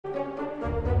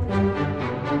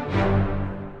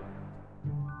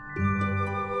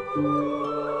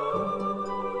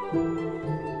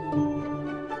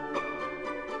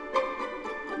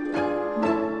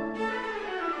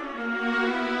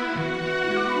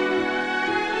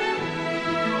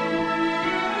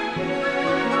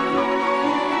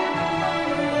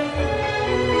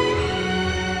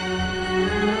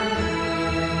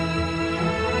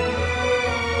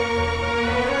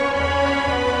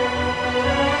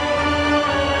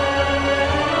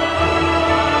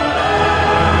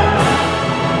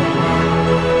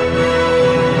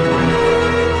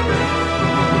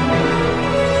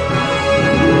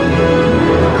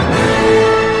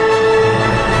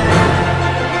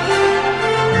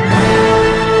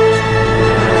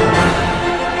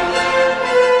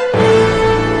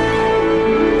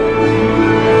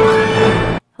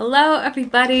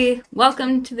everybody.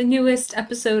 Welcome to the newest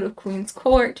episode of Queen's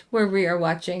Court, where we are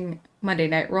watching Monday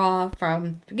Night Raw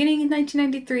from the beginning of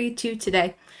 1993 to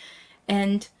today.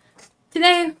 And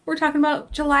today we're talking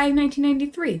about July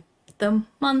 1993, the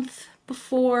month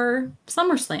before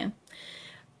SummerSlam.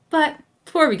 But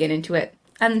before we get into it,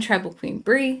 I'm the Tribal Queen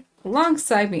Bree.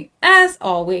 Alongside me, as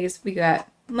always, we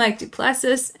got Mike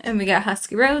Duplessis and we got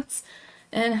Husky Rhodes.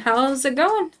 And how's it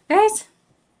going, guys?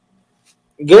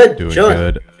 Good. Doing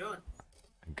good.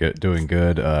 Doing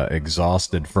good.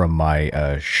 Exhausted from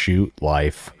my shoot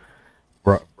life.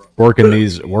 Working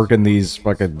these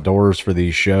fucking doors for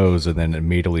these shows, and then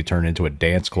immediately turn into a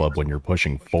dance club when you're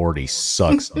pushing 40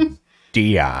 sucks.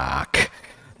 Diak.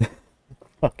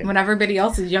 When everybody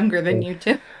else is younger than you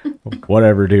too.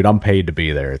 Whatever, dude. I'm paid to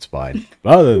be there. It's fine.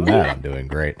 But other than that, I'm doing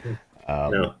great.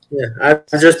 No. Yeah, I've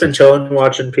just been chilling,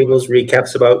 watching people's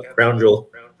recaps about Crown Jewel.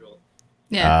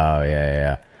 Yeah. Oh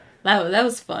yeah. That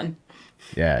was fun.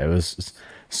 Yeah, it was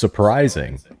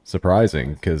surprising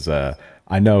because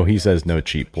I know he says no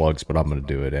cheap plugs, but I'm gonna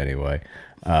do it anyway.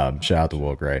 Shout out to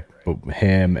Will Gray, but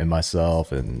him and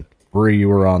myself and Bree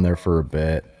were on there for a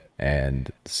bit, and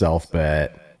Self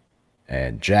Bet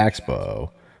and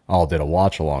Jaxpo all did a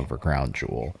watch along for Crown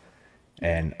Jewel,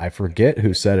 and I forget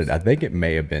who said it. I think it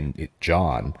may have been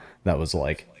John that was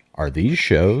like, "Are these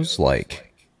shows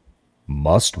like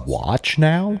must watch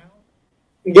now?"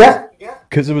 Yeah.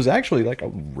 Because it was actually like a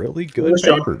really good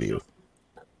pay-per-view.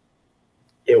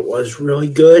 It was really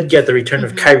good. Get the return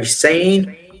of Kairi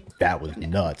Sane. That was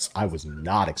nuts. I was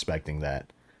not expecting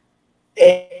that.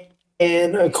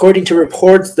 And according to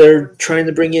reports, they're trying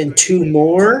to bring in 2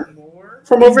 more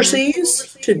from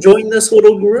overseas to join this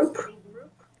little group.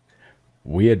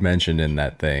 We had mentioned in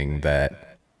that thing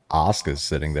that Asuka's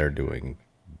sitting there doing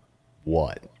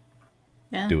what?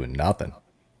 Yeah. Doing nothing.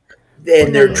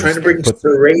 And they're trying to bring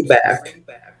Saray back.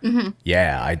 Mm-hmm.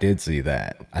 Yeah, I did see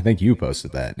that. I think you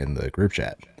posted that in the group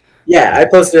chat. Yeah, I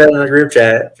posted that in the group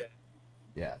chat.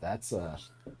 Yeah, that's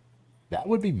that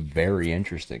would be very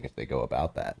interesting if they go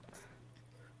about that.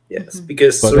 Yes,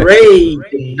 because Saray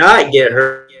did not get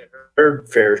her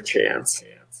fair chance.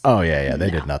 Oh yeah,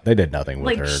 they did not. They did nothing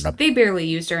with her. They barely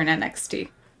used her in NXT.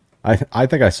 I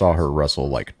think I saw her wrestle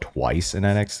like twice in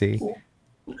NXT.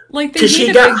 Like because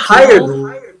she got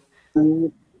hired.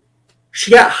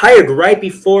 She got hired right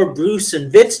before Bruce and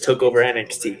Vince took over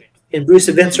NXT. And Bruce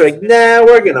and Vince were like, nah,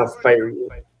 we're going to fire you.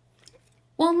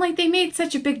 Well, like, they made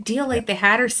such a big deal. Like, they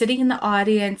had her sitting in the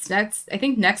audience, next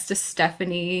to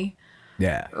Stephanie.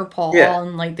 Yeah. Or Paul. Yeah.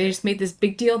 And, like, they just made this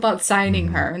big deal about signing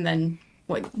her. And then,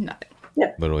 what? Nothing.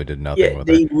 Yeah. Literally did nothing with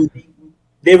her.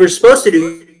 They were supposed to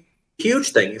do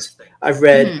huge things, I've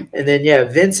read. Mm-hmm. And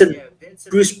then, Vince and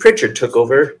Bruce Pritchard took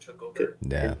over.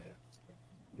 Yeah.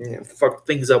 Yeah, fuck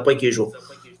things up like usual.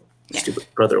 Yeah. Stupid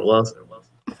brother love.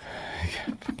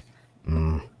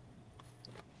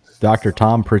 Dr.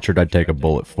 Tom Pritchard, I'd take a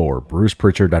bullet for. Bruce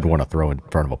Pritchard, I'd want to throw in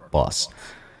front of a bus.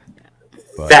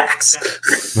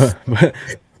 Facts. But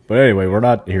anyway, we're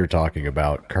not here talking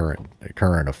about current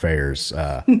affairs.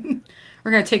 We're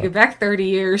going to take it back 30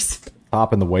 years.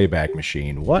 Hop in the Wayback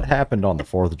Machine. What happened on the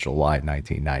 4th of July,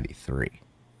 1993?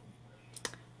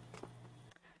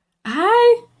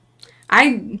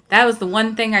 That was the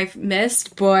one thing I've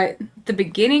missed, but the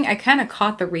beginning, I kind of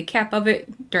caught the recap of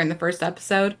it during the first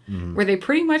episode, where they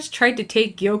pretty much tried to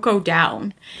take Yoko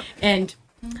down. And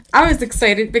I was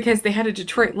excited because they had a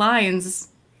Detroit Lions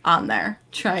on there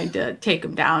trying to take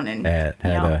him down. And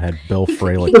had Bill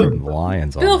Fralick from the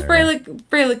Lions on there. Bill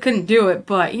Fralick couldn't do it,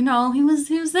 but, he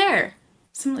was there.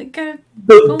 So I'm like,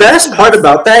 the best part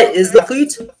about that is the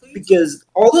athletes, because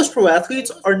all those pro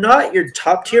athletes are not your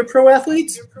top tier pro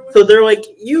athletes. So they're like,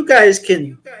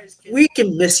 we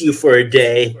can miss you for a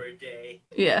day.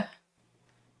 Yeah.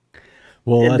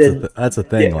 Well, that's the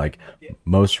thing. Yeah. Like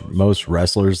most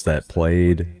wrestlers that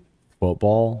played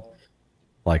football,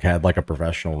 like had like a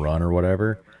professional run or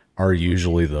whatever, are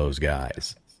usually those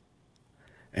guys.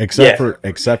 Except for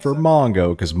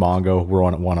Mongo, because Mongo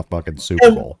won a fucking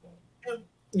Super Bowl.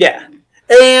 Yeah,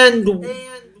 and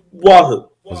Wahoo.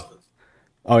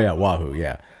 Oh yeah, Wahoo.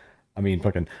 Yeah, I mean,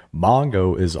 fucking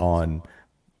Mongo is on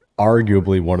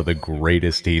arguably one of the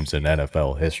greatest teams in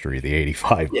NFL history, the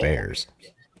 '85 Bears.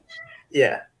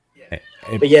 Yeah,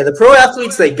 but the pro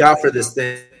athletes they got for this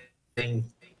thing,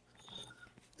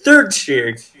 third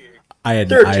tier. I had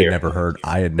never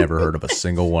heard of a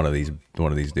single one of these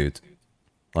dudes,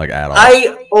 like at all.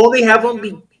 I only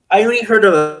heard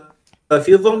of a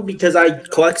few of them because I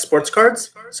collect sports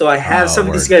cards, so I have some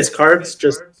of these guys' cards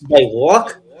just by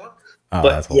luck. Oh,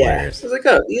 that's hilarious. I was like,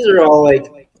 these are all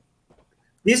like,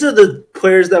 these are the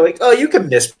players that you can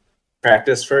miss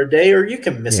practice for a day, or you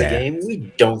can miss a Yeah. game. We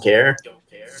don't care.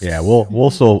 Yeah,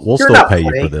 we'll still not pay you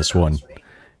for playing. this one.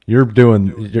 You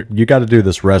got to do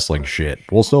this wrestling shit.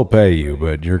 We'll still pay you,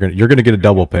 but you're gonna get a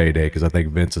double payday because I think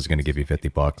Vince is gonna give you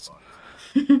 $50.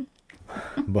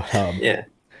 But Yeah.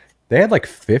 they had like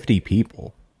 50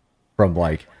 people from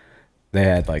like they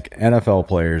had like NFL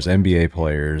players, NBA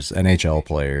players, NHL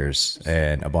players,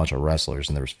 and a bunch of wrestlers,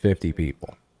 and there was 50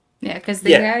 people. Yeah, because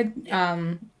they had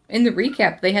in the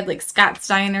recap they had like Scott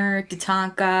Steiner,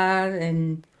 Tatanka,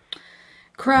 and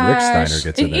Crush, Rick Steiner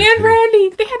gets in there and too. Randy.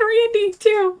 They had Randy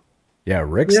too. Yeah,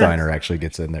 Rick Steiner actually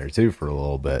gets in there too for a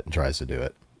little bit and tries to do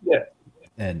it. Yeah.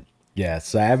 And yeah,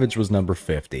 Savage was number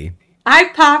 50. I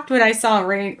popped when I saw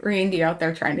Randy out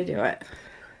there trying to do it.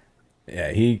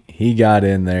 Yeah, he got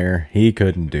in there. He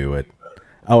couldn't do it.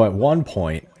 Oh, at one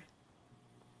point,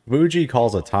 Fuji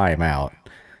calls a timeout,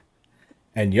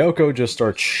 and Yoko just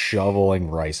starts shoveling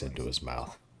rice into his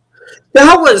mouth.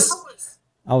 That was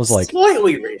I was like,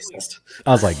 slightly racist.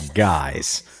 I was like,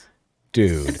 guys,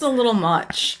 dude, It's a little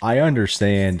much. I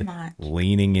understand Much.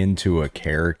 leaning into a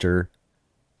character,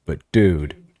 but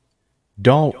dude,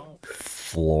 don't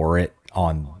floor it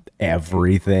on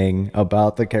everything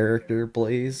about the character,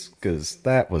 please, because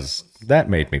that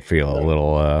made me feel a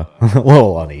little a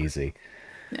little uneasy.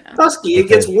 Husky, it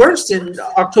gets worse in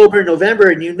October, November,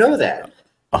 and you know that.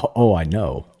 Oh, I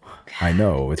know.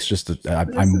 It's just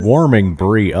I'm warming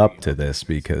Bree up to this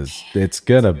because it's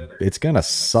gonna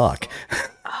suck.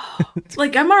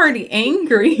 Like I'm already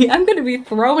angry. I'm gonna be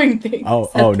throwing things.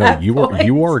 Oh no, you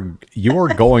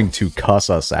are going to cuss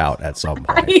us out at some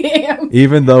point. I am.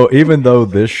 Even though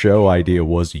this show idea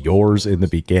was yours in the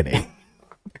beginning.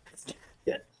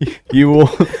 Yeah. You will.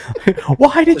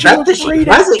 Why did The you fact that agree she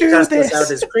to hasn't do cussed us out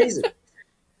this? is crazy.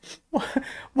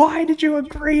 Why did you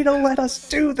agree to let us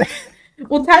do this?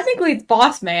 Well, technically, it's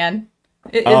Boss Man.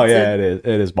 It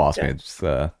is Boss Man's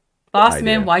Boss idea.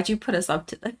 Man, why'd you put us up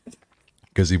to this?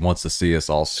 Because he wants to see us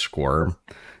all squirm.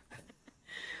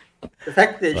 The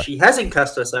fact that she hasn't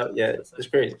cussed us out yet is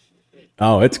crazy.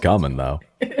 Oh, it's coming though.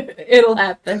 It'll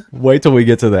happen. Wait till we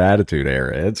get to the Attitude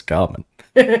Era. It's coming.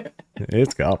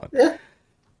 It's coming. Yeah.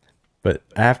 But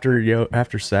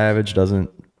after Savage doesn't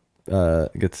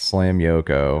get to slam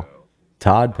Yoko,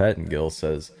 Todd Pettengill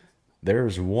says,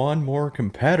 "There's one more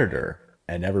competitor,"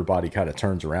 and everybody kind of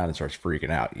turns around and starts freaking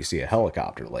out. You see a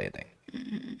helicopter landing.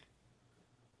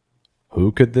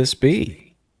 Who could this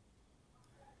be?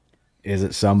 Is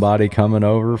it somebody coming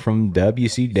over from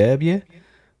WCW?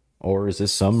 Or is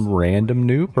this some random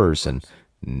new person?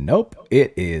 Nope,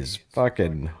 it is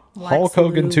fucking Hulk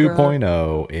Hogan Luger.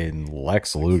 2.0 in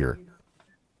Lex Luger.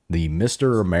 The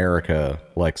Mr. America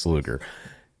Lex Luger.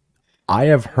 I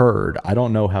have heard, I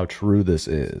don't know how true this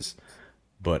is,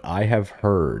 but I have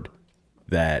heard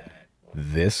that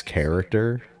this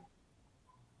character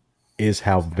is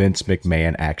how Vince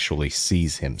McMahon actually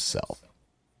sees himself.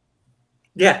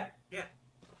 Yeah.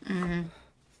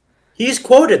 He's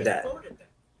quoted that.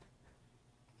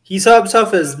 He saw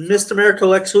himself as Mr. America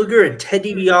Lex Luger and Ted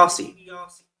DiBiase.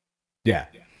 Yeah.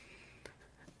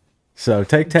 So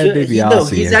take Ted he's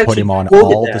DiBiase and put him on actually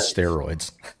all quoted the that.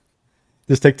 steroids.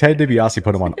 Just take Ted DiBiase,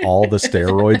 put him on all the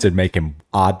steroids, and make him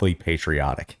oddly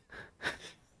patriotic.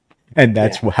 And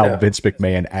that's how Vince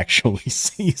McMahon actually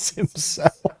sees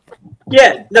himself.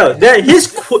 Yeah, no, his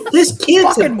kids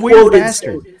Fucking have weird quoted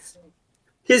bastard.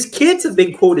 his kids have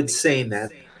been quoted saying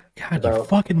that. God, you About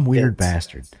fucking weird Vince.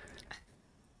 bastard.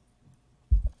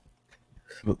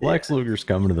 But Lex Luger's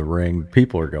coming to the ring.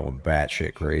 People are going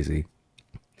batshit crazy.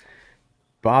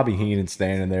 Bobby Heenan's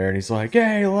standing there, and he's like,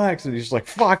 "Hey, Lex," and he's like,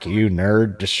 "Fuck you,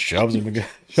 nerd!" Just shoved him against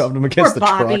Poor the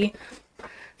Bobby.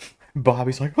 truck.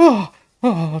 Bobby's like, "Oh,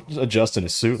 adjusting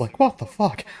his suit, like, what the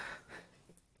fuck?"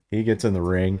 He gets in the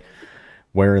ring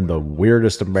wearing the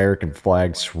weirdest American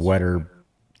flag sweater,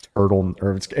 turtle,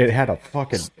 or it had a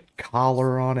fucking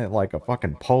collar on it, like a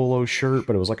fucking polo shirt,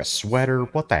 but it was like a sweater.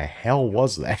 What the hell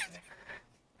was that?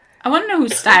 I want to know who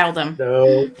styled him.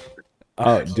 No,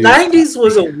 Oh, dude. 90s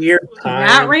was a weird time.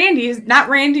 Not Randy's. Not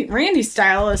Randy's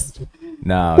stylist.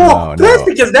 No, Well, that's no.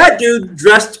 because that dude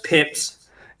dressed pimps.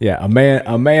 Yeah, a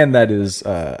man that is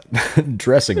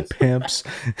dressing pimps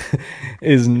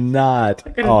is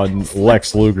not on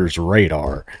Lex Luger's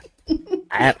radar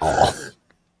at all.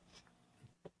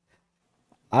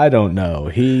 I don't know.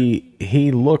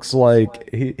 He looks like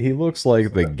he looks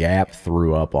like the Gap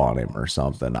threw up on him or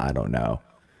something. I don't know.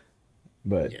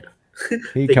 But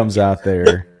he comes out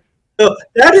there. No,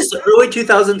 that is the early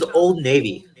 2000s Old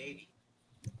Navy.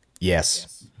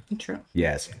 Yes. True.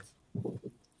 Yes.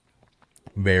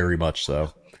 Very much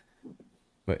so.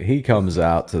 But he comes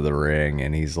out to the ring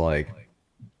and he's like,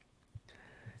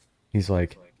 he's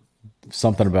like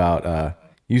something about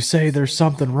you say there's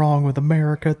something wrong with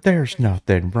America. There's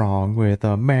nothing wrong with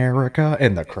America.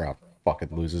 And the crowd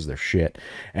fucking loses their shit.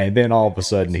 And then all of a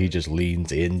sudden he just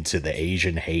leans into the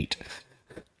Asian hate.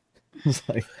 It's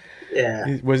like,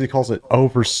 Yeah. what he calls it,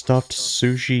 overstuffed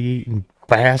sushi eating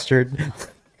bastard.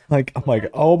 Like, I'm like,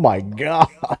 oh my god,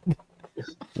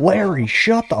 Larry,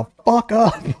 shut the fuck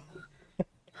up.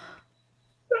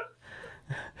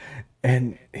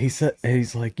 And he's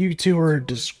like, you two are a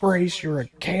disgrace. You're a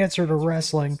cancer to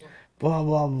wrestling. Blah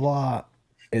blah blah.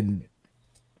 And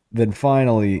then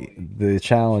finally, the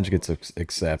challenge gets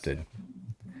accepted.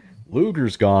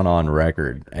 Luger's gone on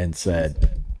record and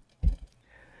said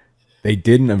they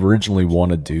didn't originally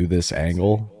want to do this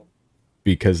angle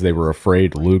because they were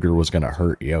afraid Luger was going to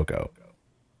hurt Yoko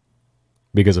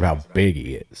because of how big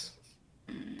he is.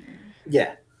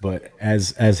 Yeah. But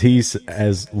as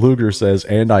Luger says,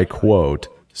 and I quote,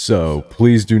 so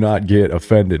please do not get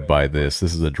offended by this.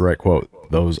 This is a direct quote.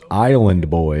 Those island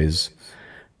boys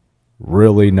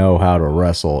really know how to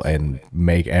wrestle and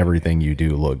make everything you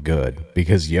do look good.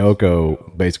 Because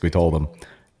Yoko basically told him,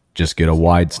 just get a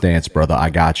wide stance, brother.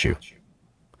 I got you.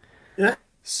 Yeah.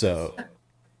 So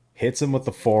hits him with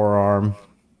the forearm.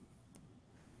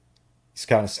 He's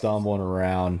kind of stumbling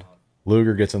around.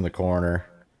 Luger gets in the corner.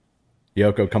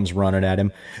 Yoko comes running at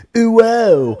him.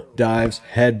 Ooh-oh! Dives,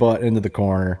 headbutt into the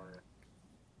corner.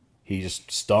 He just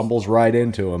stumbles right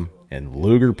into him. And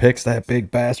Luger picks that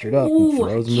big bastard up and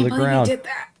throws him to the ground. Did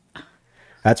that.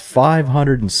 That's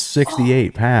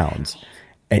 568 pounds.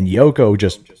 And Yoko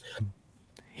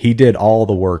he did all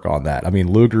the work on that. I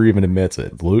mean, Luger even admits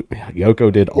it.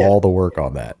 Yoko did all the work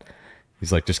on that.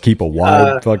 He's like, just keep a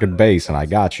wide fucking base and I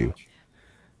got you.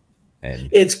 And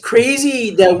it's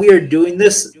crazy that we are doing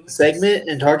this segment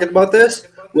and talking about this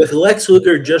with Lex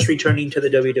Luger just returning to the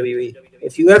WWE.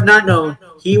 If you have not known,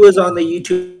 he was on the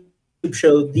YouTube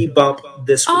show The Bump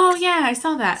this week. Oh, yeah, I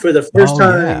saw that. For the first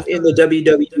time in the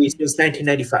WWE since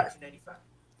 1995.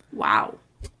 Wow.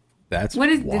 That's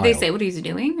did they say what he's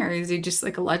doing, or is he just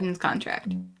like a Legends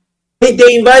contract?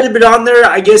 They invited him on there.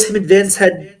 I guess him and Vince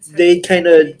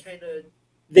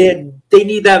they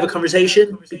need to have a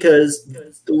conversation because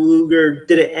Luger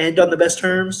didn't end on the best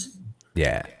terms.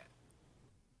 Yeah.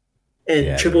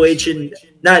 And Triple H and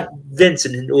not Vince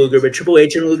and Luger, but Triple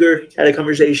H and Luger had a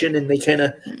conversation and they kind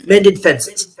of mended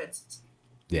fences.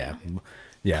 Yeah.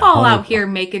 Yeah. Paul out here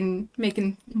making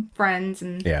friends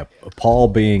and Paul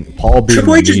being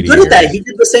Triple H is good at that. He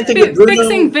did the same thing with Bruno.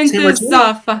 Fixing Vince's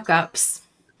fuck ups.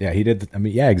 Yeah, he did.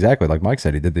 Exactly. Like Mike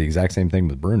said, he did the exact same thing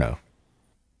with Bruno.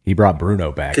 He brought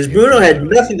Bruno back. Because Bruno had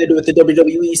nothing to do with the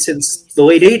WWE since the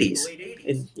late 80s.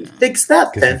 And he fixed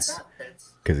that fence.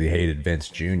 Because he hated Vince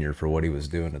Jr. for what he was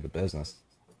doing to the business.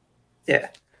 Yeah.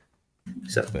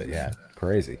 So, but yeah,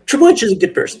 crazy. Triple H is a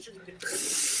good person.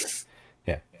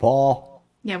 Yeah. Paul.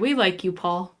 Yeah, we like you,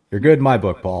 Paul. You're good in my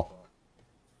book, Paul.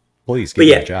 Please give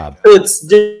me a job. It's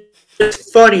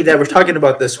just funny that we're talking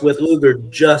about this with Luger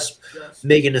just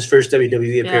making his first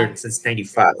WWE appearance since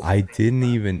 '95. I didn't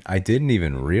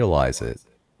even realize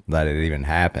that it even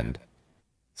happened.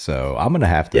 So I'm gonna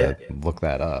have to look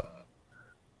that up.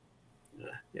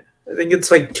 Yeah. I think it's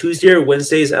like Tuesday or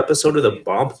Wednesday's episode of The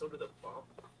Bump.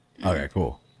 Okay,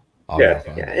 cool.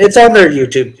 It's on their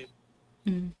YouTube.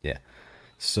 Yeah.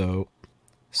 So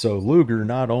Luger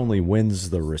not only wins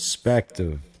the respect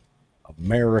of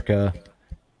America,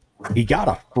 he got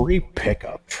a free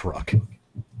pickup truck.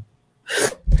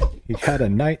 He had a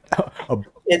brand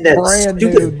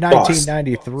new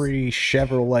 1993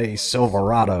 Chevrolet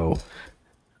Silverado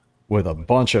with a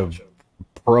bunch of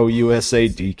Pro USA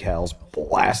decals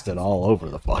blasted all over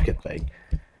the fucking thing.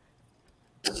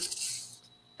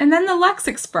 And then the Lex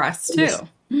Express, too.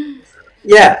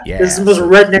 Yeah. This is the most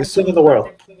redneck thing in the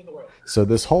world. So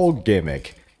this whole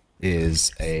gimmick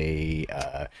is a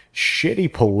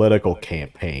shitty political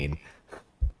campaign.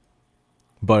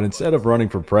 But instead of running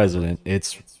for president,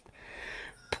 it's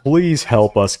please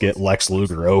help us get Lex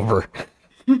Luger over.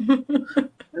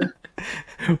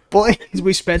 Please,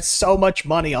 we spent so much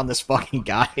money on this fucking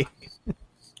guy.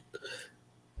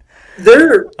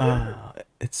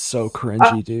 It's so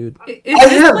cringy, dude. Is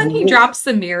this when he drops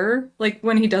the mirror? Like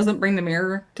when he doesn't bring the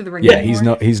mirror to the ring? Yeah,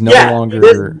 anymore? he's no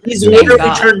longer. He's later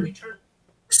returned.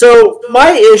 So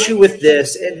my issue with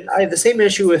this, and I have the same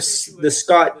issue with the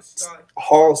Scott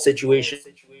Hall situation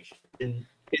in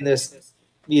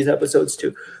these episodes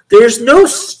too. There's no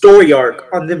story arc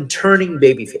on them turning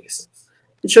babyface.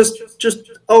 It's just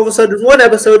all of a sudden one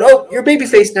episode. Oh, you're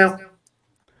babyface now.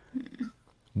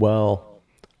 Well,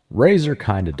 Razor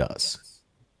kind of does.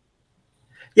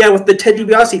 Yeah, with the Ted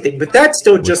DiBiase thing, but that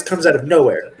still just comes out of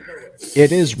nowhere.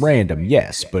 It is random,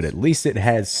 yes, but at least it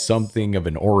has something of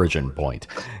an origin point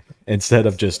instead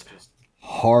of just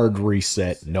hard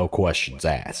reset, no questions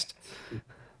asked.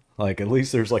 Like, at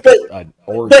least there's like an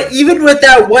origin. But even with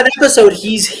that one episode,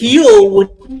 he's heel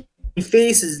when he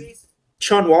faces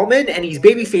Sean Wallman, and he's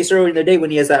babyface earlier in the day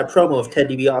when he has that promo of Ted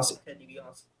DiBiase.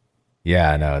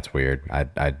 Yeah, I know, it's weird. I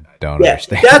don't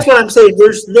understand. That's what I'm saying.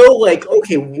 There's no, like,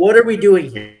 okay, what are we doing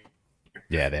here?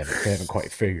 Yeah, they haven't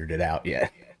quite figured it out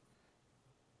yet.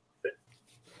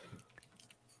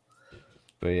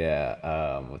 But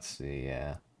yeah, let's see,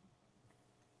 yeah.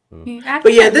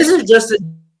 But yeah, this is just a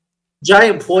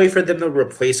giant ploy for them to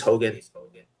replace Hogan.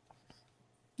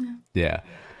 Yeah.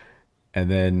 And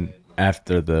then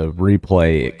after the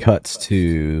replay, it cuts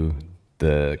to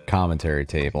the commentary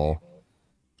table.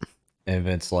 And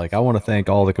Vince's like, I want to thank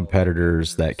all the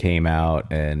competitors that came out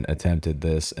and attempted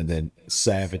this. And then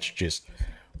Savage just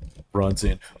runs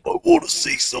in. I want to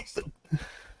say something.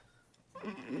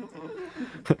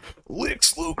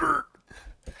 Lex Luger,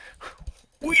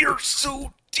 we are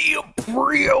so damn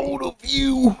proud of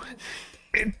you.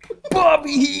 And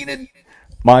Bobby Heenan.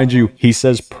 Mind you, he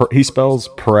spells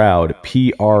proud,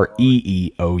 Preeoud.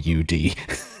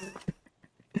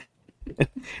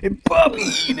 And Bobby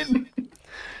Heenan,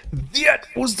 that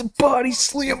was the body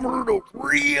slammer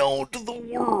around the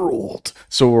world.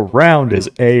 So around is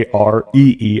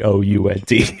Areeound.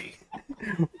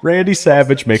 Randy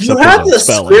Savage makes up his own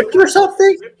spelling. You have the script or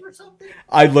something?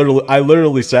 I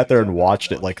literally sat there and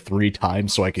watched it like 3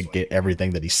 times so I could get everything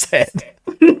that he said.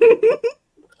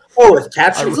 Oh, with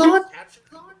captions on?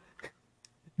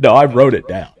 No, I wrote it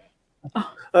down.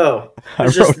 Oh, I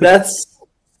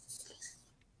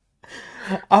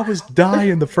was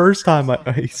dying the first time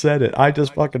he said it. I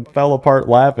just fucking fell apart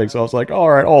laughing. So I was like, all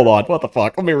right, hold on. What the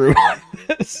fuck? Let me rewind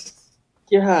this.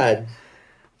 God.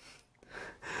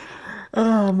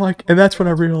 Oh, I'm like, and that's when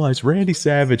I realized Randy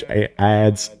Savage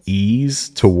adds ease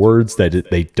to words that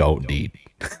they don't need.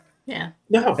 Yeah.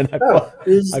 No, and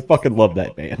I fucking love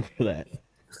that man for that.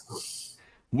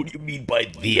 What do you mean by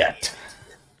that?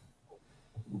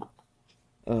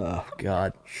 Oh,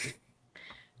 God.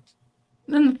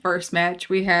 In the first match,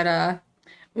 we had a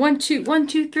 1 2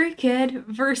 3 Kid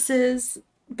versus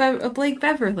Blake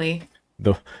Beverly.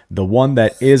 The one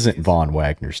that isn't Von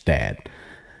Wagner's dad.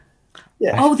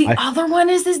 Yeah. Oh, the other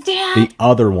one is his dad? The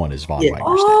other one is Von Wagner's dad.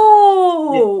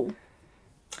 Oh!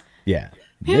 Yeah.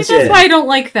 Maybe that's why I don't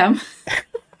like them.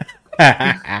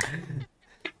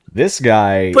 This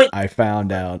guy, I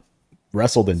found out,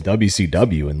 wrestled in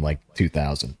WCW in like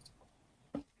 2000.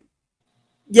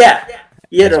 Yeah.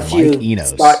 He had a few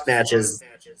spot matches.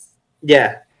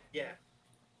 Yeah.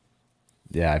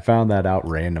 Yeah, I found that out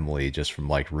randomly just from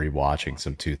like rewatching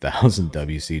some 2000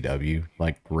 WCW,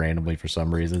 like randomly for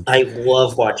some reason. I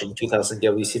love watching 2000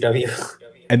 WCW.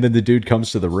 And then the dude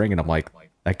comes to the ring and I'm like,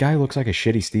 that guy looks like a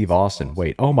shitty Steve Austin.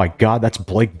 Wait, oh my God, that's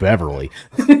Blake Beverly.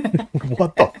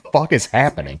 What the fuck is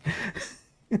happening?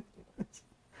 And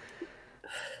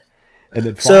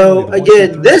then so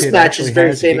again, this match is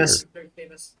very famous.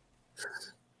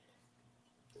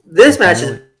 This match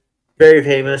is very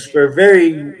famous for a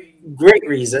very great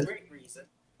reason.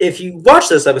 If you watch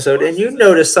this episode and you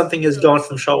notice something has gone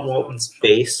from Sean Waltman's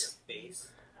face.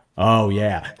 Oh,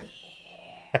 yeah.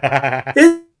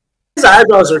 His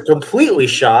eyebrows are completely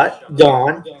shot,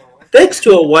 gone, thanks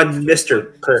to a one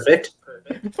Mr. Perfect.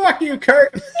 Fuck you,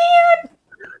 Kurt.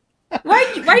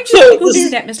 Why'd you do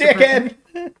that, Mr.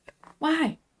 Perfect?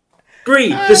 Why? Bree,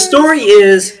 the story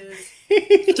is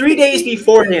 3 days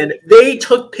beforehand, they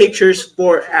took pictures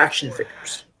for action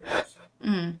figures.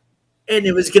 Mm. And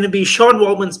it was going to be Sean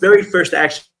Waltman's very first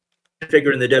action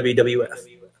figure in the WWF.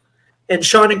 And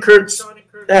Sean and Kurt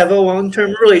have a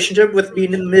long-term relationship with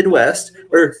being in the Midwest,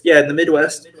 in the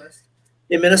Midwest,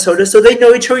 in Minnesota, so they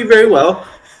know each other very well.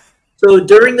 So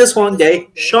during this long day,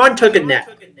 Sean took a nap.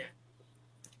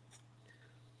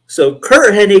 So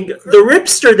Kurt Hennig, the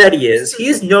ripster that he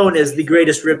is known as the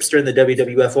greatest ripster in the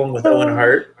WWF, along with Owen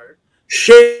Hart,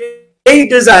 shaved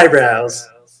his eyebrows.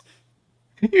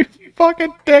 You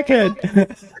fucking dickhead.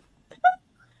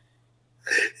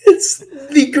 It's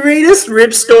the greatest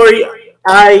rip story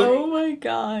oh my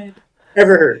God,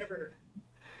 ever heard.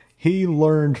 He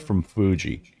learned from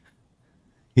Fuji.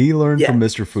 He learned from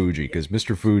Mr. Fuji, because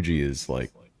Mr. Fuji is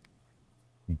like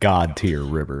god tier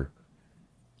ripper.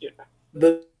 Yeah.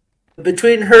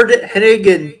 Between Hennig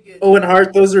and Owen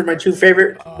Hart, those are my two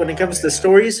favorite when it comes to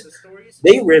stories.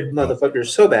 They rib motherfuckers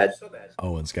so bad.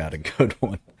 Owen's got a good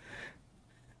one.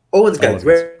 Owen's got a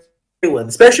great one,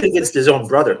 especially against his own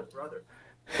brother.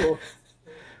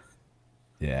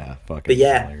 Yeah, fucking. But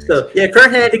yeah, hilarious. so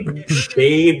Kurt Hennig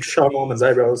shaved Sean Waltman's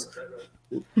eyebrows.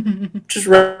 just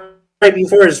right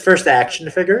before his first action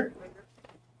figure.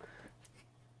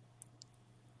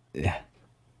 Yeah.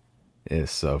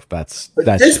 It's so that's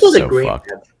This just was so a great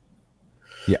fucked. match.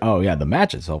 Yeah. Oh yeah. The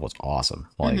match itself was awesome.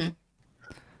 Like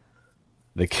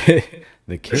the kid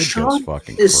goes Sean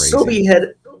fucking is crazy. so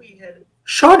ahead.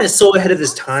 Sean is so ahead of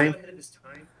his time.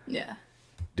 Yeah.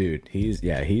 Dude, he's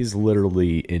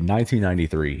literally in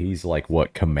 1993. He's like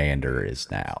what Commander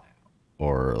is now,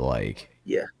 or like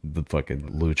Yeah. the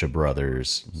fucking Lucha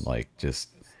Brothers, like just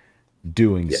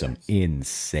doing some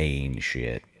insane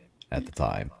shit at the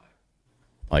time.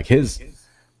 Like his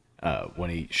when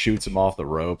he shoots him off the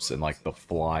ropes and like the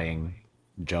flying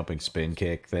jumping spin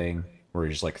kick thing where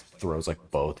he just like throws like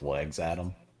both legs at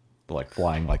him, like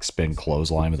flying like spin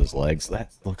clothesline with his legs.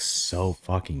 That looks so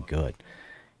fucking good.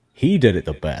 He did it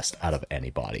the best out of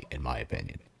anybody, in my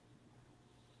opinion.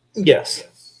 Yes.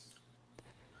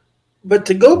 But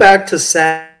to go back to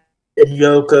Savage and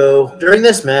Yoko, during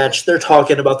this match, they're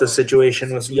talking about the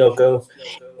situation with Yoko.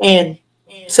 And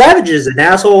Savage is an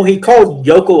asshole. He called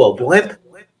Yoko a blimp.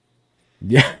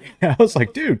 Yeah, I was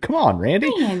like, dude, come on,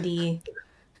 Randy. Randy.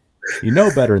 You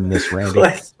know better than this, Randy.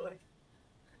 Like,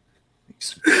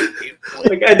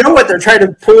 I know what they're trying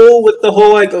to pull with the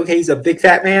whole, like, okay, he's a big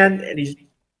fat man,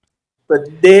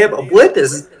 but damn, a blimp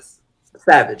is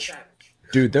Savage.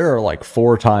 Dude, there are like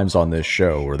 4 times on this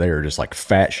show where they are just like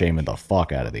fat shaming the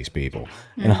fuck out of these people.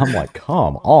 And I'm like,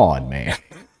 come on, man.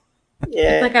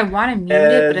 Yeah. It's like I want to mute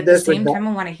it, but at the same time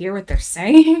I want to hear what they're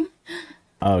saying.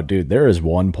 Oh, dude, there was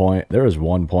one point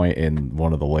in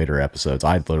one of the later episodes,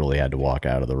 I literally had to walk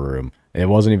out of the room. It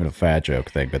wasn't even a fat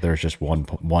joke thing, but there's just one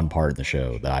part in the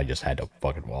show that I just had to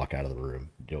fucking walk out of the room.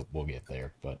 We'll get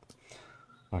there, but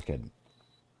fucking,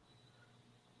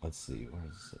 let's see, where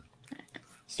is it?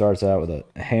 Starts out with a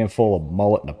handful of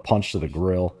mullet and a punch to the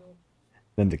grill.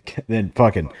 Then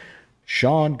fucking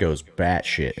Sean goes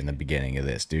batshit in the beginning of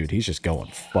this, dude. He's just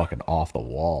going fucking off the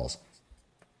walls.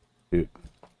 Dude.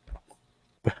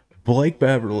 Blake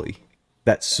Beverly,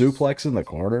 that suplex in the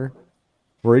corner,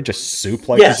 where he just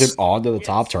suplexes him onto the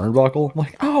top turnbuckle. I'm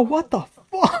like, oh, what the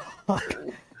fuck?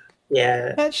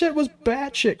 Yeah. That shit was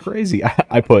batshit crazy.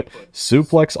 I put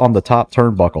suplex on the top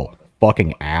turnbuckle.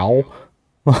 Fucking ow.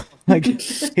 Like,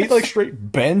 he like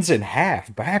straight bends in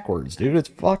half backwards, dude. It's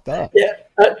fucked up.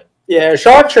 Yeah,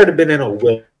 Sean should have been in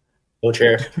a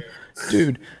wheelchair.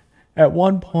 Dude, at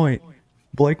one point,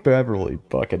 Blake Beverly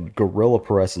fucking gorilla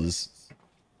presses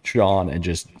Sean and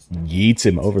just yeets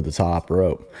him over the top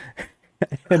rope.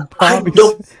 And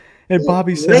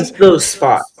Bobby says those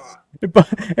spots.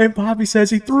 And Bobby says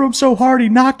he threw him so hard he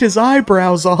knocked his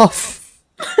eyebrows off.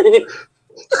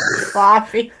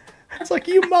 Bobby. It's like,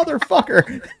 you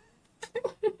motherfucker.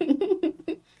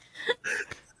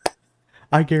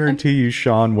 I guarantee you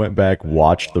Sean went back,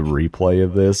 watched the replay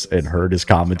of this, and heard his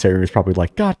commentary. He was probably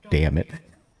like, God damn it.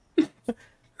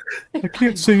 I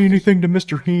can't say anything to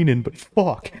Mr. Heenan, but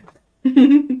fuck.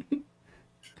 Then,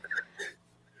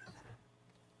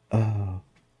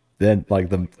 like,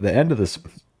 the end of this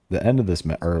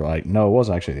or like, no, it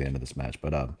wasn't actually the end of this match,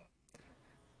 but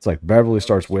it's like Beverly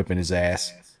starts whipping his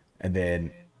ass, and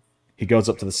then he goes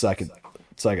up to the second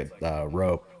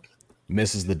rope,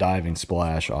 misses the diving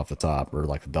splash off the top, or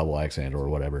like the double axe handle or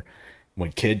whatever.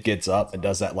 When Kid gets up and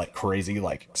does that like crazy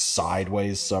like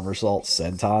sideways somersault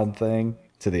senton thing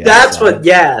to the outside.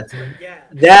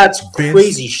 That's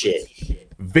crazy shit.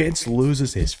 Vince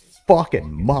loses his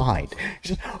fucking mind.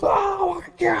 He's just, oh my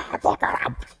god, look at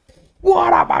him.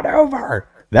 What a maneuver!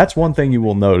 That's one thing you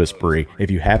will notice, Bree, if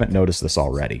you haven't noticed this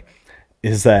already,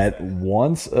 is that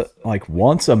once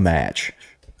a match,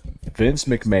 Vince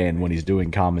McMahon, when he's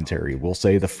doing commentary, will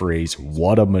say the phrase,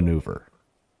 what a maneuver,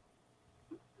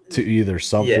 to either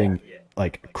something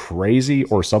like crazy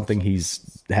or something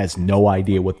has no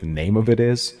idea what the name of it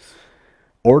is,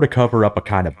 or to cover up a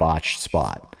kind of botched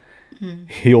spot.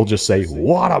 He'll just say,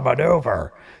 what a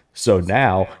maneuver! So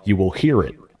now you will hear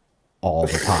it all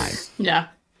the time. Yeah.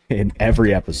 In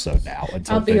every episode now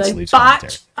until I'll be Vince like, leaves botch.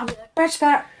 commentary. I'll be like, botch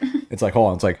that. It's like, hold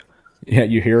on. It's like, yeah,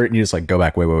 you hear it and you just like go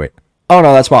back. Wait. Oh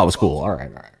no, that spot was cool. All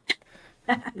right.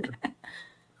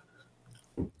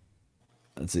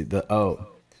 Let's see the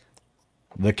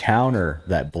counter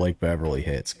that Blake Beverly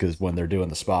hits, because when they're doing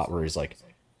the spot where he's like,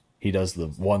 he does the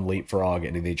one leapfrog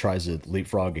and then he tries to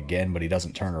leapfrog again, but he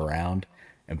doesn't turn around,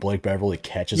 and Blake Beverly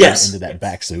catches him into that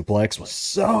back suplex, was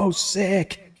so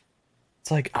sick.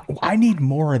 It's like, I need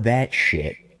more of that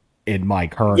shit in my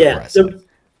current wrestling.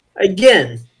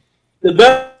 The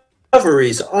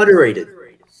Beverly's underrated.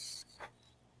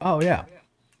 Oh yeah.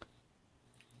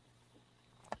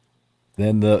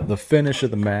 Then the finish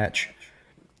of the match,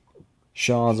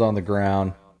 Sean's on the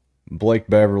ground. Blake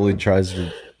Beverly tries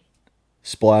to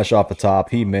splash off the top.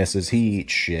 He misses. He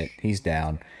eats shit. He's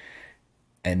down.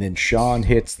 And then Sean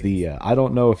hits the, I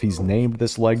don't know if he's named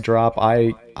this leg drop.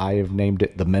 I have named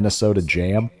it the Minnesota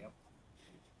Jam.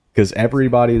 Because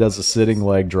everybody does a sitting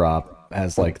leg drop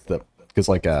as like the, because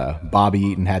like Bobby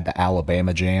Eaton had the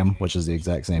Alabama Jam, which is the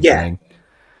exact same thing.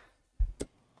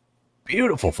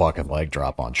 Beautiful fucking leg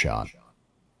drop on Sean.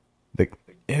 It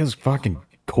was fucking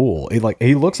cool.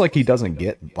 He looks like he doesn't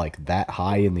get like that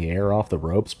high in the air off the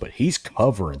ropes, but he's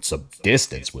covering some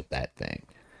distance with that thing.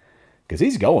 Because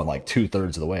he's going like 2/3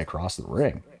 of the way across the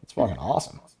ring. It's fucking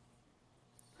awesome.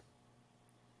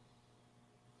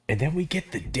 And then we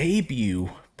get the debut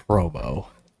promo.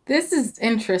 This is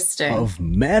interesting. Of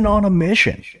Men on a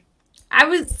Mission. I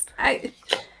love this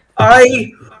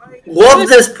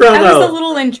promo. I was a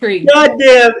little intrigued.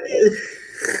 Goddamn.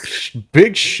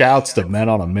 Big shouts to Men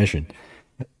on a Mission.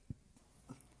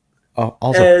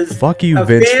 Also, fuck you,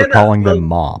 Vince, for calling them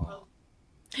mom.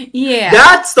 Yeah.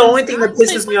 That's the only thing that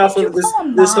pisses me off of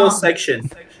this whole section.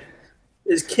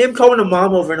 Is Kim calling a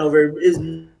mom over and over is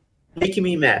making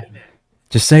me mad.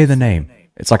 Just say the name.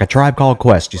 It's like a Tribe Called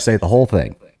Quest. You say the whole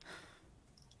thing.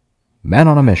 Men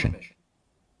on a Mission.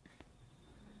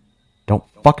 Don't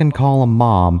fucking call them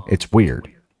mom. It's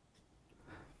weird.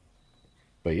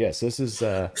 But yes, this is...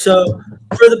 So,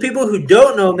 for the people who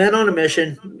don't know Men on a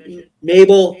Mission,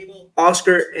 Mabel,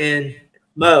 Oscar, and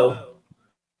Mo,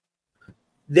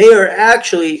 they are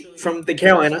actually from the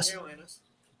Carolinas.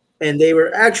 And they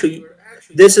were actually...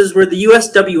 This is where the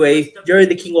USWA, Jerry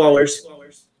the King Lawler's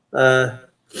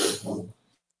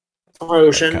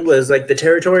promotion was like the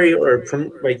territory or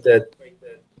from like the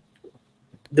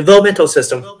developmental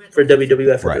system for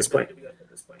WWF at this point.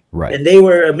 Right. And they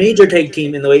were a major tag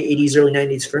team in the late 80s, early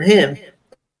 90s for him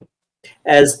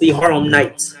as the Harlem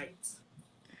Knights.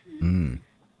 Mm.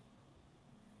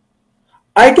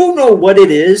 I don't know what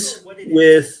it is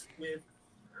with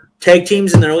tag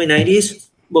teams in the early 90s.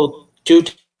 Well, two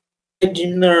tag teams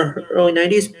in the early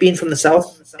 90s being from the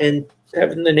South and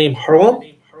having the name Harlem.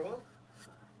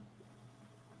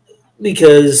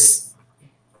 Because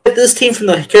this team from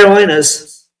the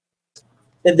Carolinas,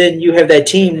 and then you have that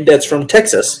team that's from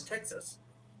Texas.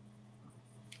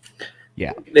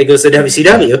 Yeah. That goes to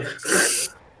WCW.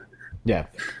 Yeah.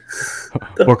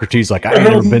 Booker T's like, I ain't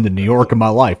never been to New York in my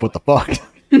life. What the fuck?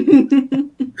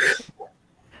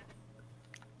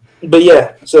 But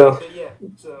yeah, so.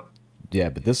 Yeah,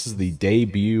 but this is the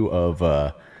debut of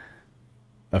a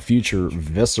future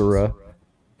Viscera,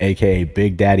 a.k.a.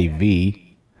 Big Daddy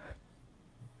V,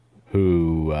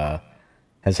 who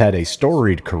has had a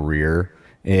storied career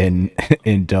in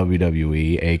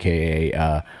WWE,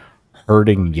 a.k.a.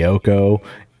 hurting Yoko,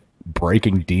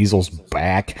 breaking Diesel's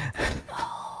back.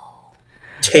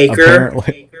 Taker.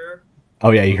 Apparently.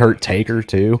 Oh, yeah, he hurt Taker,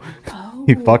 too. Oh.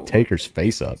 He fucked Taker's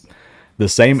face up. The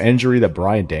same injury that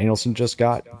Bryan Danielson just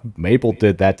got, Mabel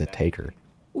did that to Taker.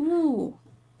 Ooh.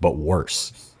 But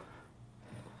worse.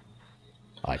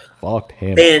 I fucked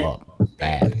him up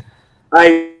bad.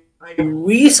 I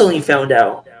recently found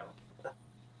out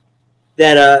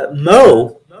that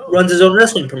Mo runs his own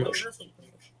wrestling promotion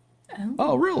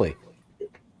Oh, really?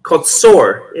 called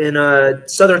SOAR in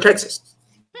Southern Texas.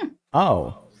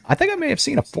 Oh, I think I may have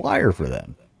seen a flyer for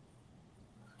them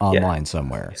online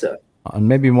somewhere. So, On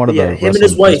maybe one of the him and his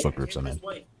wrestling wife. Facebook groups I'm in.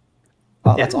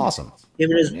 Oh, that's awesome.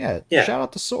 Him and his, Yeah, shout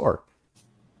out to SOAR.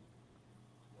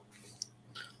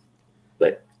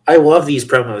 But I love these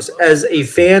promos. As a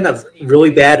fan of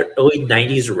really bad early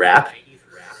 90s rap,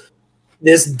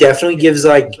 this definitely gives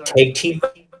like tag team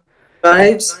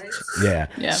vibes. Yeah.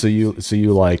 So you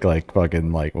like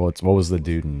fucking like what was the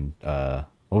dude in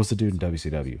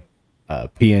WCW?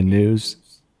 PN News.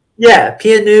 Yeah,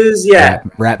 PN News. Yeah,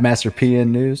 Rap Master PN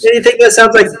News. anything that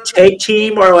sounds like tag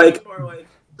team or like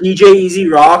DJ Easy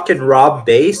Rock and Rob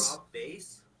Bass.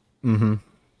 Mm-hmm.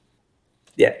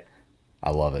 Yeah,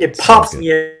 I love it. it It's pops so good.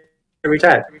 me every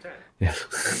time. Yeah.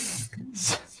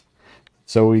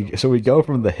 So we go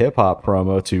from the hip hop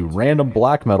promo to random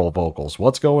black metal vocals.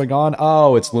 What's going on?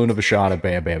 Oh, it's Luna Vachon and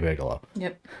Bam Bam Bigelow.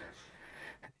 Yep.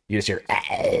 You just hear,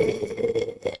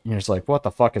 and you're just like, what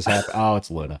the fuck is happening? Oh, it's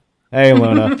Luna. Hey,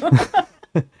 Luna.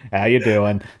 How you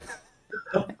doing?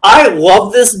 I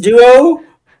love this duo,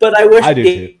 but I wish I do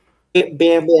too.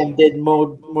 Bam Bam did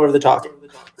more of the talking.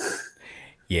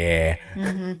 Yeah.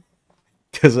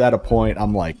 Because at a point,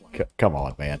 I'm like, come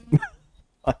on, man.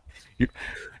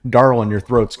 Darling, your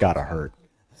throat's gotta hurt.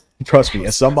 Trust me,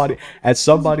 as somebody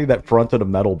that fronted a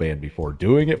metal band before,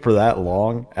 doing it for that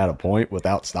long at a point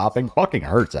without stopping fucking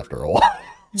hurts after a while.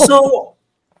 So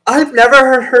I've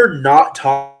never heard not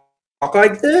talking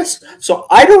like this. So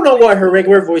I don't know what her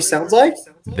regular voice sounds like.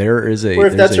 There's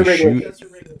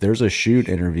a shoot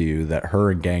interview that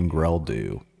her and Gangrel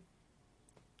do.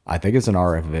 I think it's an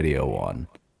RF video one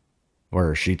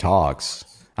where she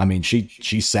talks. I mean,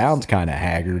 she sounds kind of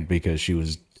haggard because she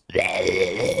was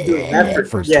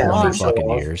for 20 fucking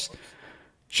years.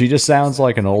 She just sounds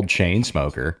like an old chain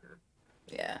smoker.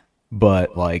 Yeah.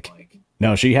 But like,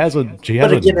 no, she has a But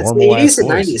again, it's the normal 80s and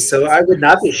voice. 90s, so I would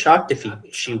not be shocked if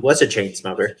she was a chain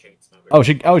smoker. Oh,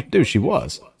 dude, she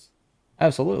was.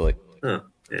 Absolutely. Oh,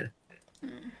 yeah.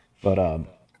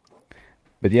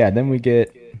 But yeah, then we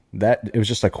get that. It was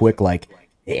just a quick like,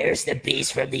 here's the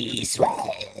beast from the east,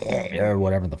 or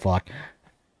whatever the fuck.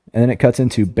 And then it cuts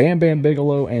into Bam Bam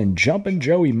Bigelow and Jumpin'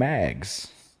 Joey Maggs.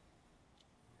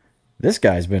 This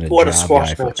guy's been a job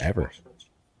guy forever.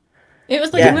 It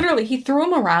was like literally, he threw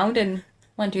him around and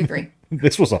 1, 2, 3.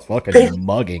 This was a fucking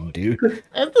mugging, dude.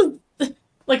 It was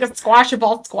like a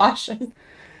squashable squashing.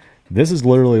 This is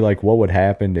literally like what would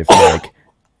happen if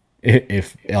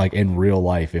like in real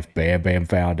life, if Bam Bam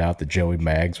found out that Joey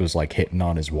Maggs was like hitting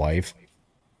on his wife.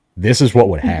 This is what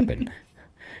would happen.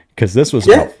 Because this was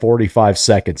about 45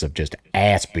 seconds of just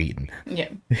ass beating. Yeah.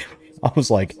 I was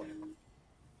like,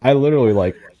 I literally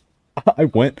like, I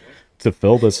went to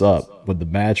fill this up when the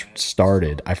match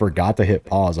started. I forgot to hit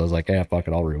pause. I was like, yeah, fuck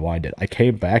it, I'll rewind it. I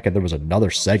came back and there was another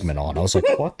segment on. I was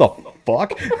like, what the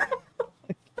fuck?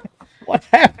 What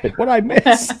happened? What I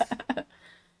miss?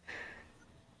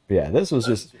 Yeah, this was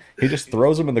just, he just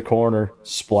throws him in the corner,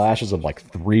 splashes him like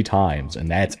 3 times, and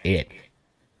that's it.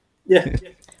 Yeah.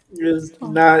 It was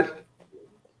not.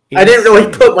 I didn't really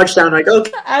put much down. Like,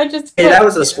 okay, that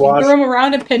was a squash. Threw him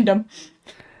around and pinned him.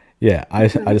 Yeah, I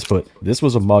just put, this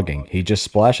was a mugging. He just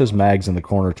splashes Maggs in the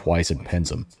corner twice and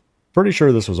pins him. Pretty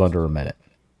sure this was under a minute.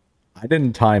 I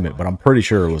didn't time it, but I'm pretty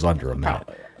sure it was under a minute.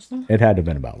 It had to have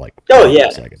been about like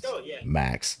 5 seconds.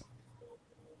 Max.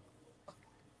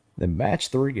 Then match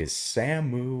 3 is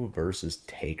Samu versus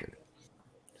Taker.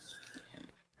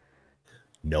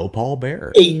 No Paul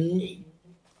Bearer.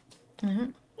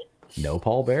 No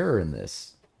Paul Bearer in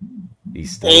this.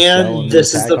 He's still and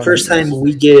this is the first time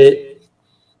we get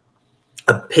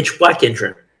a pitch black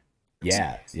intro.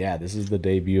 Yeah, this is the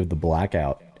debut of the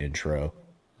blackout intro.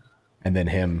 And then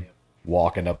him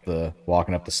walking up the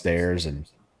stairs and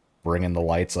bringing the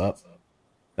lights up.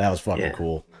 That was fucking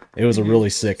cool. It was a really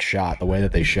sick shot. The way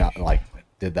that they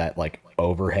did that like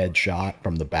overhead shot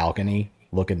from the balcony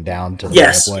looking down to the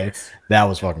replay. That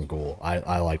was fucking cool.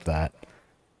 I liked that.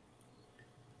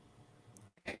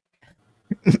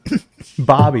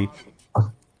 Bobby,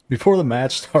 before the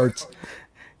match starts,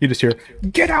 you just hear,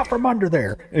 "Get out from under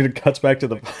there!" And it cuts back to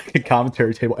the fucking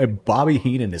commentary table, and Bobby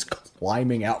Heenan is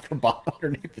climbing out from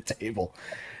underneath the table.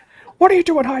 "What are you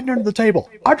doing hiding under the table?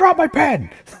 I dropped my pen!"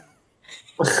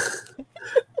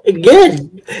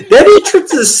 Again, that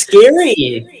entrance is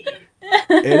scary.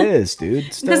 It is, dude.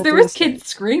 Because there was kids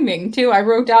screaming, too. I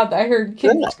wrote down that I heard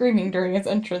kids screaming during his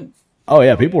entrance. Oh,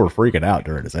 yeah, people were freaking out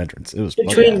during his entrance. It was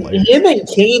between him and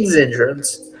Kane's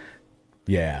entrance.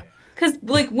 Yeah. Because,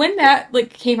 like, when that,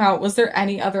 like, came out, was there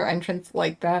any other entrance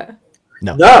like that?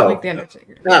 No. Like the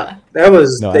Undertaker. No. That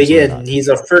was, again, he's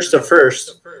a first of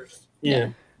first. Yeah.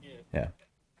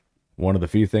 One of the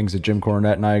few things that Jim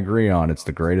Cornette and I agree on. It's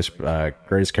the greatest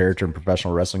character in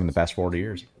professional wrestling in the past 40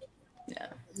 years.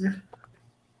 Yeah.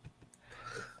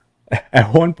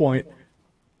 At one point,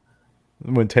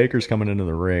 when Taker's coming into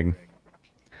the ring,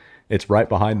 it's right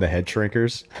behind the head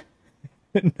shrinkers.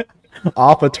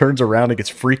 Appa turns around and gets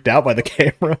freaked out by the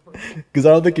camera because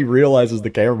I don't think he realizes the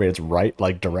cameraman's right,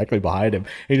 like directly behind him.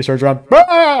 He just turns around,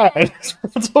 "Ah!" and just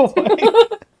runs away.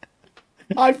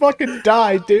 I fucking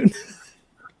died, dude.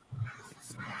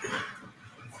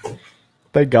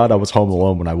 Thank God I was home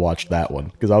alone when I watched that one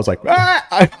because I was like, "Ah!"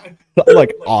 I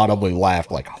like audibly laughed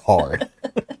like hard.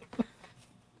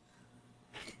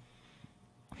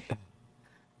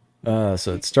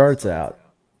 So it starts out,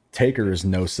 Taker is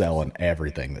no selling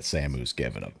everything that Samu's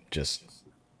giving him. Just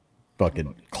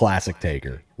fucking classic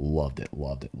Taker. Loved it.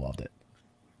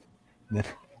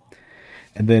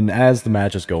 And then as the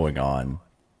match is going on,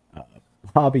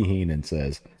 Bobby Heenan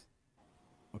says,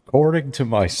 "According to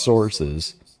my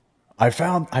sources, I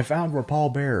found where Paul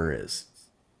Bearer is."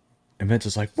 And Vince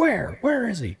is like, Where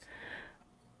is he?"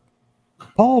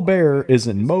 "Paul Bearer is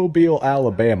in Mobile,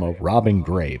 Alabama, robbing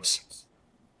graves."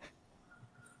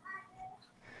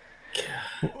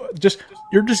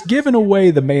 You're just giving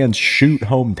away the man's shoot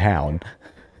hometown.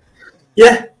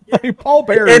 Yeah. Paul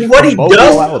Bearer and is what from he Mobile,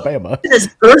 does Alabama. in his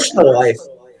personal life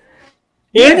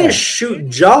and his shoot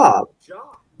job.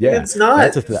 Yeah, it's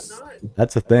not.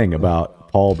 That's the thing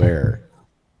about Paul Bearer.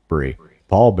 Bree.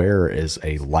 Paul Bear is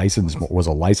was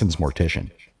a licensed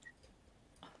mortician.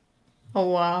 Oh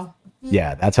wow.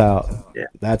 Yeah, that's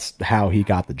how he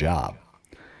got the job.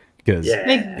 Because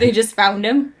they just found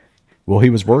him. well, he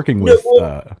was working with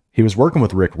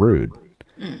Rick Rude.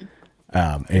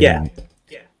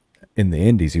 In the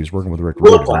Indies, he was working with Rick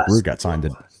Rude. Rick Rude got signed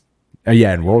to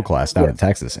in World Class down in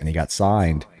Texas, and he got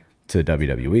signed to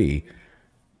WWE.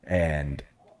 And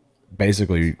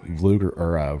basically,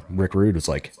 Rick Rude was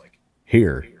like,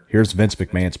 here's Vince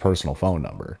McMahon's personal phone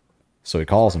number. So he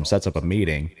calls him, sets up a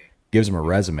meeting, gives him a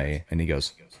resume, and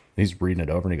he's reading it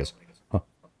over, and he goes, huh,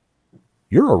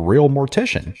 you're a real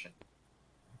mortician.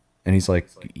 And he's like,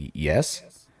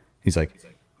 yes. He's like,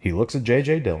 he looks at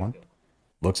J.J. Dillon,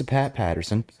 looks at Pat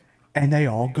Patterson, and they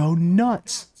all go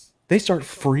nuts. They start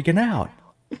freaking out.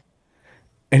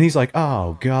 And he's like,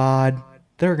 oh, God,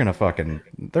 they're going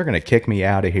to kick me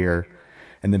out of here.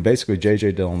 And then basically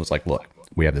J.J. Dillon was like, look,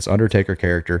 we have this Undertaker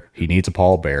character. He needs a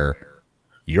Paul Bear.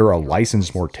 You're a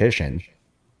licensed mortician.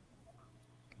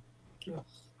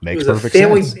 Makes perfect sense.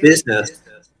 It was a family business.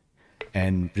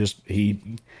 And just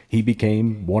he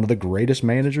became one of the greatest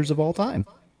managers of all time.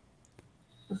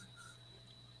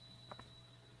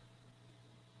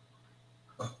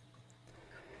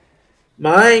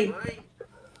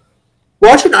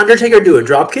 Watching Undertaker do a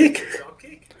dropkick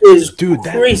is crazy.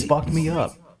 That fucked me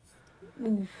up.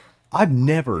 I've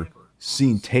never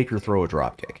seen Taker throw a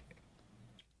dropkick.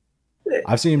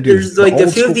 I've seen him do. There's like a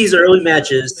few of these early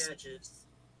matches.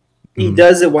 He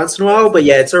does it once in a while, but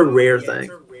yeah, it's a rare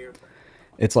thing.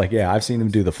 It's like, yeah, I've seen him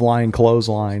do the flying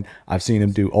clothesline. I've seen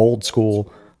him do old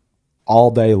school all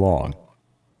day long.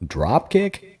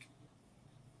 Dropkick?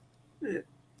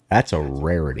 That's a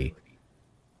rarity.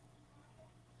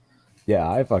 Yeah,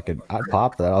 I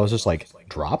popped that. I was just like,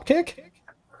 dropkick?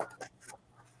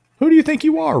 Who do you think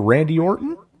you are, Randy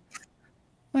Orton?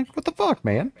 Like, what the fuck,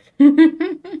 man?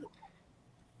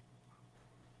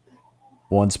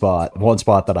 One spot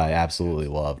that I absolutely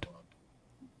loved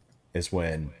is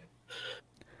when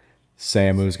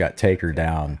Samu's got Taker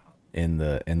down in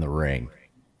the ring.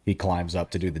 He climbs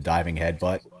up to do the diving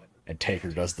headbutt, and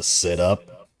Taker does the sit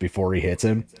up before he hits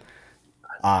him.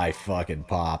 I fucking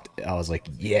popped. I was like,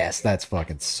 yes, that's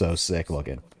fucking so sick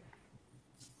looking.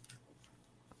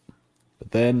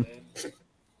 But then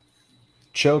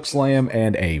chokeslam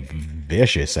and a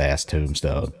vicious ass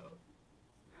tombstone.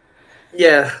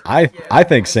 Yeah. I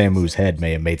think Samu's head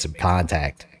may have made some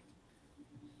contact.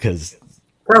 Because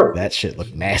that shit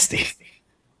looked nasty.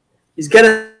 He's got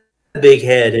a big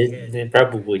head. It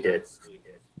probably did.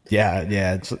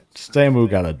 Yeah. Samu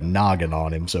got a noggin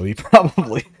on him, so he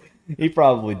probably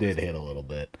did hit a little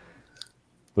bit.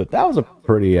 But that was a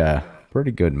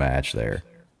pretty good match there.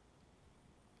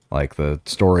 Like the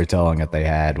storytelling that they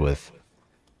had with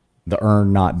the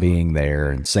urn not being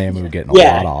there and Samu getting a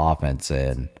lot of offense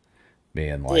in.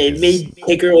 Being like, it made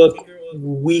Taker look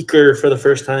weaker for the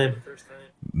first time.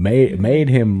 Made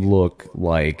him look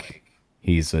like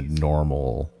he's a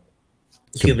normal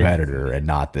competitor and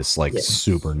not this like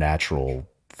supernatural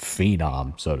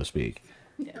phenom, so to speak.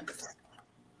 Yeah.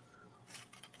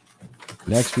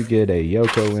 Next, we get a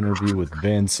Yoko interview with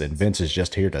Vince, and Vince is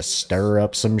just here to stir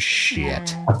up some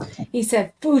shit. He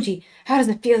said, Fuji, how does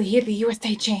it feel to hear the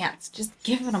USA chants? Just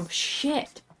giving them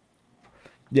shit.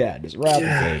 Yeah, just right out the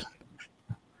gate.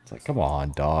 It's like, come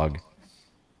on, dog.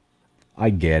 I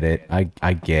get it. I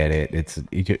get it. It's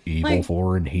evil like,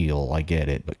 foreign heel. I get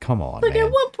it. But come on, like, man.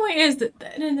 At what point is that?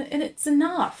 And it's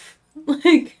enough.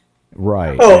 Like,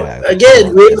 right. Oh, yeah,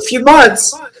 again, we have a few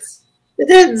months. It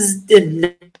ends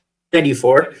in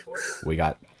 94. We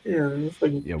got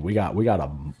we got a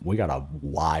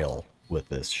while with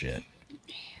this shit.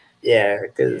 Yeah,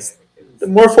 because the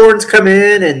more foreigners come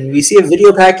in, and we see a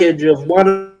video package of one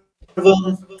of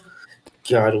them.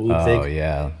 God, oh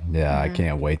yeah. I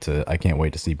can't wait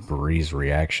to see Bree's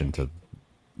reaction to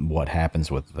what happens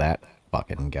with that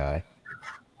fucking guy.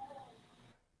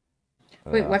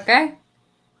 Wait, what guy?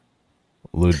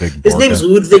 Ludwig Borga. His name's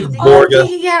Ludwig Borga.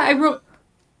 Oh, yeah, I wrote.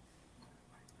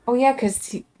 Oh yeah,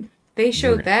 because they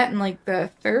showed that in like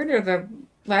the third or the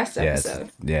last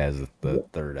episode. It's the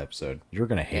third episode. You're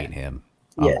gonna hate him.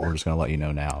 We're just gonna let you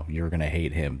know now. You're gonna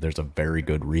hate him. There's a very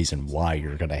good reason why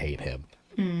you're gonna hate him.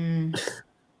 Okay.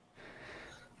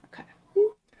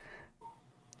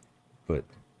 But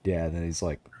yeah, then he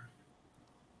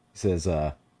says,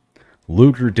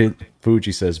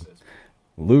 Fuji says,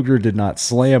 Luger did not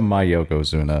slam my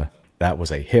Yokozuna. That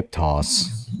was a hip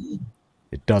toss.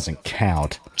 It doesn't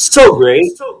count. So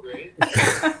great.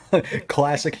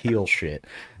 Classic heel shit.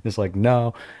 It's like,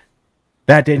 no,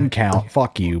 that didn't count.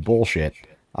 Fuck you. Bullshit.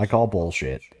 I call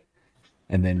bullshit.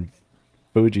 And then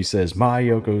Fuji says, my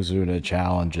Yokozuna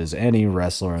challenges any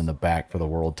wrestler in the back for the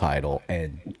world title.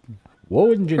 And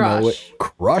wouldn't you know it,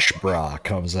 Crush Bra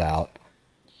comes out.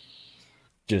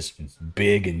 Just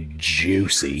big and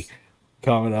juicy.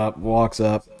 Coming up, walks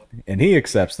up, and he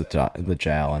accepts the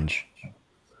challenge.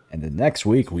 And the next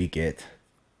week we get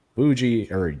Fuji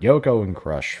or Yoko and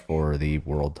Crush for the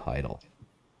world title.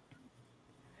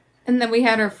 And then we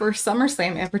had our first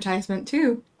SummerSlam advertisement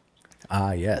too.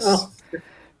 Ah, yes. Oh,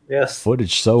 yes.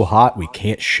 Footage so hot we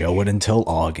can't show it until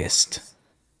August.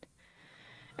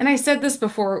 And I said this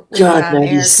before we God, got on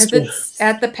air, nice. because it's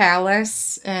at the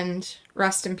Palace, and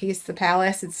rest in peace, the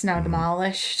Palace. It's now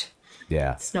demolished.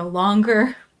 Yeah. It's no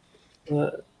longer.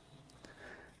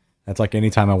 That's like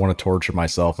anytime I want to torture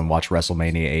myself and watch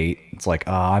WrestleMania 8, it's like,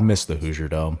 I miss the Hoosier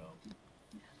Dome.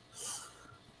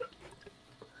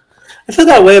 I feel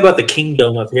that way about the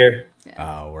Kingdom up here.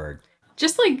 Yeah. Oh, word.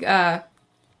 Just like,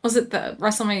 was it the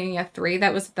WrestleMania 3?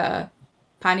 That was the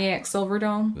Pontiac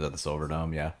Silverdome? Is that the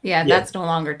Silverdome? Yeah. Yeah, that's no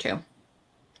longer too.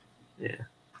 Yeah.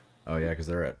 Oh, yeah, because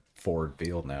they're at Ford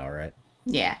Field now, right?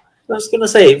 Yeah. I was going to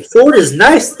say, Ford is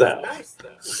nice, though.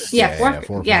 Yeah,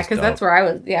 Ford yeah, Field's because that's where I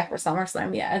was. Yeah, for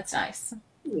SummerSlam. Yeah, it's nice.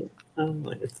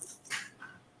 Let's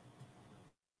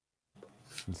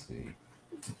see.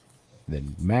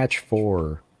 Then match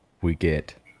 4, we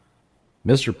get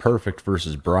Mr. Perfect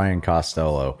versus Brian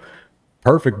Costello.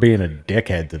 Perfect being a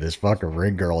dickhead to this fucking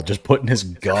ring girl, just putting his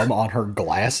gum on her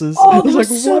glasses. Oh, I was like,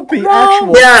 so what the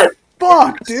gross. actual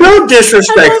fuck, dude? So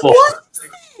disrespectful.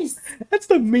 That's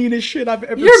the meanest shit I've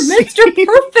ever You're seen. Mr.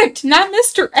 Perfect, not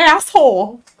Mr.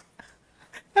 Asshole.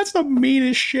 That's the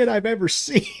meanest shit I've ever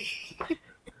seen.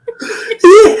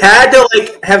 He had to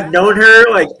like have known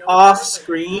her like off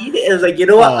screen. It was like, you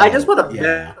know what? I just want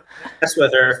to mess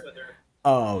with her.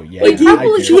 Oh yeah, Like,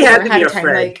 probably she had to ahead be of time,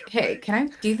 afraid. like, hey, can I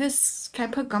do this? Can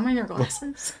I put gum on your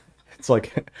glasses? It's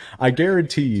like, I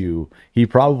guarantee you, he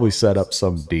probably set up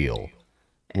some deal.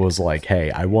 Was like,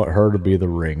 hey, I want her to be the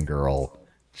ring girl.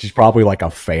 She's probably like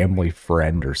a family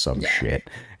friend or some shit.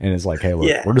 And it's like, hey,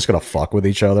 look, we're just going to fuck with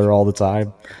each other all the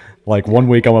time. Like, one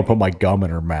week I'm going to put my gum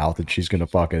in her mouth and she's going to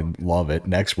fucking love it.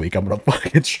 Next week I'm going to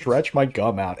fucking stretch my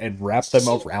gum out and wrap them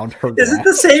around her Is it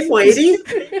the same lady?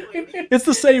 It's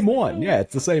the same one. Yeah,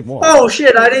 it's the same one. Oh,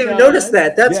 shit. I didn't even notice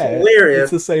that. That's hilarious.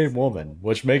 It's the same woman,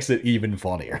 which makes it even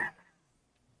funnier.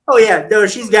 Oh, yeah. No,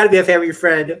 she's got to be a family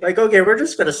friend. Like, okay, we're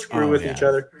just going to screw with each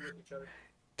other.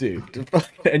 Dude,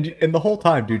 and the whole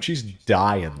time, dude, she's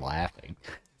dying laughing.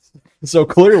 So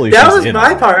clearly, that she's was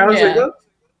my part. I was like, oh.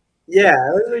 Yeah, I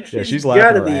was like, she's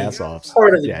laughing her ass off.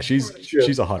 Yeah, she's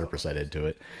 100% into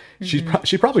it.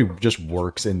 She probably just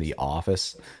works in the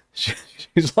office.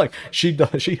 She's like she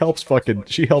helps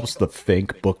the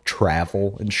Think book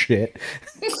travel and shit.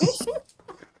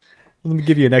 Let me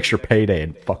give you an extra payday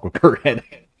and fuck with her head.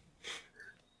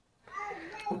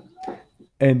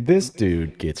 And this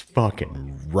dude gets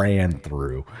fucking ran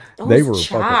through. They were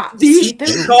chops. These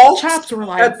chops were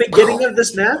like, at the beginning of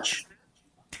this match.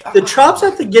 The chops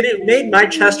at the beginning made my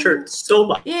chest hurt so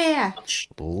much. Yeah.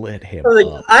 Lit him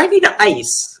up. I need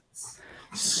ice.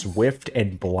 Swift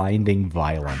and blinding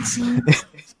violence.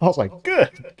 I was like, good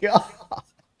God.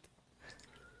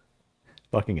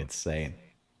 Fucking insane.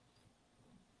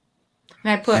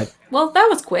 And I put, well, that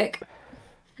was quick.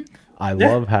 I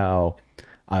love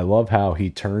how he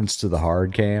turns to the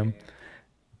hard cam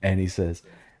and he says,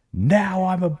 now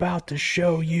I'm about to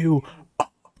show you a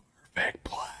perfect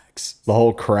plex. The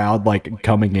whole crowd like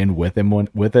coming in with him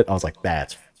with it. I was like,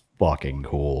 that's fucking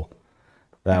cool.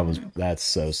 That's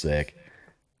so sick.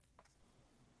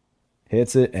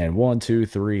 Hits it and 1, 2,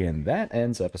 3, and that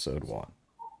ends episode 1.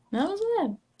 That was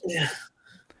it. Yeah.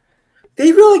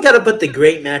 They really got to put the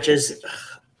great matches.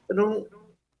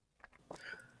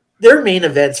 Their main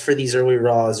events for these early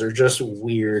Raws are just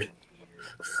weird.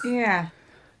 Yeah.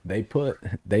 They put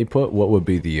what would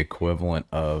be the equivalent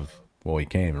of, well, you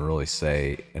can't even really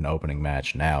say an opening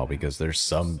match now because there's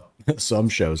some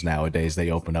shows nowadays they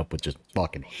open up with just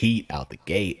fucking heat out the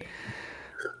gate.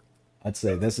 I'd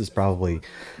say this is probably,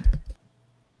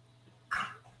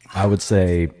 I would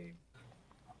say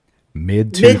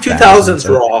mid 2000s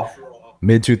Raw.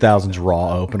 Mid 2000s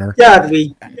Raw opener. Yeah,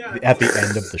 at the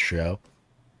end of the show.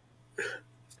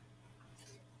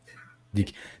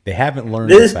 They haven't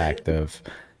learned the fact of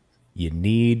you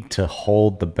need to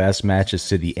hold the best matches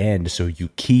to the end so you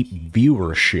keep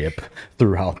viewership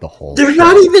throughout the whole They're show.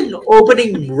 not even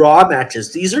opening Raw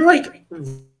matches. These are like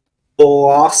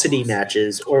velocity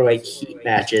matches or like heat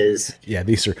matches. Yeah,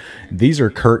 these are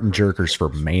curtain jerkers for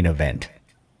main event.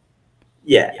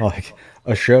 Yeah. Like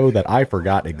a show that I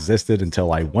forgot existed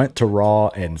until I went to Raw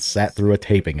and sat through a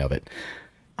taping of it.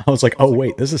 I was like, oh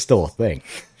wait, this is still a thing.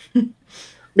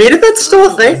 Made it that's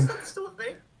still a thing?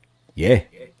 Yeah.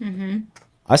 Mm-hmm.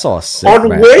 I saw a sick On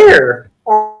match. where?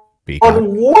 Peacock.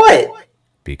 On what?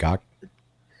 Peacock.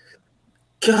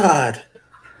 God.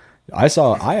 I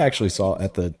actually saw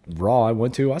at the Raw I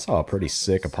went to, I saw a pretty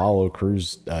sick Apollo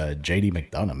Crews JD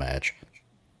McDonough match.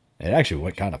 It actually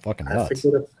went kind of fucking nuts.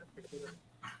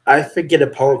 I forget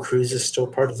Apollo Crews is still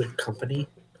part of the company.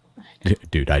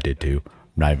 Dude, I did too. I'm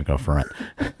not even gonna front.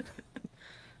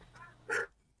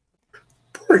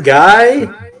 Poor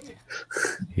guy.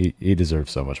 He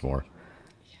deserves so much more.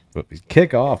 But we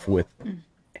kick off with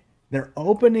they're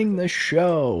opening the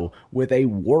show with a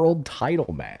world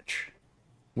title match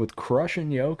with Crush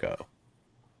and Yoko.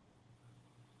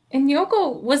 And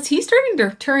Yoko, was he starting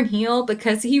to turn heel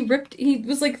because he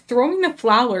was like throwing the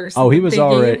flowers? Oh, he was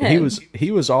already him.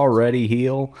 he was already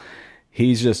heel.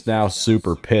 He's just now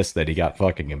super pissed that he got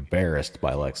fucking embarrassed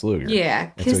by Lex Luger.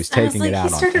 Yeah, and so he's taking it out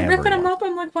on he started ripping him up.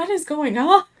 I'm like, what is going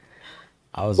on?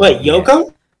 I was Wait, like,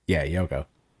 Yoko? Yeah, Yoko.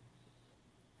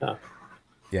 Oh.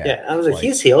 Yeah. Yeah, I was like,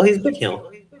 he's heel. He's been heel.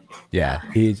 Yeah,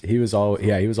 he was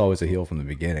always a heel from the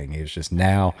beginning. He was just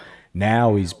now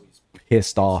he's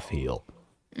pissed off heel.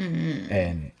 Mm-hmm.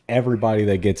 And everybody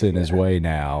that gets in his way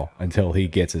now, until he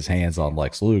gets his hands on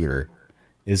Lex Luger,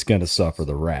 is going to suffer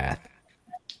the wrath.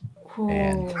 Oh,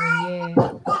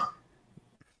 yeah.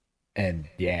 And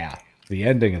yeah, the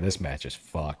ending of this match is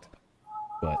fucked.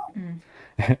 But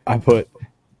I put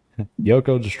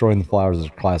Yoko destroying the flowers as a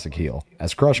classic heel.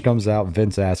 As Crush comes out,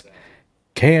 Vince asks,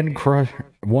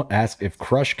 if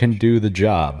Crush can do the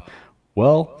job.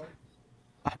 Well,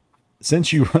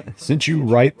 since you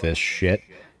write this shit,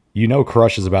 you know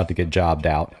Crush is about to get jobbed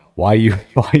out. Why you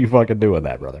fucking doing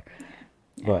that, brother?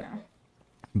 But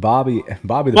Bobby the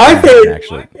Brain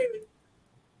actually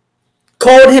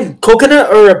called him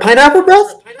coconut or pineapple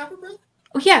breath.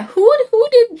 Oh, yeah, who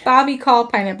did Bobby call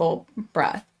pineapple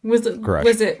breath? Was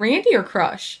it Randy or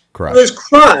Crush? It was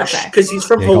Crush because he's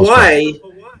from Hawaii.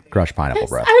 Crush pineapple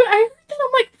breath. I heard that.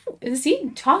 I'm like, is he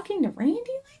talking to Randy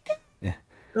like that? Yeah.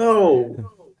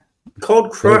 No.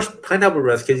 Called Crush pineapple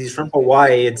breath because he's from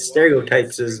Hawaii. It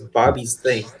stereotypes as Bobby's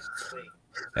thing.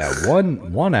 Yeah,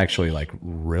 one actually like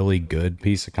really good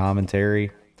piece of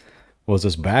commentary was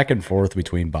this back and forth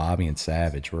between Bobby and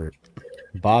Savage, where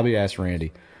Bobby asked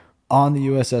Randy, on the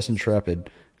USS Intrepid,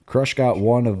 Crush got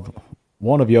one of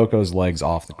Yoko's legs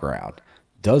off the ground.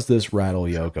 Does this rattle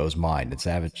Yoko's mind? And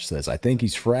Savage says, I think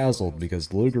he's frazzled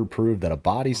because Luger proved that a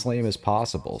body slam is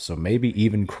possible, so maybe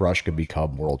even Crush could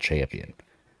become world champion.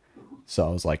 So I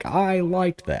was like, I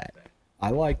liked that.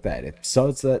 It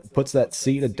puts that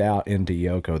seed of doubt into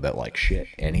Yoko that like shit,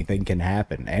 anything can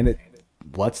happen, and it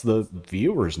lets the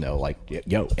viewers know like,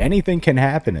 yo, anything can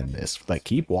happen in this. Like,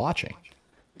 keep watching.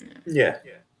 Yeah.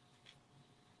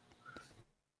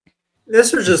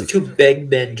 This was just two big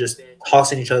men just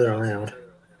tossing each other around.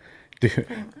 Dude,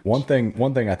 one thing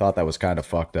I thought that was kind of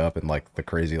fucked up and like the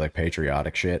crazy like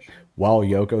patriotic shit. While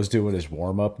Yoko's doing his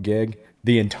warm-up gig,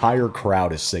 the entire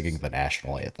crowd is singing the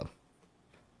national anthem.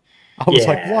 I was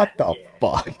like, what the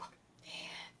fuck?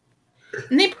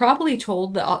 And they probably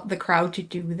told the crowd to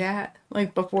do that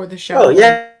like before the show. Oh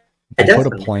yeah, They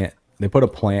put a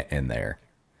plant in there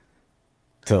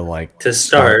to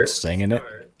start singing it,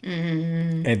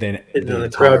 and then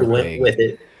the crowd went with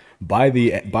it. By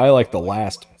like the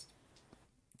last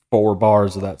 4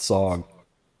 bars of that song,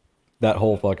 that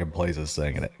whole fucking place is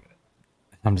singing it.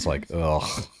 I'm just like, ugh,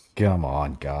 come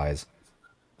on, guys.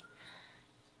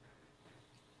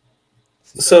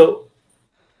 So,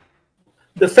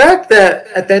 the fact that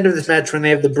at the end of this match, when they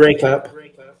have the breakup,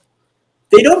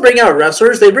 they don't bring out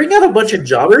wrestlers. They bring out a bunch of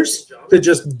jobbers to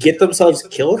just get themselves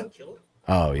killed.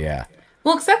 Oh, yeah.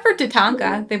 Well, except for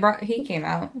Tatanka. He came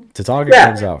out. Tatanka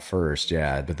comes out first,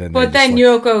 yeah. But then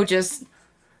Yoko just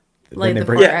laid the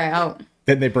poor guy out.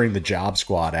 Then they bring the job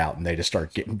squad out, and they just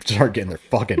start getting their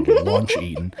fucking lunch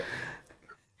eaten.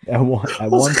 At one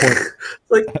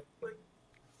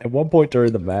point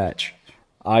during the match,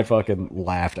 I fucking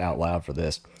laughed out loud for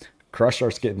this. Crush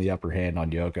starts getting the upper hand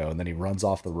on Yoko, and then he runs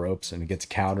off the ropes and he gets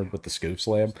countered with the scoop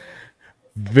slam.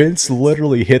 Vince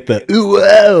literally hit the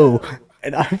ooh-oh,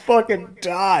 and I fucking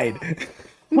died.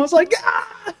 I was like,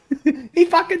 ah! He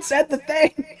fucking said the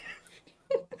thing.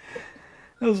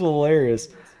 That was hilarious.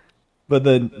 But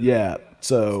then, yeah,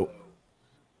 so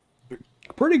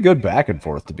pretty good back and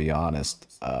forth, to be honest.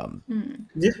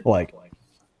 Like,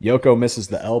 Yoko misses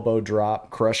the elbow drop.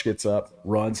 Crush gets up,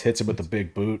 runs, hits him with the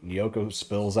big boot, and Yoko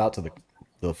spills out to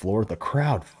the floor. The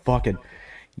crowd fucking...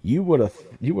 You would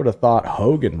have thought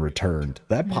Hogan returned.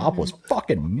 That pop was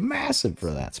fucking massive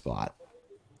for that spot.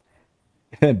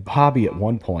 And Bobby at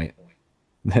one point,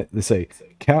 they say,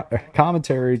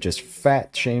 commentary just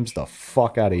fat shames the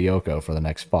fuck out of Yoko for the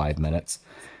next 5 minutes.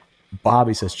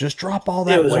 Bobby says, just drop all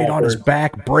that weight on his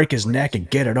back, break his neck, and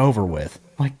get it over with.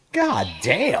 Like, god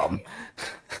damn.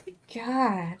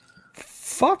 God.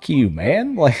 Fuck you,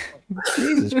 man. Like,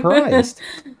 Jesus Christ.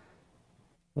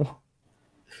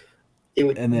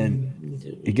 And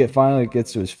then he finally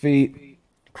gets to his feet.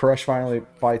 Crush finally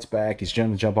fights back. He's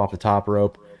trying to jump off the top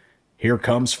rope. Here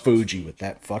comes Fuji with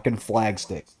that fucking flag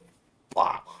stick.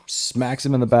 Smacks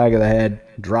him in the back of the head,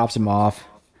 drops him off.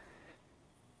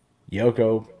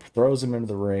 Yoko throws him into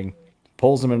the ring,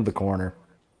 pulls him into the corner.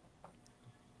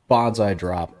 Bonsai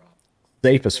drop.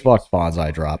 Safe as fuck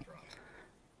bonsai drop.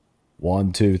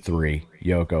 1, 2, 3.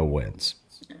 Yoko wins.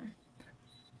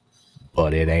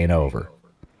 But it ain't over.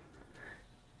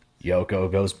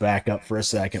 Yoko goes back up for a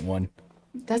second one.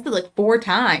 Does it like 4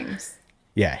 times.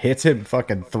 Yeah, hits him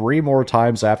fucking 3 more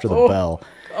times after the bell.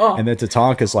 Oh. And then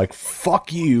Tatanka's like,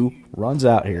 fuck you, runs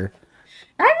out here.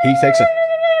 He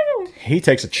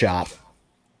takes a chop.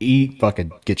 He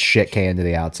fucking gets shit canned to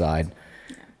the outside.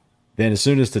 Then as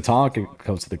soon as Tatanka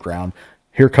comes to the ground,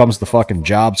 here comes the fucking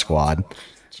job squad.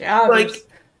 Like,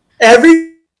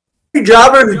 every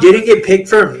jobber who didn't get picked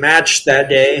for a match that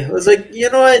day was like, you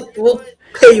know what, we'll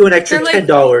pay you an extra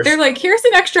 $10. They're like, here's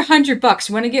an extra $100.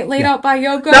 You want to get laid out by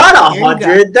Yoko? Not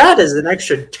 100. That is an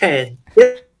extra 10.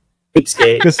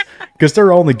 Because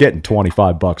they're only getting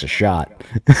 $25 a shot.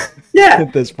 Yeah.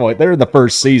 At this point, they're in the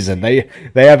first season. They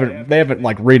haven't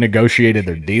like renegotiated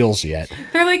their deals yet.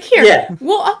 They're like, here,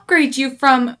 we'll upgrade you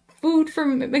from food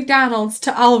from McDonald's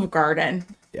to Olive Garden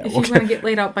if you want to get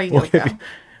laid out by Yoko.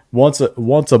 Once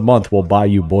a month, we'll buy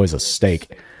you boys a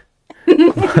steak.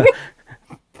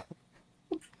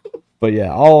 But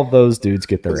yeah, all of those dudes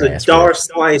get their ass. A $1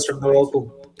 slice from the local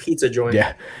pizza joint.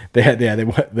 Yeah,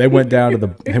 they went down to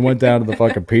the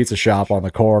fucking pizza shop on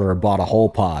the corner and bought a whole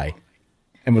pie,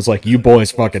 and was like, "You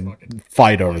boys fucking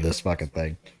fight over this fucking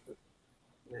thing."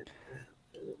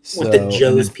 With the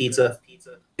Joe's Pizza.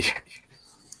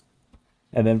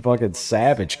 And then fucking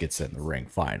Savage gets in the ring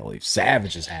finally.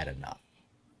 Savage has had enough.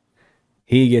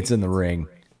 He gets in the ring,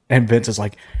 and Vince is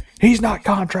like, he's not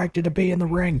contracted to be in the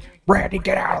ring. Randy,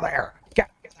 get out of there. Get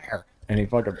out of there. And he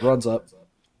fucking runs up,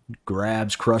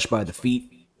 grabs Crush by the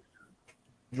feet,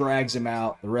 drags him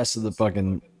out. The rest of the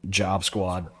fucking job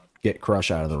squad get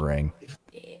Crush out of the ring.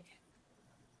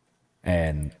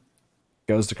 And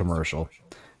goes to commercial.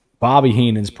 Bobby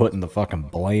Heenan's putting the fucking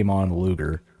blame on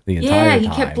Luger the entire time. Yeah,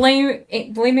 he kept blaming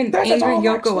angry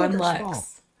Yoko on Lex.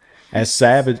 As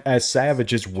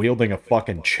Savage is wielding a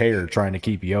fucking chair trying to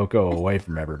keep Yoko away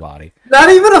from everybody. Not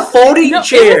even a folding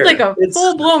chair. It was like a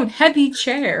full-blown heavy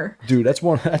chair. Dude, that's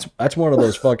one of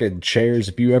those fucking chairs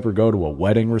if you ever go to a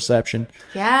wedding reception.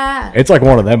 Yeah. It's like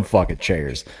one of them fucking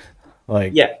chairs.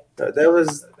 Like, yeah, that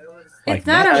was like it's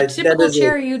not a typical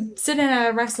chair you'd sit in at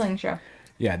a wrestling show.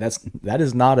 Yeah, that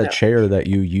is not a chair that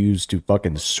you use to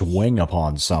fucking swing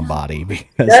upon somebody.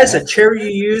 That's a chair you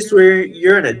use where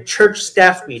you're in a church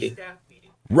staff meeting.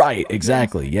 Right,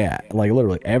 exactly. Yeah, like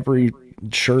literally every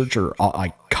church or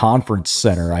like conference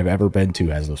center I've ever been to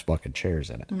has those fucking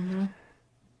chairs in it. Mm-hmm.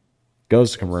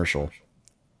 Goes to commercial,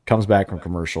 comes back from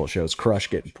commercial. It shows Crush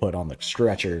getting put on the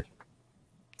stretcher,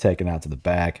 taken out to the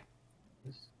back,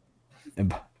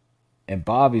 and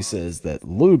Bobby says that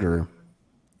Luger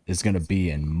is going to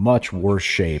be in much worse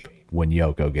shape when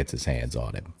Yoko gets his hands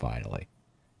on him, finally.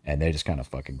 And they just kind of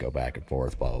fucking go back and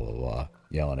forth, blah, blah, blah,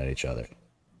 yelling at each other.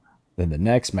 Then the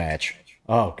next match,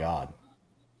 oh, God.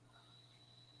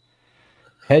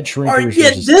 Head Shrinkers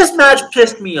versus... this match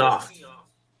pissed me off.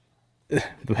 The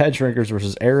Head Shrinkers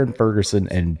versus Aaron Ferguson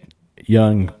and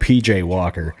young PJ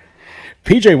Walker.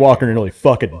 PJ Walker nearly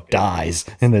fucking dies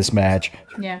in this match.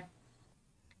 Yeah.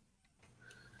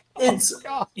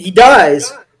 He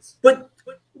dies. But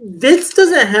Vince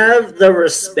doesn't have the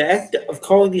respect of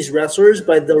calling these wrestlers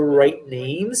by the right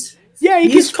names. Yeah,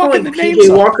 he's calling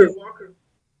PJ Walker.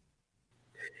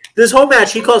 This whole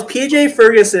match, he calls PJ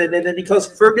Ferguson, and then he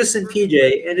calls Ferguson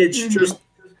PJ, and it's just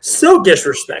so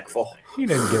disrespectful. He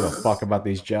doesn't give a fuck about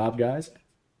these job guys.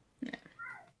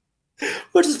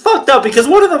 Which is fucked up, because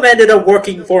one of them ended up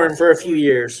working for him for a few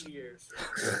years.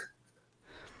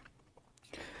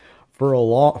 For a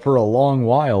long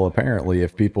while, apparently,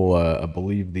 if people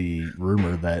believe the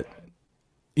rumor that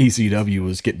ECW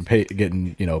was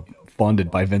getting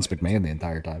funded by Vince McMahon the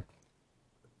entire time.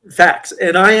 Facts,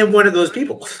 and I am one of those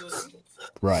people.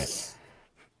 Right.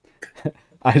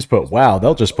 I just put, wow,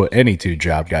 they'll just put any two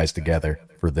job guys together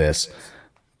for this,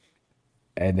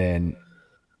 and then,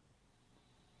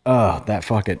 that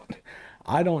fucking,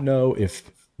 I don't know if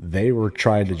they were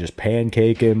trying to just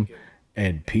pancake him,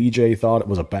 and PJ thought it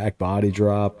was a back body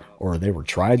drop, or they were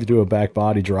trying to do a back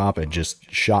body drop and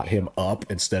just shot him up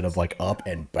instead of like up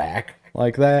and back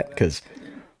like that. Because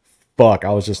fuck,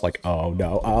 I was just like, oh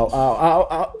no,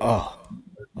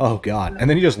 oh god. And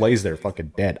then he just lays there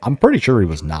fucking dead. I'm pretty sure he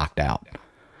was knocked out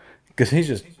because he's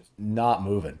just not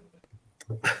moving.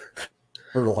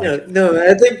 Or like, no,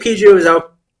 I think PJ was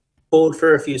out cold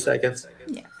for a few seconds.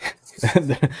 Yeah.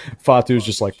 Fatu's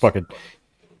just like, fucking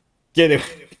get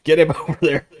him over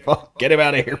there. Get him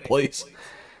out of here, please.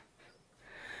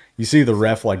 You see the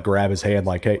ref like grab his hand,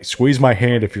 like, hey, squeeze my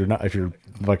hand if you're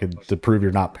fucking to prove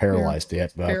you're not paralyzed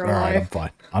yet. But all right,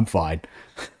 I'm fine.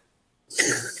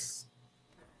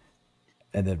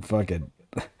 And then fucking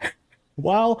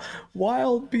while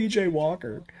PJ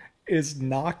Walker is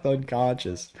knocked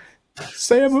unconscious,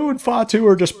 Samu and Fatu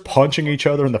are just punching each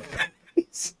other in the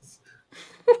face.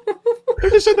 They're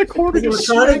just in the corner. They were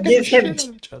trying to give him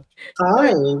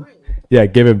time. Yeah,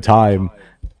 give him time.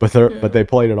 But they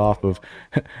played it off of,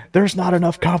 there's not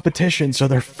enough competition, so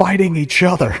they're fighting each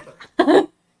other.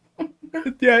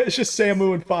 Yeah, it's just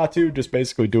Samu and Fatu just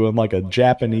basically doing like a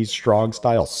Japanese strong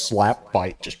style slap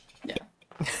fight, just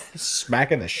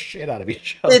smacking the shit out of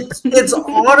each other. It's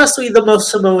honestly the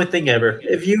most Samoan thing ever.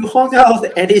 If you hung out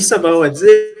with any Samoans,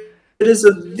 it is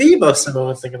the most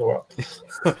Samoan thing in the world.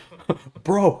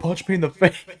 Bro, punch me in the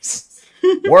face.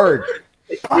 Word.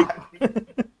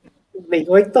 They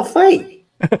like the fight.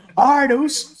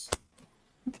 Ardos.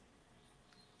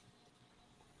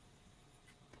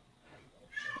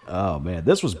 Oh man,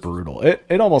 this was brutal.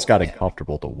 It almost got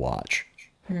uncomfortable to watch.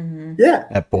 Mm-hmm. Yeah.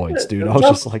 At points, dude. I was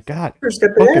just like, God.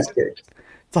 It's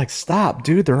like, stop,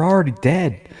 dude. They're already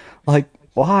dead. Like,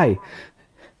 why?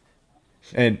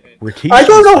 And Rikishi, I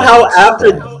don't know how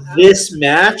after this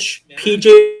match, PJ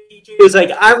was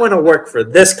like, I want to work for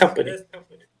this company.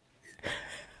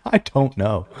 I don't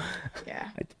know. Yeah.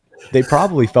 They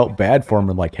probably felt bad for him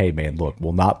and like, hey, man, look,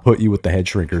 we'll not put you with the head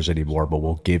shrinkers anymore, but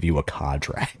we'll give you a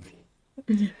contract.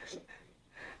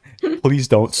 Please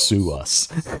don't sue us.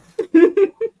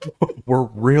 We're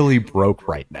really broke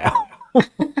right now.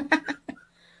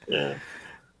 Yeah.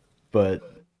 But,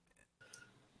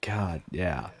 God,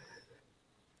 yeah.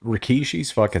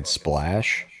 Rikishi's fucking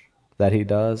splash that he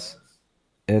does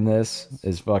in this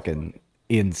is fucking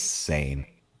insane.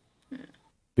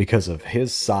 Because of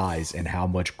his size and how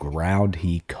much ground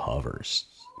he covers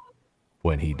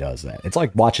when he does that. It's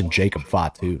like watching Jacob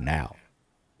Fatu now.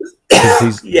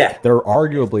 Yeah. They're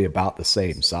arguably about the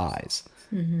same size.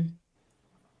 Mm-hmm.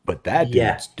 But that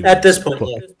dude's doing at this point,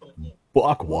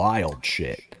 buck wild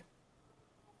shit.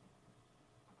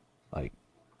 Like,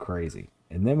 crazy.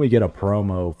 And then we get a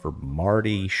promo for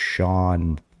Marty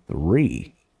Shawn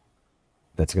 3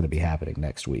 that's going to be happening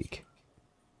next week.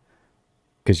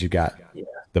 Because you got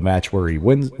the match where he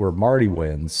wins, where Marty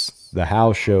wins, the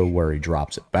house show where he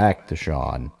drops it back to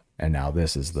Shawn, and now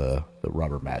this is the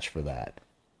rubber match for that.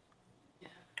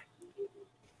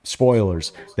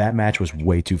 Spoilers, that match was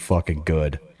way too fucking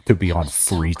good to be on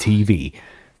free TV.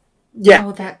 Yeah.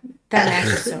 Oh, that match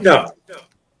is so No.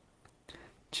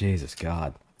 Jesus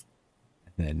God.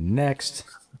 And then next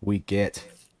we get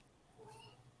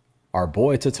our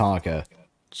boy Tatanka.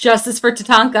 Justice for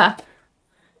Tatanka.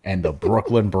 And the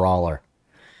Brooklyn Brawler.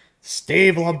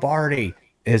 Steve Lombardi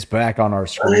is back on our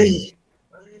screen.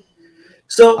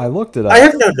 So I looked it up. I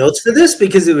have no notes for this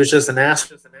because it was just an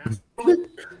ass.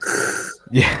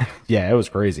 Yeah, it was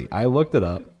crazy. I looked it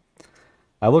up.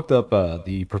 I looked up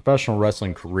the professional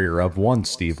wrestling career of one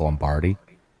Steve Lombardi.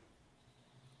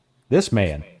 This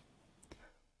man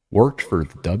worked for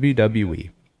the WWE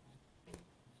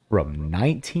from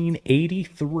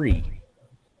 1983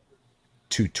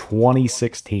 to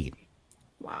 2016.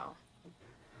 Wow.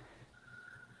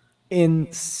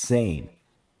 Insane.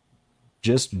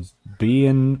 Just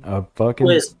being a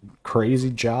fucking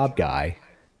crazy job guy.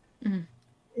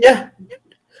 Yeah.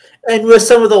 And with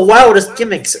some of the wildest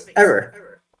gimmicks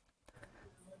ever.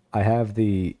 I have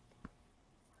his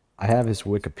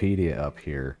Wikipedia up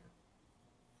here.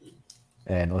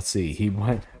 And let's see, he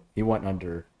went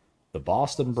under the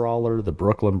Boston Brawler, the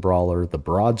Brooklyn Brawler, the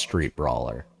Broad Street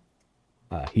Brawler.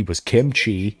 He was Kim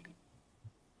Chi,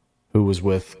 who was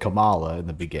with Kamala in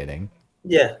the beginning.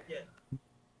 Yeah.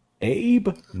 Abe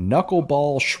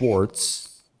Knuckleball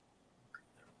Schwartz.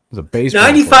 Was a baseball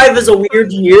 95 player. is a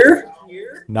weird year.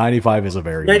 95 is a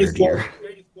very weird year.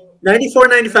 94,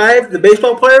 95, the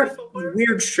baseball player,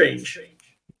 weird, strange.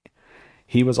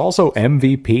 He was also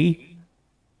MVP.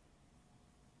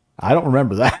 I don't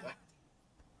remember that.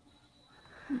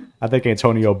 I think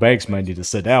Antonio Banks might need to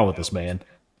sit down with this man.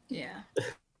 Yeah.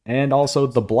 And also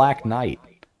the Black Knight,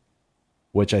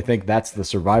 which I think that's the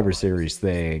Survivor Series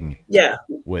thing. Yeah,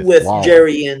 with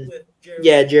Jerry and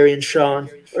Jerry and Sean,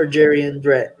 or Jerry and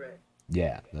Brett.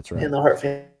 Yeah, that's right. And the Hart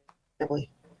family.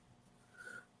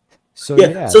 So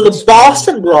so the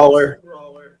Boston Brawler,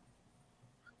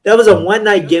 that was a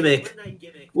one-night gimmick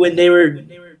when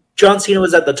John Cena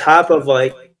was at the top of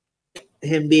like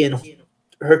him being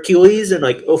Hercules in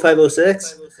like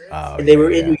 0506, and they were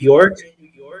in New York.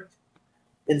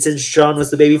 And since John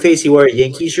was the babyface, he wore a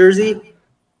Yankees jersey.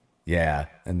 Yeah,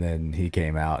 and then he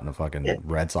came out in a fucking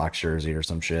Red Sox jersey or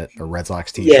some shit, or Red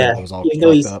Sox t-shirt that was all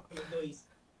fucked up.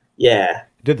 Yeah.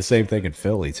 Did the same thing in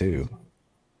Philly, too.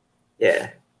 Yeah.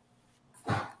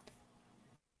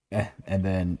 And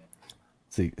then,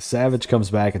 see, Savage comes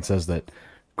back and says that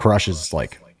Crush is,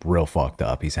 like, real fucked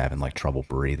up. He's having, like, trouble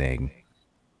breathing.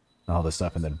 All this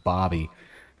stuff. And then Bobby,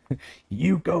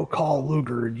 you go call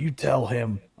Luger and you tell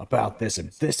him about this,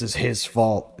 and this is his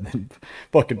fault. And then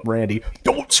fucking Randy,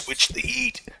 don't switch the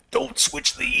heat. Don't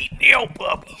switch the heat now,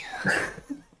 Bobby.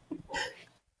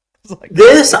 Like,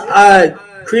 this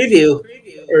preview,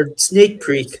 or sneak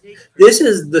peek, this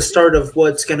is the start of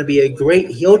what's going to be a great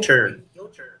heel turn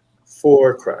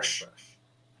for Crush.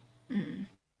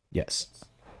 Yes.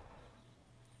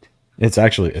 It's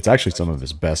actually some of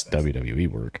his best WWE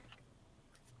work.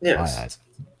 Yes.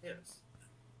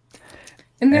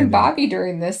 And then Bobby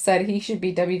during this said he should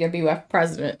be WWF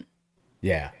president.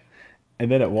 Yeah. And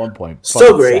then at one point,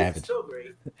 so great.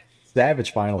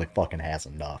 Savage finally fucking has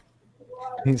enough.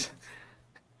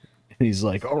 He's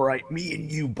like, all right, me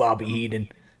and you, Bobby Heenan,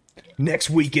 next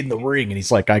week in the ring. And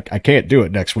he's like, I can't do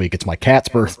it next week. It's my cat's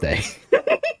birthday.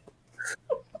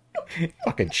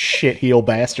 Fucking shit heel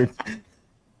bastard.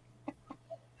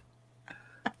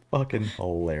 Fucking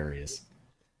hilarious.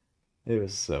 It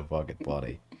was so fucking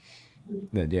funny.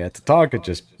 Then, Tatanka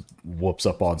just whoops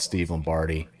up on Steve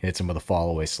Lombardi, hits him with a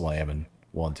fall-away slam, and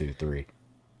 1, 2, 3.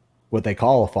 What they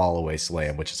call a fall-away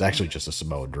slam, which is actually just a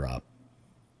Samoan drop.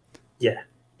 Yeah.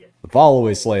 The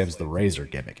fall-away slam's the Razor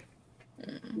gimmick.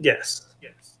 Yes.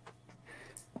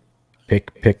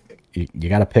 You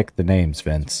gotta pick the names,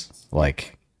 Vince.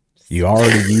 Like, you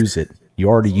already use it. You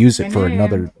already use it for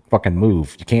another fucking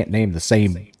move. You can't name the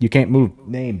same. You can't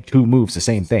name 2 moves the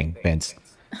same thing, Vince.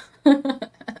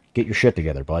 Get your shit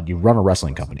together, bud. You run a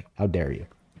wrestling company. How dare you?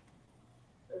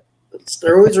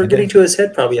 Steroids are getting to his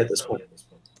head probably at this point.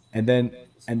 And then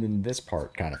this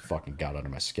part kind of fucking got under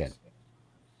my skin.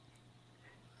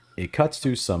 It cuts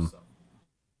to some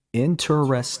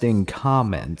interesting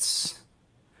comments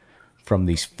from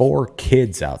these 4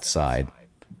 kids outside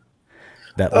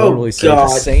that literally say the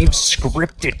same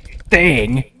scripted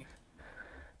thing.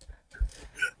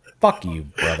 Fuck you,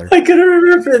 brother. I couldn't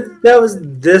remember if that was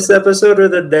this episode or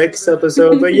the next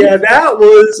episode, but yeah, that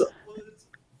was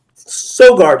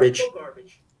so garbage.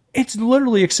 It's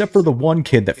literally, except for the one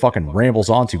kid that fucking rambles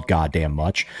on too goddamn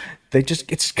much,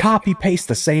 it's copy-paste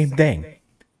the same thing.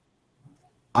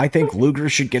 I think Luger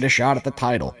should get a shot at the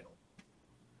title.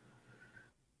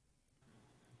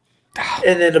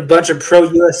 And then a bunch of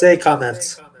pro-USA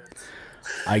comments.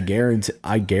 I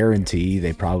guarantee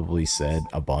they probably said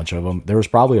a bunch of them. There was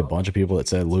probably a bunch of people that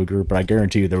said Luger, but I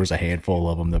guarantee you there was a handful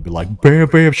of them that'd be like, Bam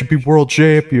Bam should be world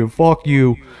champion. Fuck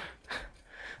you.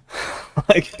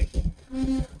 Like,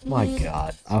 my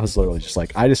God. I was literally just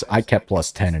like, I kept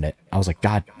 +10 in it. I was like,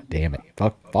 God damn it.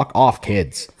 Fuck off,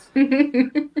 kids.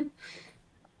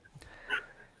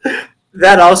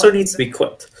 That also needs to be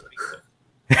clipped.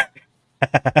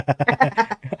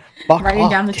 Fuck writing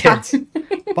off, down the kids.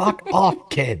 Fuck off,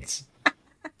 kids.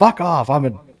 Fuck off. I'm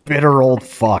a bitter old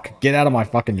fuck. Get out of my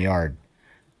fucking yard.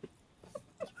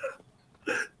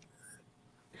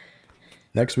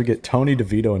 Next, we get Tony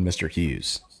DeVito and Mr.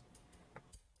 Hughes.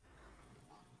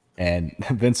 And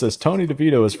Vince says Tony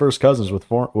DeVito is first cousins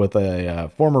with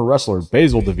a former wrestler,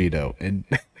 Basil DeVito. And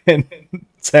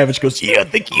Savage goes, yeah, I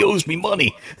think he owes me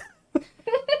money.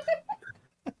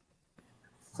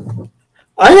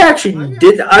 I actually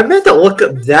did. I meant to look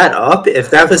that up if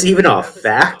that was even a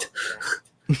fact.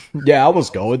 Yeah, I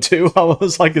was going to. I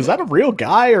was like, is that a real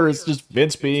guy or is just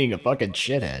Vince being a fucking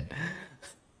shithead?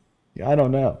 Yeah, I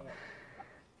don't know.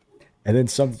 And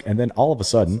then all of a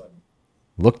sudden,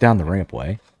 look down the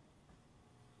rampway,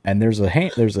 and there's a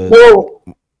Whoa.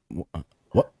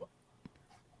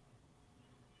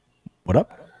 What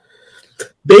up?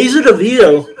 Basil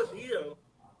DeVito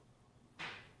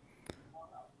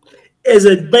is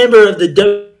a member of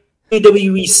the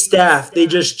WWE staff. They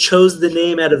just chose the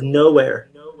name out of nowhere.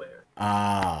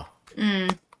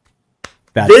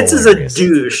 Vince is a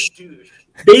douche.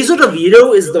 Basil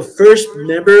DeVito is the first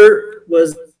member.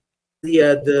 Was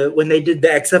the when they did the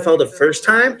XFL the first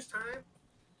time,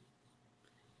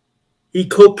 He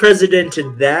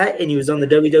co-presidented that, and he was on the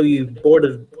WWE board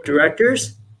of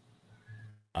directors.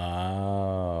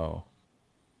 Oh.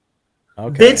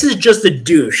 Okay. Vince is just a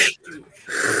douche.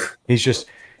 He's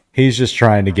just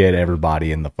trying to get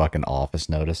everybody in the fucking office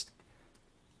noticed.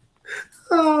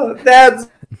 Oh, that's.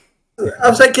 I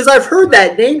was like, because I've heard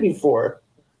that name before.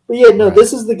 But yeah, no,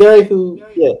 this is the guy who,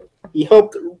 he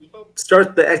helped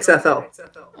start the XFL.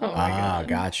 Oh,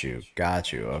 got you.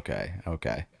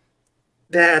 Okay.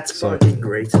 That's fucking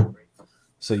great.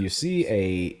 So you see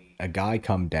a guy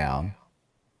come down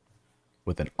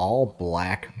with an all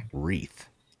black wreath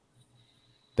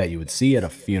that you would see at a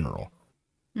funeral,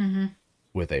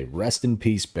 with a rest in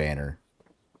peace banner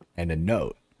and a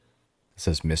note that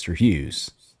says Mr.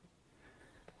 Hughes.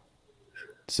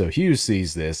 So Hughes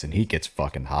sees this and he gets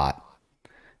fucking hot.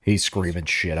 He's screaming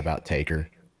shit about Taker.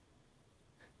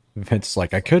 Vince's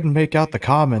like, I couldn't make out the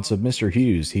comments of Mr.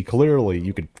 Hughes. You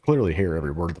could clearly hear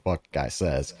every word the fucking guy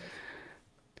says.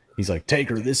 He's like,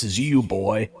 Taker, this is you,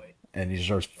 boy. And he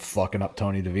starts fucking up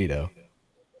Tony DeVito.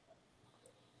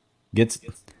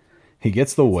 He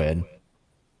gets the win.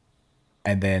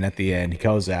 And then at the end, he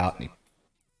goes out and he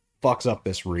fucks up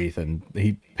this wreath. And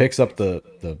he picks up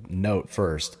the note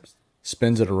first,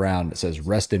 spins it around. It says,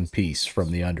 rest in peace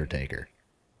from The Undertaker.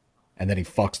 And then he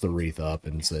fucks the wreath up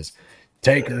and says,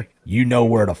 Taker, you know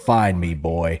where to find me,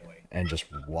 boy. And just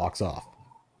walks off.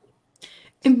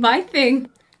 And my thing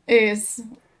is,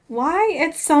 why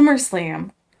at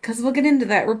SummerSlam? Because we'll get into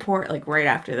that report like right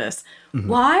after this.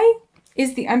 Why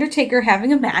is The Undertaker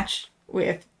having a match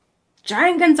with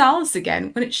Giant Gonzalez again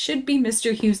when it should be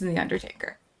Mr. Hughes and The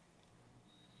Undertaker?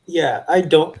 Yeah, I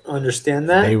don't understand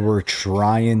that. They were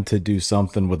trying to do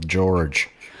something with George.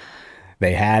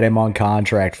 They had him on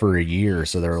contract for a year,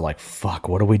 so they were like, fuck,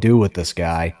 what do we do with this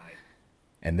guy?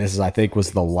 And this, I think,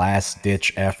 was the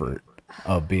last-ditch effort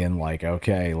of being like,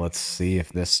 okay, let's see if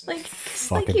this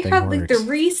fucking you thing have works. like the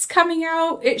Reese coming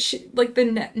out. It should like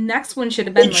the next one should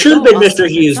have been. It should have been Mr.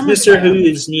 Hughes. Mr.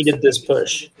 Hughes needed this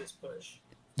push.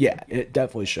 Yeah, it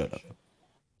definitely should have.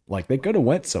 Like, they could have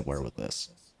went somewhere with this.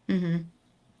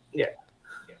 Yeah.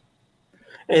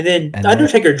 And then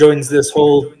Undertaker joins this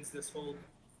whole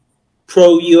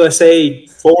pro USA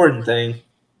foreign thing.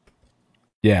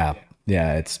 Yeah,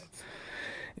 it's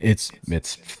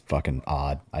fucking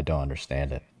odd. I don't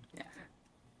understand it. Yeah.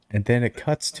 And then it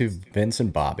cuts to Vince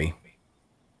and Bobby.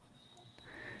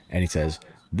 And he says,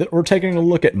 we're taking a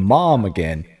look at Mom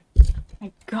again.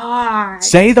 My God.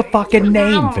 Say the fucking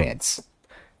name, Vince.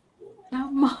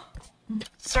 Not Mom.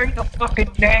 Say the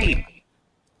fucking name.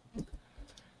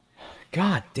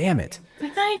 God damn it.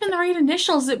 Like not even the right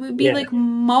initials. It would be like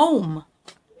Mom.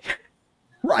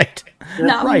 Right.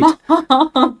 Not right.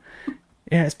 Mom.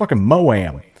 Yeah, it's fucking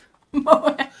Moam.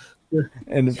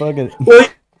 And the fucking... Well,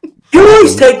 you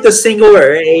always take the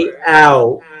singular A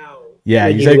out. Yeah,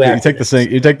 you take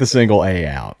the single A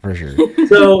out for sure.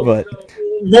 So, but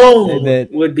Mom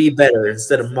would be better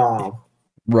instead of Mom.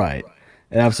 Right.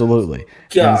 Absolutely.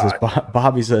 God. And says,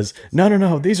 Bobby says,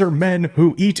 no, these are men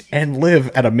who eat and live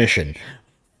at a mission.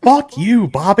 Fuck you,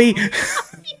 Bobby.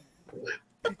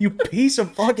 You piece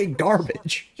of fucking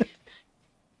garbage.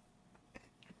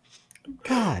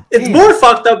 God it's damn. more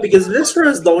fucked up because Viscera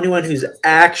is the only one who's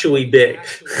actually big.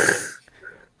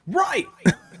 Right.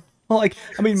 Like,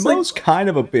 I mean, Mo's kind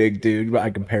of a big dude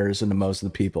by comparison to most of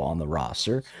the people on the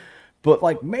roster. But,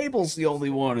 like, Mabel's the only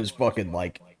one who's fucking,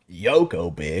 like,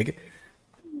 Yoko big.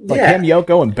 Like, him,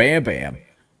 Yoko, and Bam Bam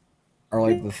are,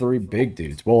 like, the three big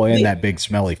dudes. Well, and that big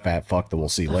smelly fat fuck that we'll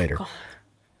see later.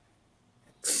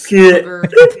 Yeah.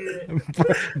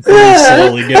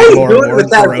 Slowly getting more and more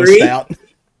grossed out.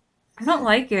 I don't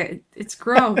like it. It's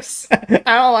gross. I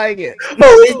don't like it.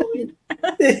 Oh,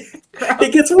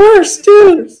 it gets worse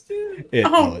too.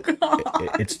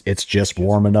 It's just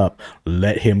warming up.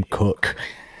 Let him cook.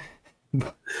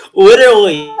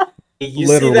 Literally, you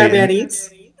see that man eats.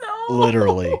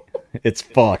 Literally, it's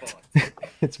fucked.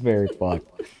 It's very fucked.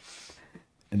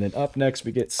 And then up next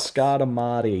we get Scott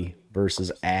Amati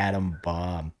versus Adam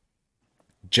Bomb.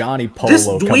 Johnny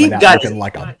Polo coming out looking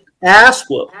like a ass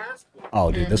whoop. Oh,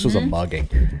 dude, this was a mugging.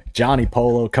 Johnny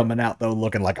Polo coming out, though,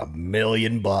 looking like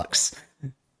 $1,000,000.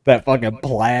 That fucking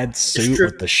plaid suit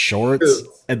with the shorts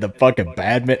and the fucking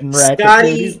badminton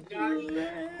racket.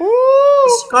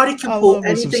 Scotty can pull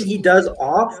anything he does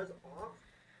off,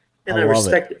 and I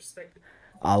respect it.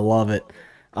 I love it.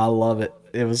 I love it.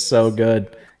 It was so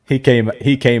good. He came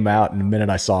out, and the minute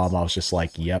I saw him, I was just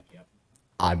like, yep,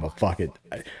 I'm a fucking...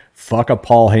 Fuck a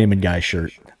Paul Heyman guy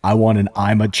shirt. I want an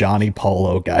I'm a Johnny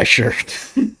Polo guy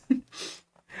shirt.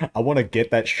 I want to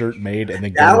get that shirt made and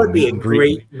then that would be a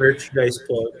great merchandise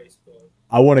plug.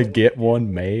 I want to get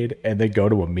one made and then go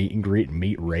to a meet and greet and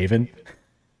meet Raven.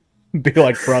 Be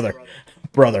like, brother,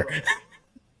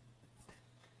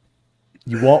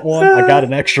 you want one? I got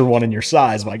an extra one in your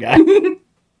size, my guy.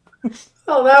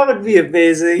 Oh, that would be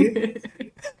amazing.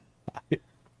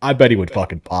 I bet he would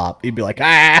fucking pop. He'd be like,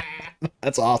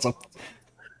 that's awesome.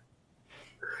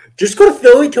 Just go to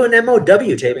Philly to an MOW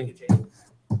taping.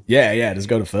 Yeah, just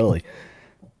go to Philly.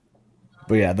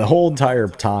 But yeah, the whole entire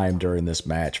time during this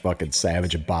match, fucking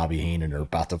Savage and Bobby Heenan are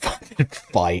about to fucking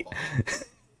fight.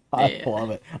 I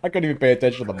love it. I couldn't even pay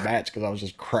attention to the match because I was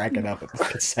just cracking up at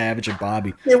fucking Savage and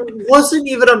Bobby. It wasn't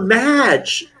even a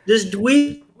match. This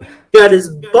dweeb got his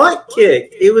butt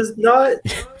kicked. It was not.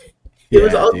 It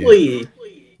was ugly. Dude.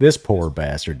 This poor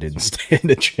bastard didn't stand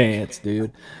a chance,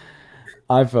 dude.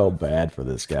 I felt bad for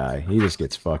this guy. He just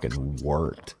gets fucking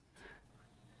worked.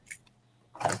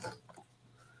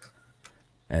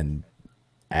 And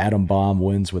Adam Bomb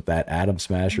wins with that Adam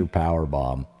Smasher power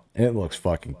bomb. It looks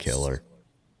fucking killer.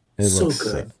 It looks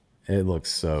so good. It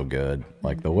looks so good.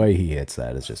 Like the way he hits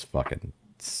that is just fucking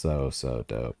so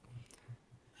dope.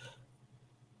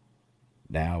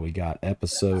 Now we got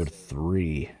episode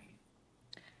 3.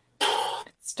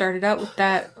 Started out with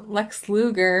that Lex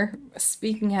Luger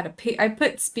speaking at a I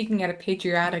put speaking at a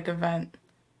patriotic event.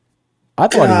 I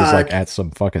thought he was like at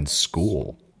some fucking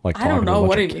school, like I don't talking know to a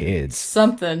what bunch of kids.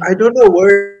 Something. I don't know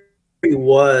where he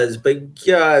was, but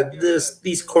God,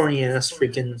 these corny ass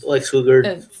freaking Lex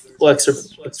Luger, Lex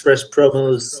Express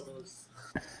promos.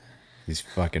 These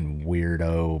fucking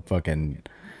weirdo fucking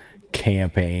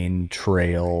campaign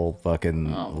trail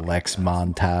fucking Lex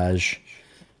montage.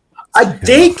 I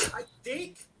think.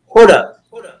 Hold up.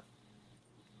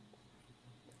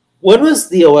 When was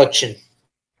the election?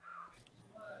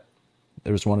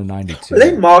 There was one in 92. Are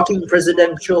they mocking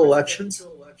presidential elections?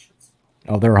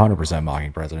 Oh, they're 100%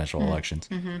 mocking presidential elections.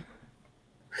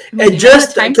 Mm-hmm. And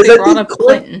just because they brought up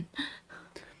Clinton.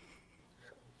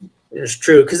 It's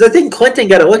true, because I think Clinton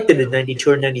got elected in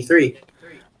 92 or 93.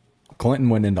 Clinton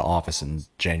went into office in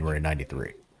January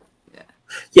 93.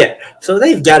 Yeah, so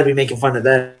they've got to be making fun of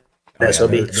that.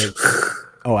 SOB.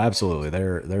 Oh, absolutely.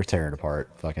 They're tearing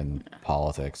apart fucking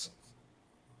politics.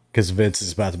 Because Vince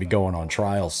is about to be going on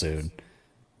trial soon.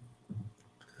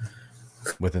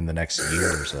 Within the next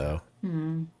year or so.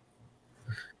 Mm-hmm.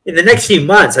 In the next few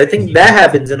months. I think that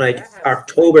happens in like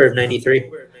October of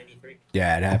 93.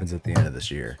 Yeah, it happens at the end of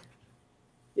this year.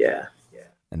 Yeah.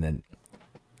 And then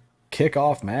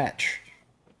kickoff match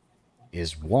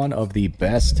is one of the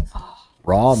best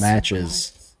Raw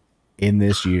matches in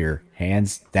this year.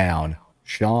 Hands down.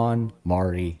 Shawn,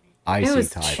 Marty, IC title. It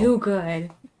was too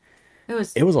good.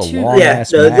 It was a long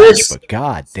ass match, but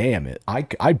god damn it.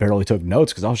 I barely took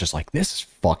notes because I was just like, this is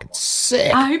fucking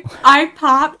sick. I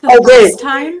popped the first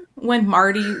time when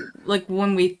Marty, like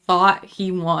when we thought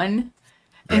he won.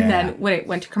 And then when it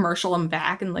went to commercial and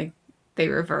back and like they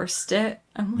reversed it.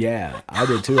 Yeah, I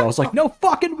did too. I was like, no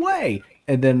fucking way.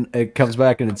 And then it comes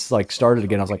back and it's like started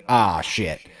again. I was like, ah,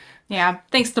 shit. Yeah,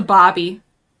 thanks to Bobby.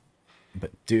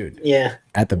 But dude, yeah,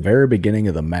 at the very beginning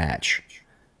of the match,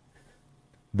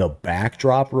 the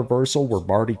backdrop reversal where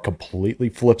Marty completely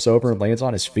flips over and lands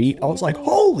on his feet, I was like,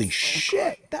 holy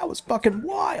shit, that was fucking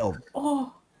wild.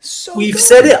 Oh, so we've good.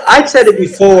 said it. I've said it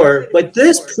before, but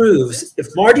this proves if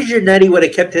Marty Jannetty would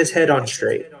have kept his head on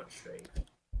straight,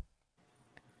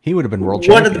 he would have been world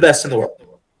champion. One of the best in the world.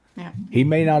 Yeah. He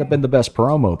may not have been the best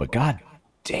promo, but god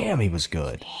damn, he was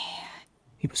good.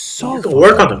 He was so You can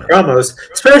work on the promos,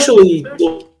 especially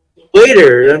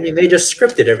later. I mean, they just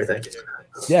scripted everything.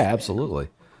 Yeah, absolutely.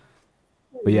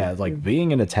 But yeah, like being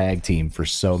in a tag team for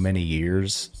so many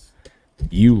years,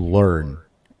 you learn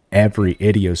every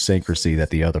idiosyncrasy that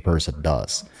the other person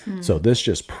does. So this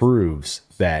just proves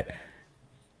that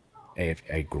if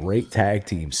a great tag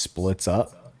team splits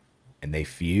up and they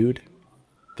feud,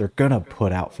 they're going to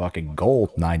put out fucking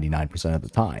gold 99% of the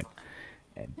time.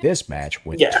 And this match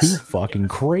went too fucking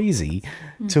crazy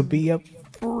to be a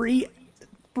free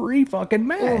fucking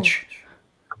match.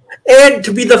 And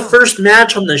to be the first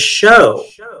match on the show.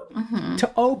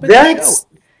 To open the show.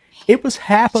 It was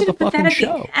half of the fucking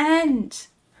show. End.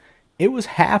 It was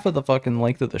half of the fucking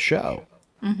length of the show.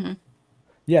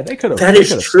 Yeah, they could have. That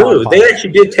is true. They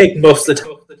actually did take most of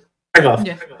the time off.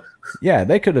 Yeah,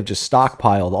 they could have just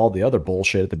stockpiled all the other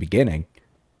bullshit at the beginning.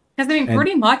 Because, I mean,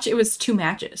 pretty much it was 2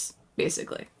 matches,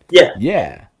 basically. Yeah.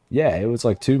 Yeah, it was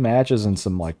like 2 matches and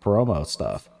some like promo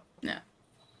stuff. Yeah.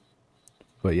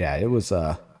 But yeah, it was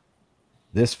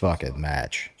this fucking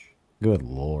match. Good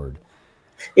lord.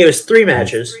 It was 3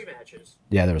 matches.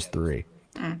 Yeah, there was 3.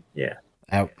 Yeah.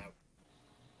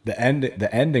 The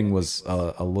ending was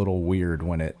a little weird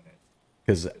when it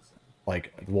Because,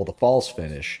 like, well, the false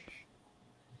finish,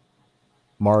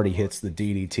 Marty hits the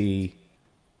DDT.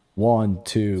 1,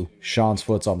 2, Sean's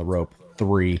foot's on the rope.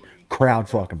 3, crowd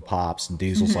fucking pops, and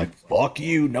Diesel's like, fuck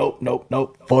you, nope, nope,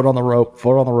 nope. Foot on the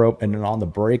rope, and then on the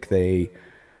break, they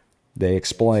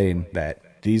explain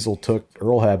that Diesel took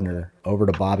Earl Hebner over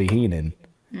to Bobby Heenan.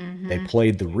 They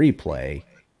played the replay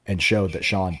and showed that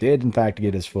Sean did, in fact,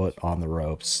 get his foot on the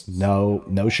ropes.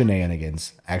 No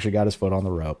shenanigans. Actually got his foot on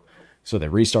the rope. So they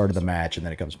restarted the match, and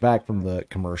then it comes back from the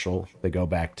commercial. They go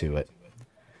back to it.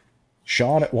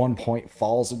 Sean, at one point,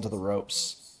 falls into the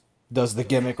ropes. Does the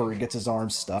gimmick where he gets his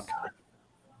arms stuck.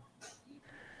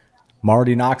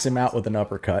 Marty knocks him out with an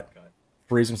uppercut.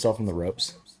 Frees himself from the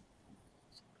ropes.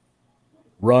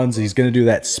 Runs. He's going to do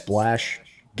that splash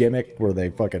gimmick where they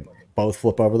fucking both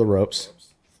flip over the ropes.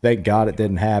 Thank God it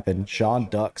didn't happen. Sean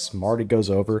ducks. Marty goes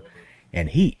over, and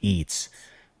he eats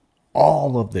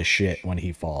all of the shit when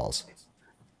he falls.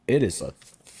 It is a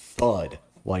thud,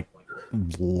 like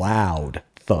loud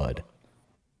thud.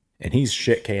 And he's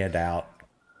shit canned out.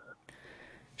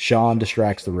 Sean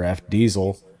distracts the ref.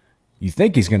 Diesel, you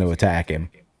think he's going to attack him.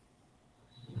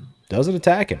 Doesn't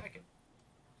attack him.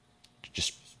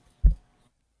 Just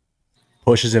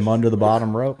pushes him under the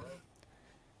bottom rope.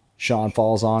 Sean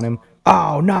falls on him.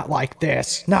 Oh, not like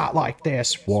this. Not like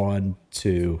this. 1,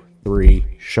 2, 3.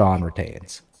 Sean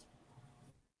retains.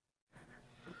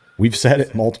 We've said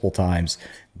it multiple times.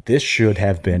 This should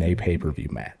have been a pay-per-view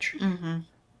match.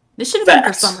 This should have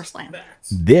been for SummerSlam.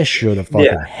 This should have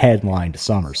fucking headlined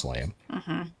SummerSlam.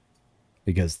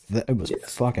 Because it was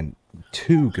fucking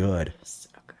too good. So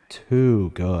good.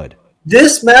 Too good.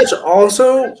 This match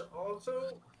also...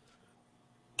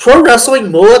 Pro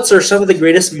wrestling mullets are some of the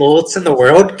greatest mullets in the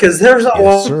world because there's a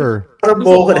lot of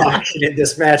mullet action in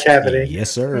this match happening.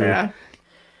 Yes, sir. Yeah.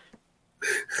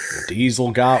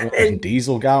 Diesel got one.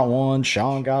 Diesel got one.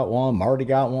 Sean got one. Marty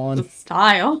got one. The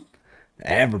style.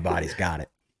 Everybody's got it.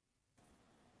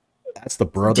 That's the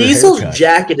brother Diesel's haircut.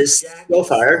 jacket is so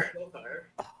fire.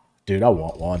 Dude, I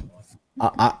want one.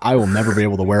 I will never be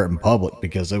able to wear it in public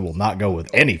because it will not go with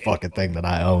any fucking thing that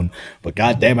I own. But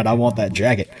god damn it, I want that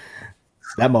jacket.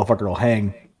 That motherfucker will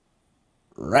hang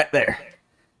right there.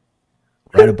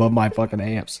 Right above my fucking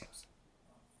amps.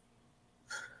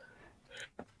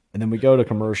 And then we go to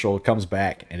commercial, it comes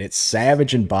back, and it's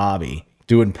Savage and Bobby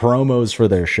doing promos for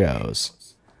their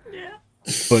shows. Yeah.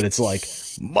 But it's like,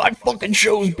 my fucking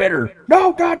show's better.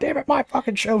 No, goddamn it, my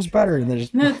fucking show's better. And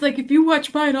there's it's like, if you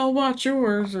watch mine, I'll watch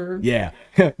yours. Or yeah,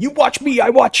 you watch me, I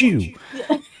watch you.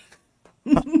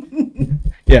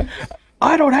 Yeah,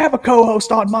 I don't have a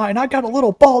co-host on mine. I got a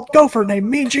little bald gopher named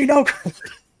Mean Gene Okerlund.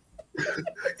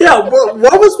 Yeah, what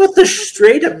was with the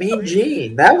straight of Mean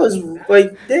Gene? That was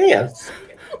like, damn.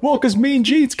 Well, because Mean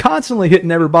Gene's constantly hitting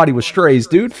everybody with strays,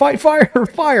 dude. Fight fire or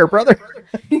fire, brother.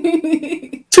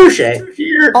 Touche.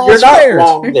 You're not fair.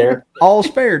 wrong there. All's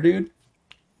fair, dude.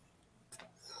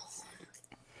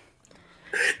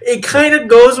 It kind of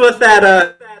goes with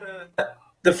that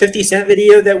the 50 Cent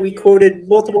video that we quoted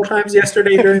multiple times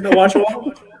yesterday during the watch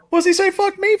along. What's he say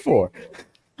fuck me for?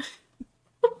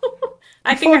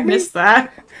 I think I missed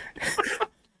that.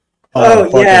 Oh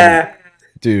fucking, yeah.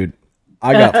 Dude,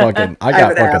 I got fucking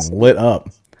lit up.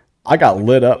 I got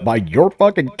lit up by your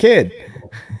fucking kid.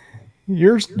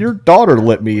 Your daughter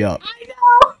lit me up. I know.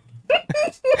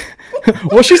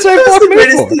 What'd she say fuck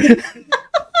me for?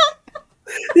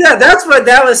 Yeah, that's what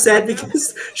that was said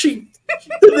because the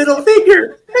middle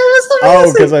finger. Oh,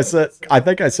 because I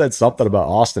think I said something about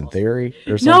Austin Theory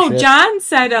or something. No, John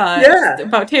said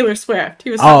about Taylor Swift.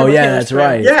 He was Oh talking about yeah, Taylor that's Swift.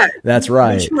 right. Yeah, that's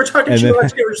right. When you were talking And shit then-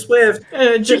 about Taylor Swift.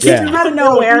 She Yeah. came out of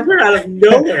nowhere. Out of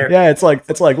nowhere. Yeah, it's like,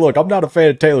 look, I'm not a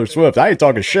fan of Taylor Swift. I ain't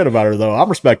talking shit about her though. I'm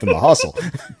respecting the hustle.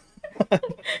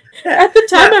 At the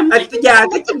time, I'm like, I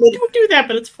think the middle, don't do that,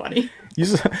 but it's funny.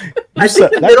 I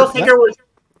think the middle finger was.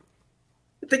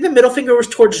 I think the middle finger was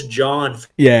towards John.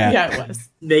 Yeah, Yeah, it was.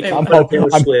 Making I'm, fun of Taylor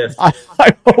hoping, Swift. I'm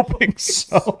hoping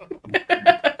so.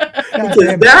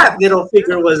 Because that middle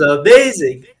finger was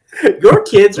amazing. Your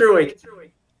kids are like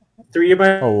 3 of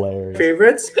my Hilarious.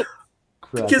 favorites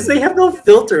because they have no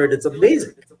filter and it's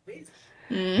amazing.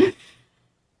 Mm.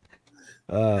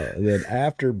 Then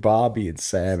after Bobby and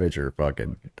Savage are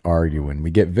fucking arguing,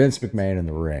 we get Vince McMahon in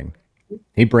the ring.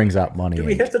 He brings out Money Do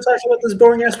we Inc. have to talk about this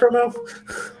boring ass promo?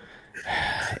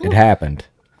 It happened.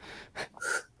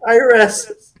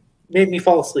 IRS made me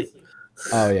fall asleep.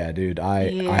 Oh yeah, dude.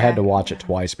 I had to watch it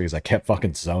twice because I kept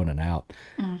fucking zoning out.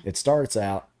 It starts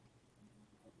out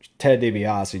Ted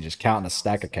DiBiase just counting a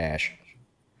stack of cash.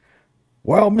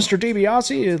 Well, Mr.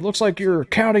 DiBiase, it looks like you're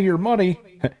counting your money.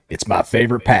 It's my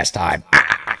favorite pastime.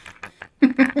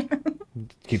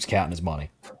 keeps counting his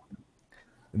money.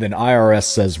 Then IRS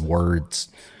says words.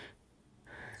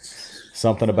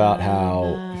 Something about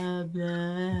how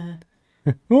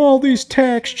all these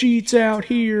tax cheats out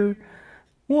here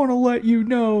want to let you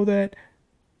know that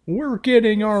we're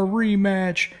getting our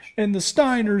rematch, and the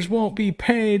Steiners won't be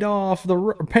paying off the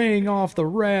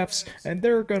refs, and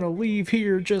they're gonna leave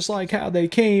here just like how they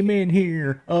came in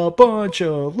here, a bunch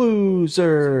of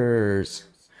losers.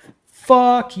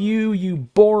 Fuck you, you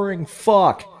boring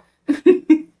fuck.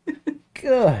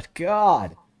 Good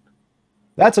God.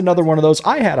 That's another one of those.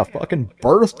 I had a fucking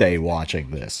birthday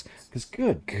watching this. Because,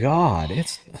 good God,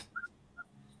 it's...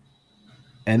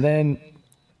 And then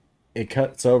it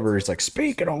cuts over. It's like,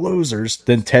 speaking of losers.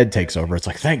 Then Ted takes over. It's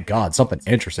like, thank God, something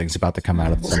interesting is about to come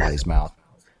out of somebody's mouth.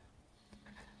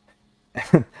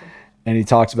 And he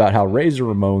talks about how Razor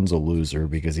Ramon's a loser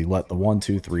because he let the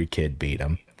 1-2-3 kid beat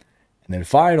him. And then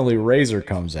finally Razor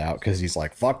comes out because he's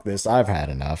like, fuck this, I've had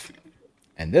enough.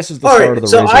 And this is the start of the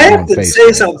so Razor I have Ramon to face say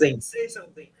thing.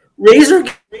 something. Razor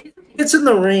gets in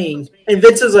the ring, and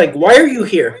Vince is like, why are you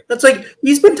here? That's like,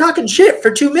 he's been talking shit for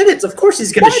 2 minutes. Of course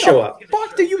he's going to show up.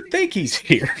 Fuck do you think he's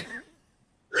here?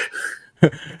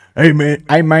 Hey,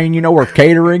 man, you know where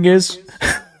catering is?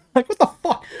 Like, what the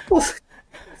fuck?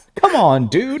 Come on,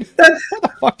 dude. What the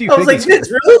fuck do you think he's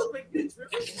Vince, really?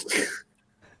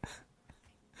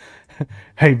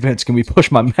 Hey, Vince, can we push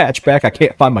my match back? I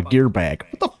can't find my gear bag.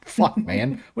 What the fuck,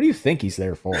 man? What do you think he's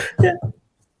there for? Yeah.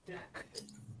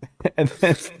 And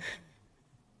then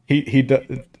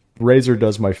Razor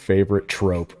does my favorite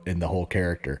trope in the whole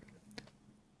character.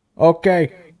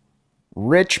 Okay,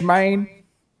 rich man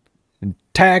and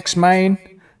tax man.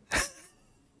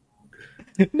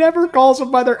 Never calls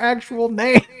them by their actual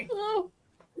name.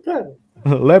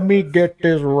 Let me get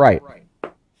this right.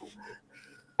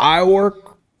 I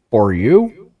work for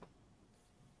you?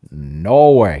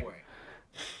 No way.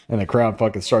 And the crowd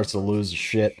fucking starts to lose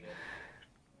shit.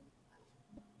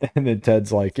 And then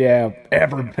Ted's like, yeah,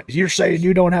 you're saying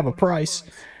you don't have a price?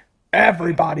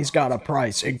 Everybody's got a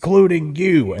price, including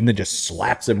you. And then just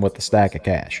slaps him with the stack of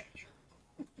cash.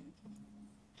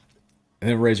 And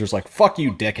then Razor's like, fuck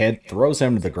you, dickhead. Throws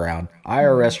him to the ground.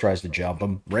 IRS tries to jump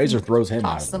him. Razor throws him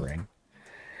out of the ring.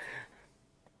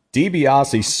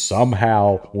 DiBiase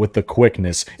somehow, with the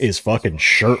quickness, is fucking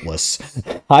shirtless.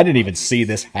 I didn't even see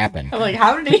this happen. I'm like,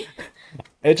 how did he...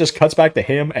 It just cuts back to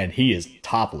him, and he is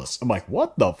topless. I'm like,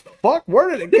 what the fuck?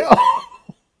 Where did it go?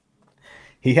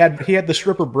 He had the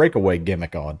stripper breakaway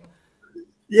gimmick on.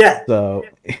 Yeah. So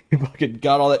he fucking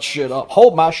got all that shit up.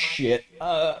 Hold my shit.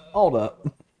 Hold up.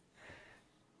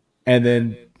 And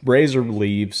then Razor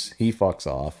leaves. He fucks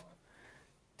off.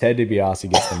 Ted DiBiase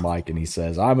gets the mic and he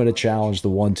says, I'm going to challenge the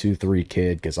 1-2-3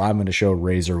 kid because I'm going to show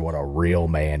Razor what a real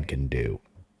man can do.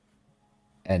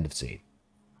 End of scene.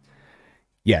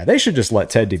 Yeah, they should just let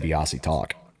Ted DiBiase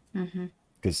talk.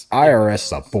 Because IRS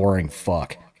is a boring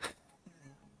fuck.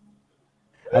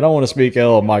 I don't want to speak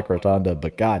ill of Mike Rotunda,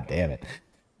 but god damn it.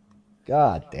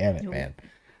 God damn it, man.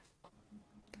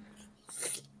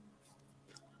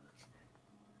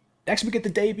 Next, we get the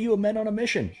debut of Men on a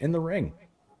Mission in the ring.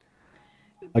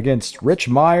 Against Rich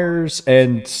Myers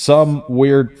and some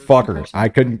weird fucker. I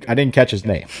didn't catch his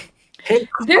name.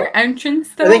 Their entrance,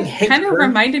 though, kind of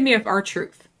reminded me of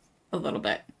R-Truth a little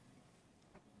bit.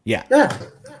 Yeah.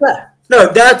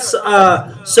 No, that's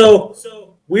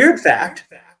so weird fact.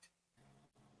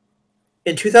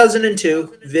 In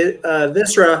 2002,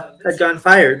 Viscera had gotten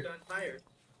fired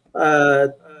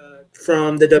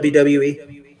from the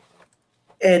WWE,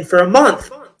 and for a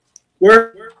month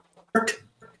worked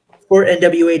for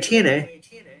NWA TNA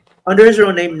under his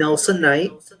real name Nelson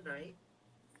Knight,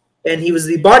 and he was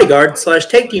the bodyguard /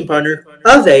 tag team partner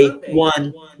of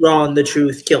A1 Raw and the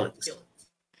Truth Killings.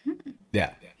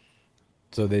 Yeah.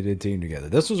 So they did team together.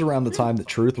 This was around the time that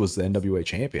Truth was the NWA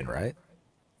champion, right?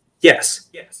 Yes.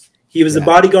 He was the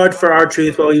bodyguard for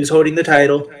R-Truth while he was holding the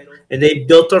title, and they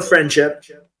built a friendship.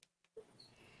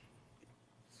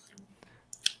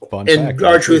 And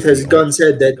R-Truth has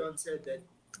said that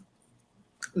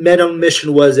Men on a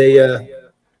Mission was a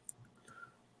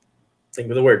think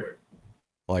of the word.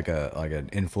 Like an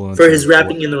influence for his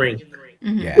rapping in the ring.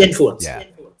 Yeah. Influence.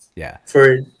 Yeah.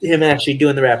 For him actually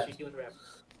doing the rapping.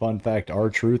 Fun fact,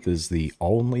 R-Truth is the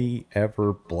only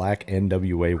ever black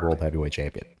NWA World Heavyweight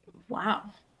Champion. Wow.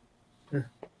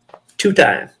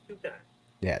 2-time.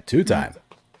 Yeah, 2-time.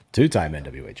 2-time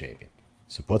NWA champion.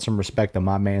 So put some respect on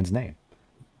my man's name.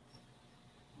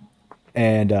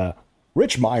 And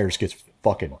Rich Myers gets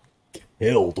fucking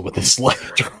killed with his leg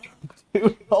drop.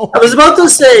 Dude, I was about to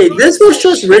say, this was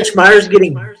just Rich Myers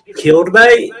getting killed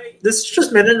by. This is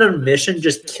just men on a mission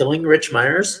just killing Rich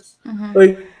Myers.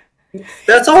 Like,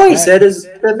 that's all he said is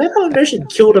the men on a mission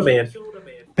killed a man.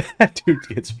 that dude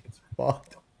gets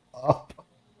fucked up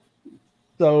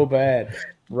so bad.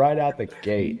 Right out the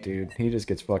gate, dude. He just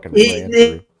gets fucking ran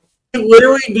through. He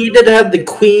literally needed to have the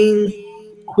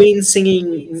Queen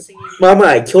singing "Mama,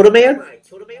 I killed a man"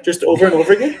 just over and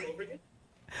over again.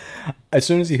 As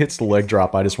soon as he hits the leg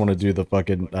drop, I just want to do the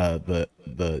fucking the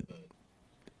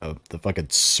fucking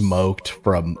smoked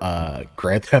from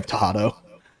Grand Theft Auto.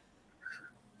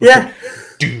 Yeah.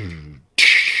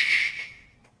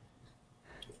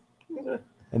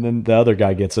 And then the other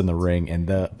guy gets in the ring, and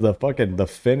the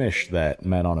finish that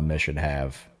men on a mission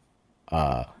have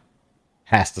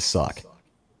has to suck.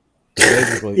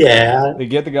 Basically, Yeah. they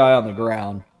get the guy on the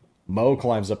ground. Mo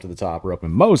climbs up to the top rope,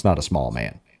 and Mo's not a small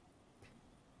man.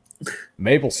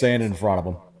 Mabel's standing in front of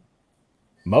him.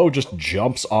 Mo just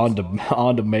jumps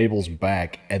onto Mabel's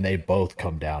back, and they both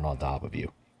come down on top of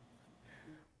you.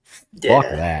 Yeah.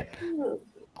 Fuck that.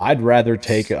 I'd rather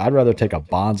take a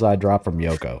bonsai drop from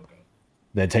Yoko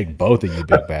than take both of you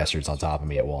big bastards on top of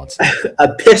me at once.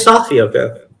 A piss off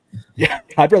Yoko. Yeah,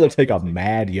 I'd rather take a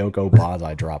mad Yoko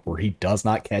bonsai drop where he does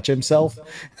not catch himself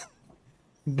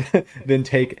than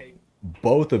take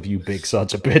both of you big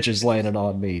sons of bitches landing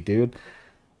on me, dude.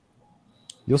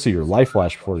 You'll see your life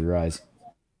flash before your eyes.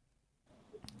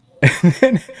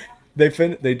 And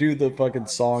then they do the fucking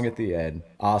song at the end.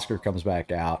 Oscar comes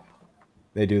back out.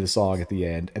 They do the song at the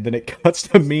end, and then it cuts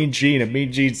to Mean Gene, and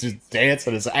Mean Gene's just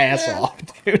dancing his ass off,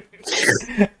 dude.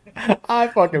 I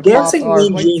fucking Dancing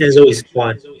Mean Gene is always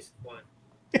fun.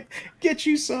 Get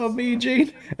you some, Mean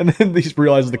Gene. And then he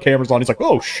realizes the camera's on. He's like,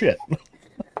 oh shit.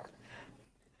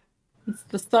 It's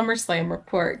the SummerSlam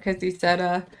report because he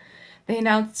said they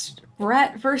announced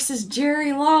Brett versus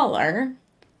Jerry Lawler.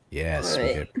 Yes, we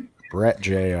get Brett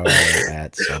Jr.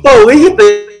 at some. Oh, we get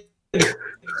the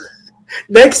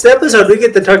next episode. We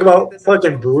get to talk about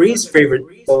fucking Bree's favorite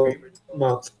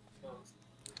month.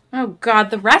 Oh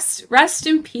God, the rest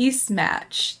in peace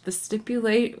match. The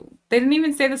they didn't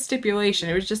even say the stipulation.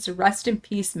 It was just a rest in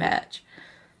peace match.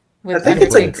 I think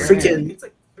it's like freaking. It's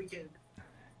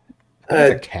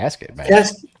a casket match.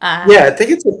 Yeah, I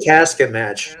think it's a casket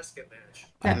match.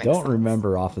 I don't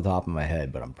remember off the top of my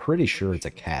head, but I'm pretty sure it's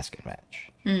a casket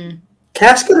match.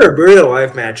 Casket or buried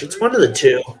alive match? It's one of the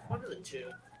two.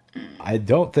 I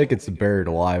don't think it's the buried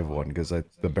alive one because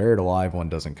the buried alive one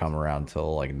doesn't come around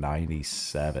until like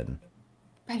 '97.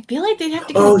 I feel like they'd have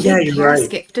to get a big you're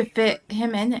casket to fit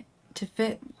him in it, to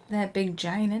fit that big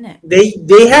giant in it.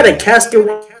 They had a casket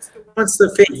once to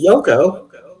fit Yoko.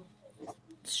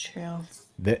 It's true.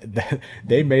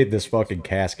 They made this fucking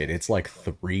casket. It's like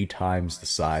 3 times the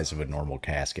size of a normal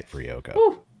casket for Yoko.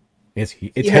 Ooh.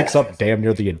 It takes up damn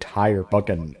near the entire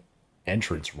fucking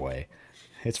entranceway.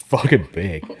 It's fucking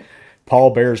big.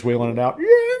 Paul Bear's wheeling it out.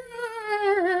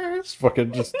 Yes!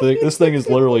 Fucking just this thing is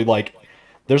literally like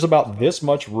there's about this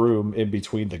much room in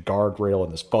between the guardrail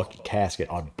and this fucking casket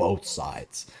on both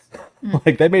sides.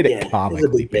 Like they made it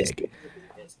comically big.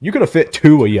 You could have fit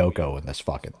 2 of Yoko in this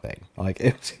fucking thing. Like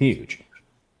it's huge.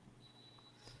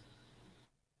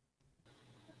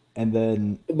 And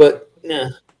then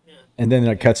And then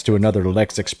it cuts to another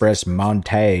Lex Express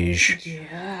montage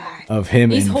of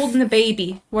him. He's holding a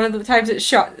baby. One of the times it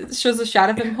shows a shot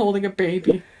of him holding a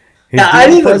baby. He's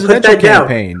doing a presidential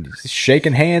campaign. He's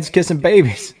shaking hands, kissing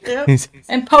babies. Yep.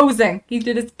 And posing. He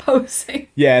did his posing.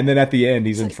 Yeah, and then at the end,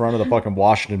 he's in front of the fucking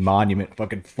Washington Monument,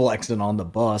 fucking flexing on the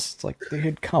bus. It's like,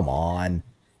 dude, come on.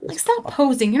 Like, stop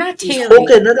posing. You're not Terry. He's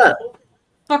holding it up.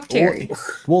 Fuck Terry.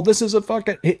 Well, this is a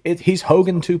fucking... he's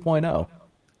Hogan 2.0.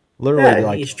 Literally,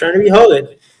 like... he's trying to be Hogan.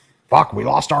 Fuck, we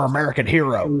lost our American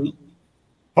hero.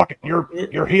 Fuck it,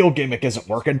 your heel gimmick isn't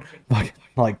working.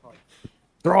 Like,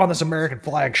 throw on this American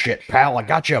flag shit, pal. I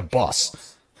got you a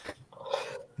bus.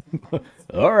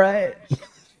 All right.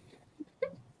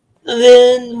 And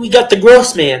then we got the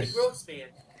Gross Man.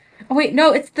 Oh wait,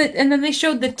 no, it's the and then they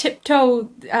showed the tiptoe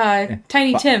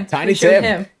Tiny Tim. Tiny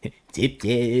Tim.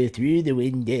 Tiptoe through the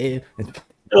window.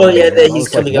 Oh yeah, he's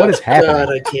coming up. What is happening? God,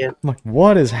 I can't. I'm like,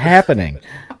 what is happening?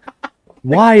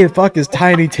 Why the fuck is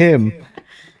Tiny Tim?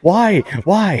 Why?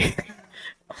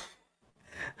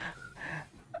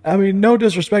 I mean, no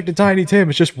disrespect to Tiny Tim.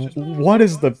 It's just, what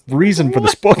is the reason for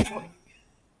this book?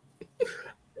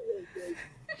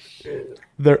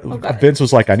 Vince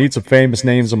was like, I need some famous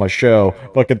names on my show.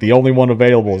 Fucking the only one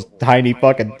available is Tiny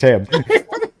fucking Tim.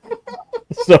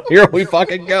 So here we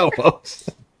fucking go, folks.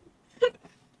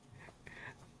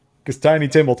 Because Tiny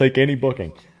Tim will take any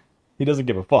booking. He doesn't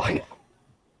give a fuck.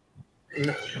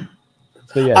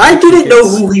 So yeah, I didn't know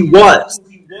who he was.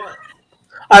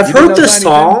 I've heard the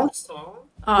song.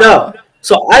 No.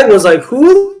 So I was like,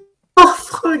 who the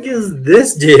fuck is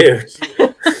this dude?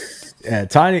 Yeah,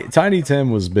 Tiny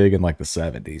Tim was big in like the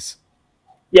 70s.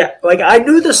 Yeah, like I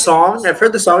knew the song. I've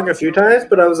heard the song a few times,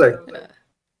 but I was like,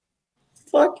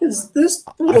 fuck is this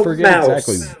little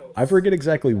mouse? I forget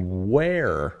exactly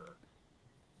where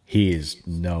he's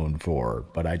known for,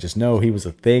 but I just know he was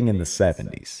a thing in the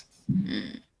 70s.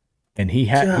 And he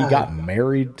got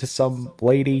married to some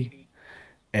lady,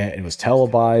 and it was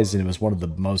televised, and it was one of the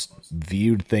most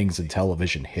viewed things in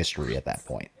television history at that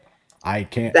point. I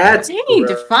can't. You need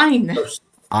to find this.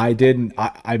 I didn't.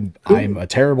 I'm a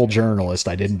terrible journalist.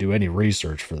 I didn't do any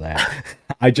research for that.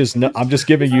 I'm just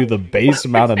giving you the base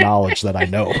amount of knowledge that I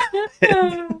know.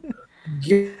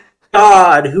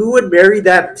 God, who would marry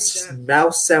that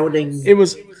mouse-sounding? It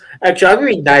was. Actually, I'm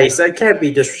being nice. I can't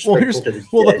be disrespectful to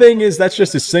the the thing is, that's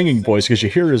just his singing voice, because you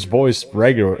hear his voice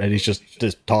regular, and he just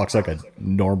talks like a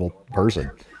normal person.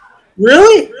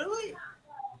 Really?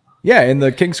 Yeah, in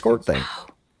the King's Court thing.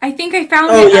 I think I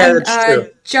found it on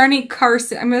Johnny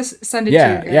Carson. I'm gonna send it to you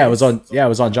guys. Yeah, it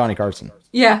was on Johnny Carson.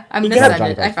 Yeah, I'm gonna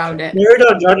send it. I found it. Married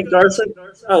on Johnny Carson?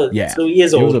 Oh, yeah. So he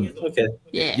is old. Okay.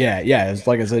 Yeah. It's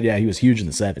like I said, he was huge in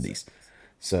the 70s.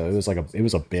 So it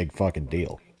was a big fucking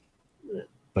deal.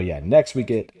 But yeah, next we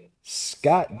get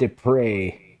Scott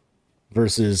Dupre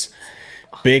versus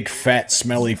Big Fat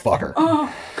Smelly Fucker.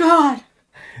 Oh God.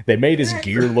 They made his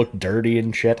gear look dirty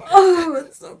and shit. Oh,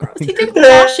 it's so gross. He didn't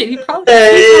wash it. He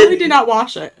probably did not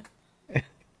wash it.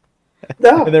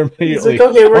 No. And they're immediately, like,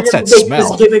 okay, what's that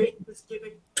smell?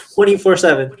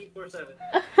 24/7.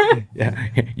 Yeah,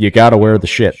 you gotta wear the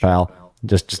shit, pal.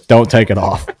 Just don't take it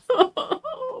off.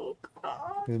 Oh, God.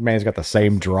 This man's got the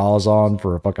same drawers on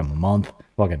for a fucking month.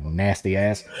 Fucking nasty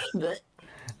ass.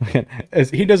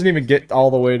 He doesn't even get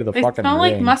all the way to the fucking They smell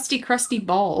ring. like musty, crusty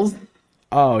balls.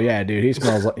 Oh yeah, dude,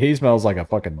 he smells like a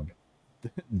fucking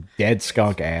dead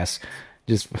skunk ass.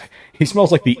 He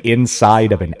smells like the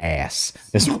inside of an ass.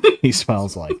 Is what he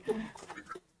smells like.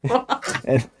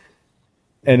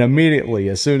 and immediately,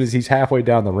 as soon as he's halfway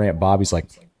down the ramp, Bobby's like,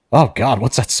 "Oh God,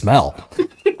 what's that smell?"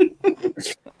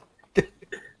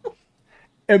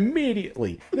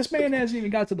 Immediately, this man hasn't even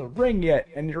got to the ring yet,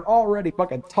 and you're already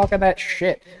fucking talking that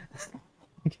shit.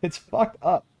 It's fucked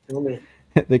up.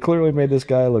 They clearly made this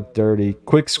guy look dirty.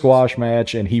 Quick squash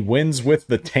match, and he wins with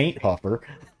the taint huffer.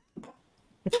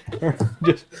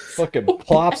 Just fucking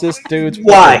plops this dude's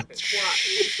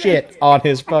shit on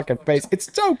his fucking face.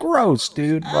 It's so gross,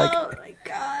 dude. Like, oh my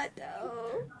God, no.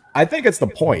 I think it's the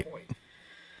point.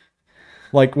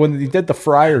 Like, when he did the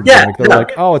fryer gimmick, they're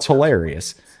like, oh, it's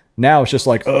hilarious. Now it's just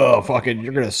like, oh, fucking,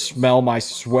 you're gonna smell my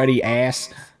sweaty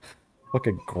ass.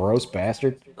 Fucking gross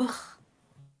bastard. Ugh.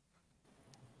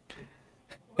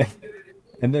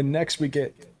 And then next we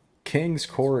get King's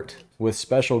Court with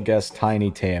special guest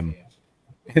Tiny Tim.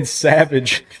 And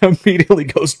Savage immediately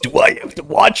goes, do I have to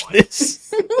watch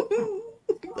this?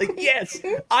 Like, yes,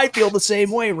 I feel the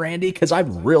same way, Randy, because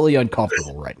I'm really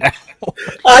uncomfortable right now.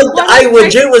 I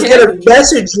legit was going to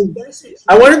message you.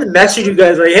 I wanted to message you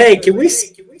guys like, hey, can we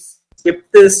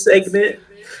skip this segment?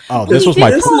 Oh, this was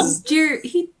my...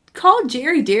 He called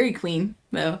Jerry Dairy Queen,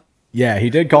 though. Yeah, he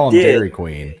did call him Dairy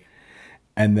Queen.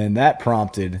 And then that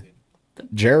prompted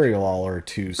Jerry Lawler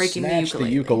to snatch the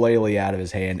ukulele out of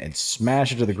his hand and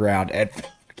smash it to the ground. And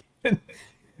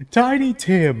Tiny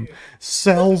Tim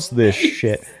sells this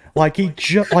shit like he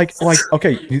just like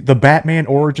okay, the Batman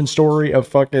origin story of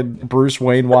fucking Bruce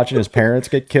Wayne watching his parents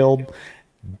get killed.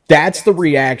 That's the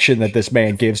reaction that this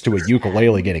man gives to a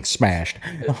ukulele getting smashed.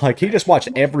 Like, he just watched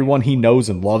everyone he knows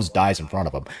and loves dies in front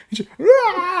of him. He's just,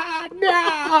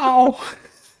 no.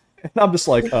 And I'm just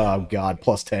like, oh God,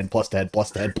 plus 10, plus 10, plus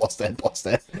 10, plus 10, plus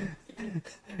 10.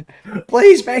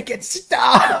 Please make it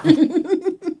stop.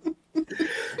 You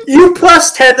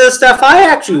plus 10 this stuff. I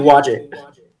actually watch it.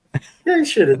 I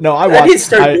should have. No, I watched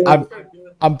it.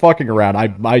 I'm fucking around.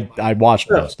 I watched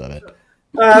most of it.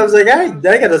 I was like, I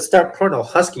gotta start Porno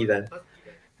Husky then.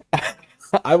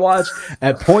 I watched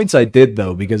at points. I did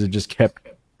though, because it just kept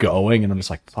going, and I'm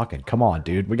just like, fucking come on,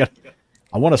 dude.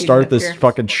 I want to start this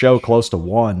fucking show close to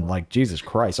 1. Like, Jesus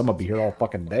Christ, I'm gonna be here all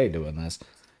fucking day doing this.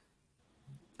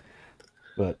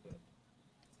 But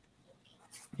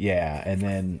yeah, and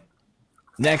then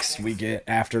next we get,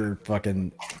 after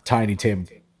fucking Tiny Tim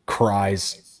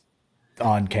cries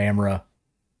on camera,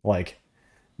 like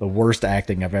the worst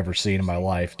acting I've ever seen in my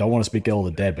life. Don't want to speak ill of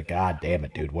the dead, but god damn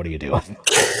it, dude, what are you doing?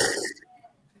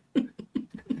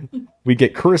 We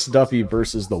get Chris Duffy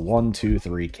versus the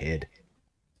 1-2-3 Kid.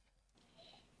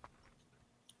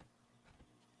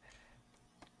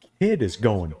 Kid is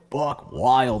going buck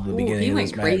wild at the beginning of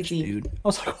this match, crazy. dude. I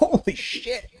was like, holy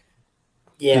shit.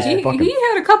 Yeah. He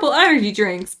had a couple energy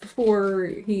drinks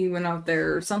before he went out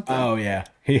there or something. Oh, yeah.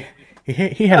 He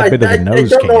had a bit of a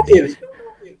nose I don't know if candy.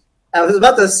 I was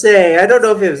about to say, I don't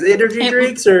know if it was energy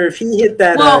drinks or if he hit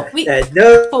that, that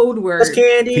nose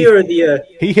candy or the...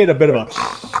 He hit a bit of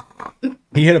a...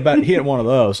 He hit one of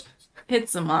those. Hit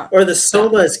some up. Or the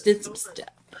somas did some stuff.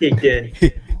 Kicked in.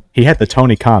 He had the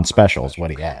Tony Khan special is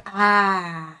what he had.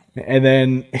 Ah. And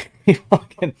then he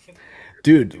fucking...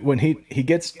 Dude, when he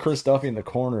gets Chris Duffy in the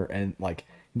corner and, like,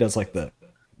 he does, like, the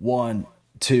 1,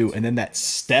 2, and then that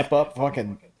step up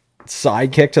fucking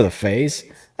side kick to the face,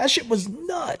 that shit was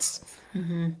nuts.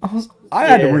 Mm-hmm. I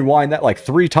had to rewind that, like,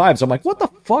 3 times. I'm like, what the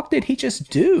fuck did he just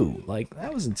do? Like,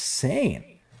 that was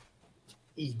insane.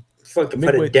 He fucking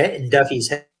put a dent in Duffy's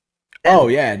head. Oh,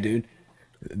 yeah, dude.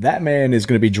 That man is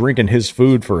going to be drinking his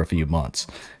food for a few months.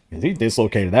 He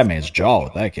dislocated that man's jaw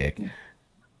with that kick.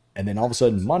 And then all of a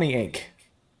sudden, Money Inc.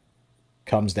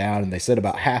 comes down, and they sit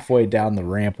about halfway down the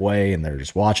rampway, and they're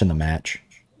just watching the match.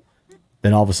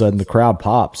 Then all of a sudden, the crowd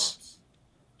pops.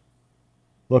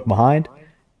 Look behind,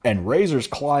 and Razor's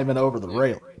climbing over the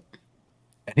railing.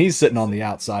 And he's sitting on the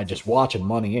outside just watching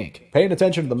Money Inc. Paying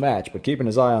attention to the match, but keeping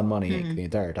his eye on Money Inc. the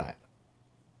entire time.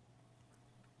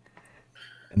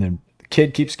 And then the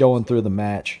Kid keeps going through the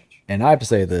match. And I have to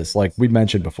say this, like we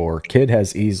mentioned before, Kid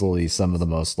has easily some of the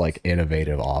most like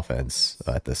innovative offense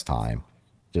at this time.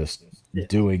 Just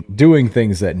doing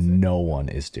things that no one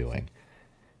is doing.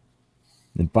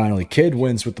 And finally, Kid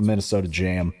wins with the Minnesota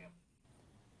Jam.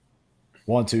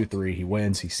 1, 2, 3, he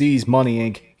wins. He sees Money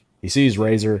Inc. He sees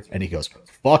Razor, and he goes,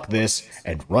 fuck this,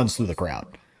 and runs through the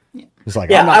crowd. It's like,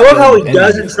 yeah, I love how he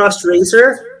doesn't trust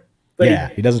Razor. But yeah,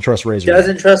 he doesn't trust Razor.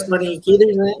 Doesn't trust Money Inc. either.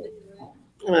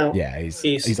 Well, yeah,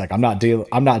 he's like, I'm not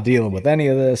dealing with any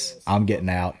of this. I'm getting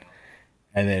out.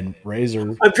 And then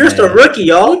Razor, I'm just a rookie,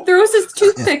 y'all. He throws his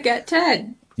toothpick at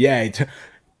Ted. Yeah, he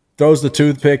throws the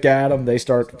toothpick at him. They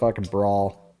start to fucking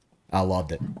brawl. I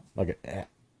loved it. Okay.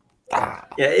 Yeah,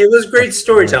 it was great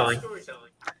storytelling.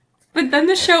 But then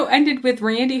the show ended with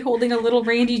Randy holding a little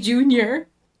Randy Jr.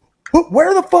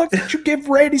 Where the fuck did you give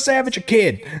Randy Savage a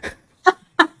kid?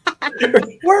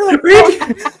 Where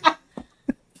the fuck?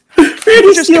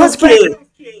 Randy just cuts back.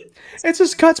 It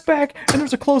just cuts back, and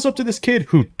there's a close up to this kid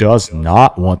who does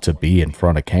not want to be in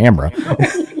front of camera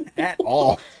at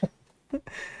all.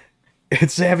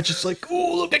 And Savage is like,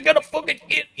 "Oh, look, I got a fucking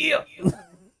kid here."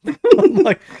 I'm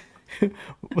like,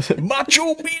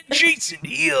 Macho Man Jason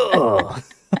here.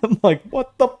 I'm like,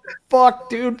 what the fuck,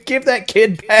 dude? Give that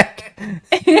kid back.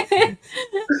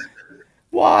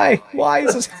 Why? Why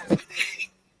is this happening?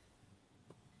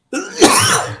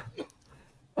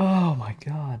 Oh my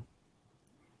god.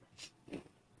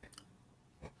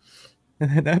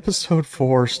 And then episode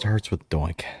 4 starts with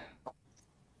Doink.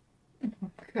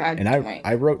 God, and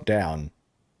I wrote down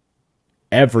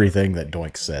everything that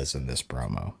Doink says in this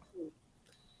promo.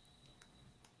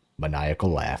 Maniacal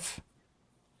laugh.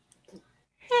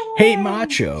 Hey,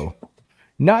 Macho.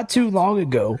 Not too long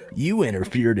ago, you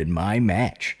interfered in my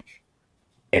match.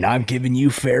 And I'm giving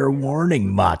you fair warning,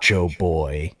 Macho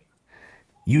Boy.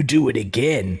 You do it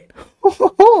again.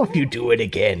 If you do it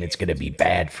again, it's going to be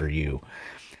bad for you.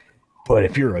 But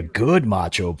if you're a good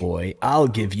Macho Boy, I'll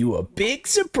give you a big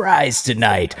surprise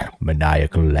tonight.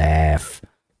 Maniacal laugh.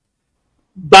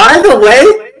 By the way,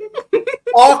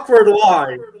 awkward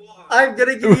line. I'm going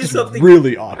to give you something.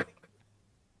 Really awkward.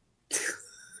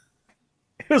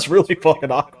 It was really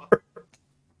fucking awkward.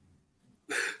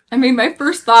 I mean, my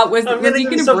first thought was he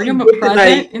going to bring him a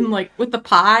present and like with the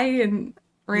pie and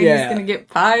Randy's going to get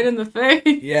pied in the face?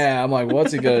 Yeah, I'm like,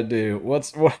 what's he going to do?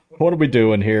 What are we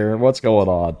doing here? What's going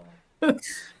on?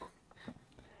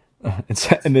 And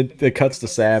then it cuts to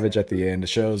Savage at the end. It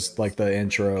shows like the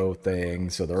intro thing,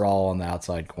 so they're all on the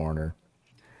outside corner.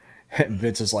 And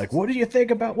Vince is like, what do you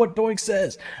think about what Doink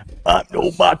says? I'm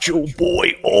no Macho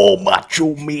Boy, all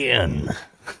Macho Men.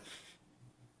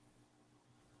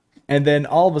 And then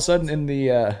all of a sudden in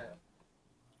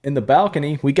the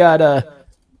balcony, we got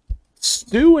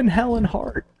Stu and Helen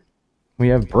Hart. We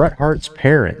have Bret Hart's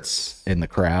parents in the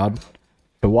crowd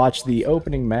to watch the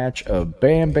opening match of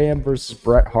Bam Bam versus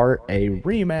Bret Hart, a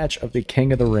rematch of the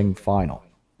King of the Ring final.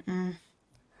 This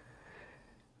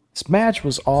match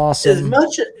was awesome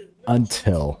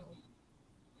until...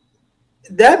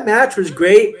 That match was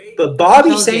great, but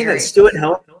Bobby saying that Stu and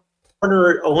Helen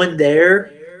are on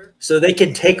there so they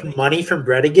can take money from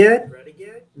Bret again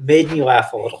made me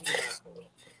laugh a little bit.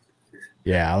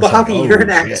 Yeah, I was Bobby, like, you're an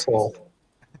asshole.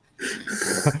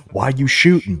 Why you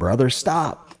shooting, brother?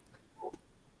 Stop.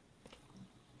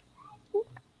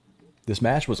 This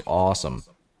match was awesome.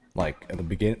 Like, at the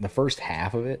beginning, the first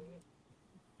half of it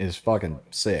is fucking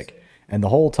sick. And the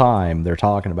whole time, they're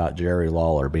talking about Jerry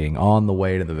Lawler being on the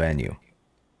way to the venue.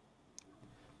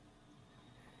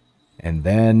 And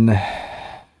then...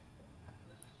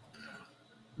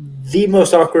 the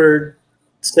most awkward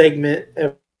segment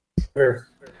ever.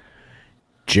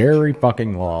 Jerry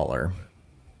fucking Lawler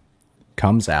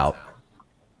comes out.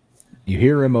 You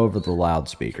hear him over the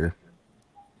loudspeaker.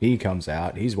 He comes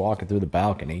out. He's walking through the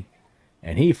balcony.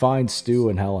 And he finds Stu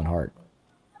and Helen Hart.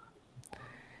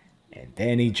 And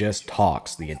then he just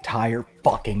talks the entire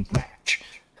fucking match.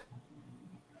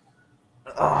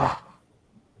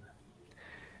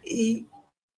 You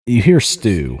hear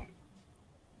Stu.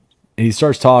 And he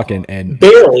starts talking and...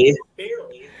 Barely.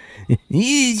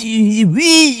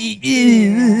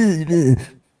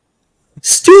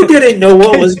 Stu didn't know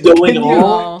what was going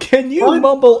on. Can you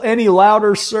mumble any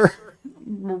louder, sir?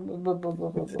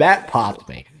 That popped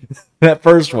me. That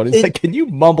first one. He's like, can you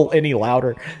mumble any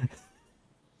louder?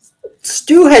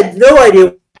 Stu had no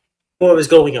idea what was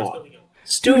going on.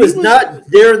 Stu was not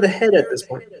there in the head at this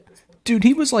point. Dude,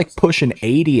 he was like pushing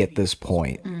 80 at this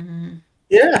point. Mm-hmm.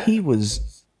 Yeah.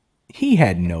 He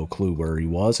had no clue where he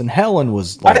was, and Helen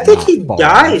was like, I think he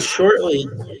dies shortly.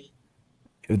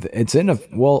 It's in a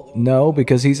no,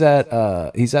 because he's at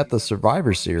the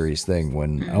Survivor Series thing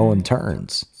when Owen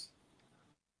turns.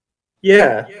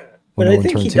 Yeah. When But Owen I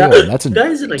think turns he heel. dies, That's in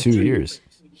dies in like 2 years.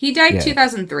 He died Yeah.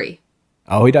 2003.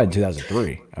 Oh, he died in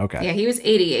 2003. Okay. Yeah, he was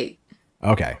 88.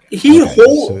 Okay. He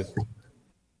held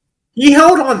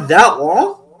on that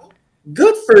long?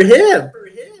 Good for him.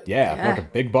 Yeah, Yeah. fucking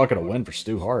big bucket of win for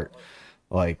Stu Hart.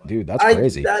 Like, dude, that's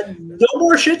crazy. No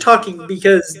more shit talking,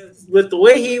 because with the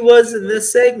way he was in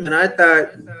this segment, I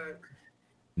thought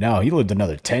No, he lived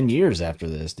another 10 years after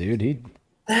this, dude. He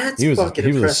was fucking a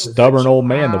impressive. stubborn old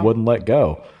man that Wow. wouldn't let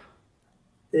go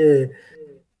Yeah.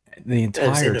 the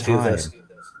entire time.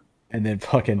 And then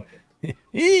fucking,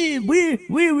 where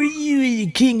were you in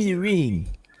the King of the Ring?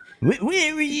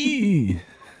 Where were you?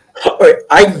 Alright,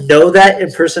 I know that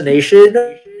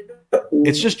impersonation.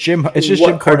 It's just Jim What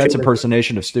Cornette's cartoon?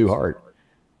 impersonation of Stu Hart.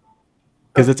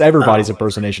 Because it's everybody's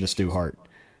impersonation of Stu Hart.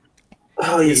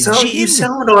 Oh, you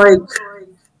sound like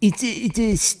It's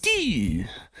a Stu.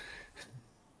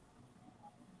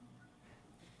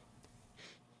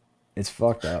 It's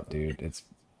fucked up, dude. It's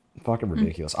fucking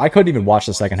ridiculous. I couldn't even watch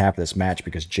the second half of this match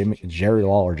because Jerry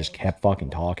Lawler just kept fucking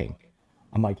talking.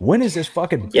 I'm like, when is this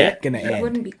fucking bit gonna He end?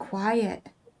 wouldn't be quiet.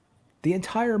 The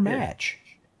entire match.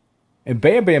 And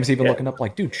Bam Bam's even looking up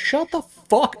like, dude, shut the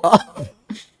fuck up.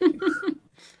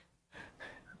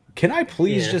 Can I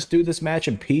please just do this match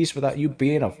in peace without you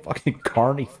being a fucking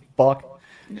carny fuck?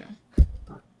 Yeah.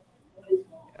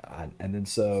 And then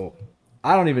so,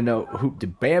 I don't even know who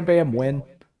did Bam Bam win?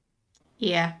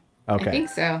 Yeah. Okay. I think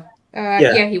so.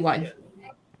 Yeah, he won.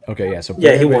 Okay, yeah. So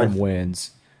Yeah, he Bam Bam won.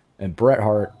 wins, and Bret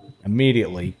Hart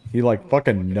immediately he like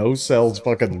fucking no sells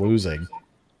fucking losing.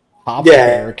 Hops the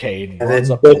barricade, and runs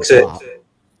then up to books the it. top.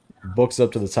 Books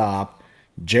up to the top.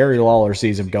 Jerry Lawler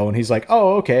sees him going. He's like,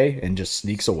 "Oh, okay," and just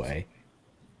sneaks away.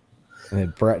 And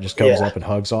then Bret just comes up and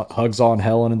hugs on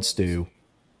Helen and Stu.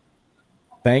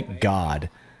 Thank God.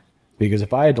 Because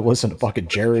if I had to listen to fucking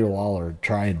Jerry Lawler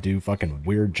try and do fucking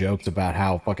weird jokes about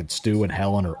how fucking Stu and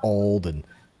Helen are old and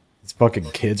his fucking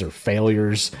kids are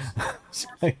failures, it's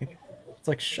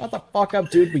like, shut the fuck up,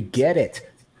 dude. We get it.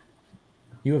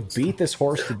 You have beat this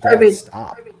horse to death.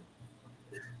 Stop.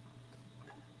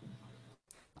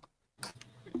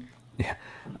 Yeah.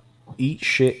 Eat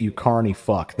shit, you carny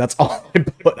fuck. That's all I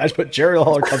put. I just put Jerry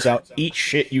Lawler comes out, eat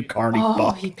shit, you carny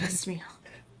fuck. He pissed me off.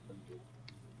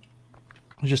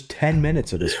 Just 10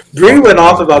 minutes of this. Bree went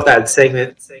off about that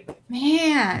segment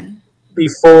Man.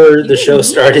 before the show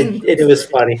started, and it was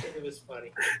funny.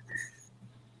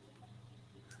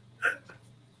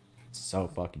 So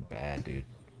fucking bad, dude.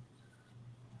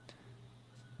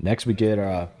 Next we get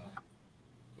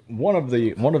one of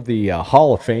the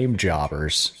Hall of Fame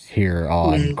jobbers here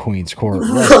on Queen's Court.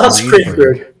 Ross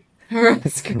Greenberg.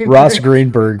 Ross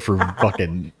Greenberg for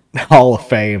fucking Hall of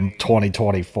Fame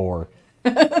 2024.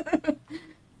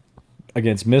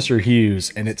 Against Mr.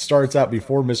 Hughes, and it starts out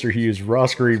before Mr. Hughes.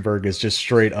 Ross Greenberg is just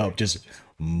straight up just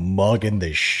mugging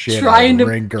the shit out of the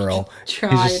ring girl.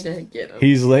 Trying to get him.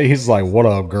 He's like, "What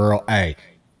up, girl? Hey.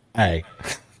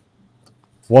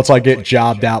 Once I get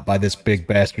jobbed out by this big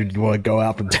bastard, you want to go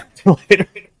out for dinner later?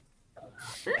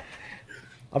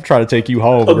 I'm trying to take you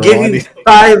home, I'll girl. give you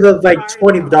 5 of like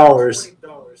 $20.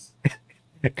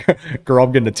 Girl,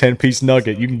 I'm getting a 10-piece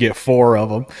nugget. You can get 4 of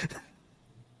them.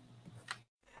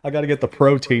 I got to get the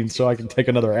protein so I can take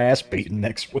another ass beating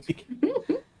next week."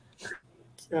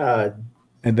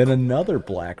 And then another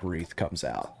black wreath comes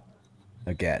out.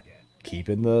 Again,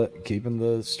 keeping the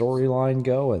storyline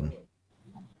going.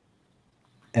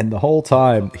 And the whole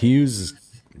time Hughes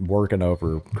working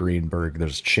over Greenberg,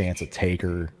 there's a chance of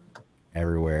Taker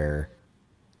everywhere.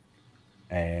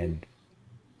 And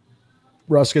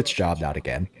Russ gets jobbed out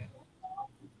again.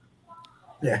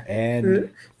 Yeah. And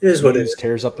it is what it is.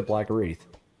 Tears up the Black Wreath.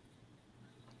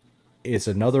 It's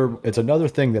another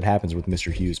thing that happens with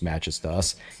Mr. Hughes matches to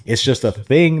us. It's just a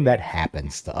thing that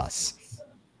happens to us.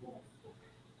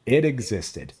 It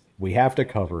existed. We have to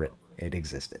cover it. It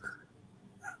existed.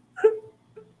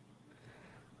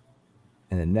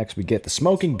 And then next we get the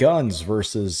Smoking Guns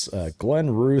versus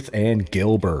Glenn Ruth and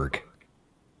Gilberg.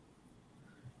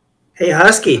 Hey,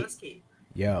 Husky.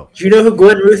 Yo. Do you know who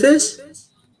Glenn Ruth is?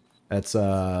 That's one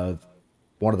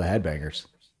of the headbangers.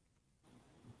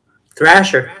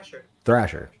 Thrasher.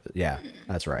 Yeah,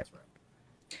 that's right.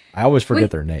 I always forget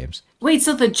their names. Wait,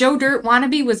 so the Joe Dirt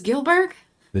wannabe was Gilberg?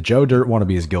 The Joe Dirt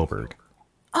wannabe is Gilberg.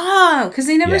 Oh, because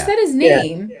they never said his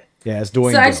name. Yeah, it's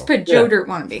Dwayne So I Gill. just put Joe Dirt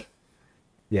wannabe.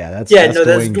 Yeah, that's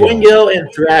Dwayne Gill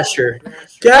and Thrasher.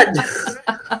 God,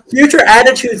 future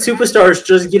Attitude Superstars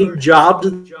just getting jobbed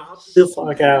the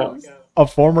fuck out. A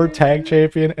former tag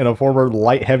champion and a former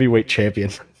light heavyweight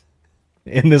champion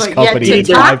in this But company. yet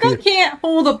Taka can't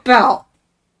hold a belt.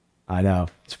 I know.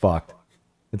 It's fucked.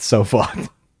 It's so fucked.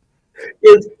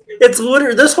 It's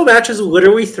literally, this whole match is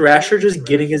literally Thrasher just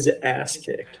getting his ass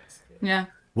kicked. Yeah.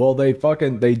 Well, they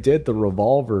did the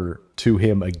revolver to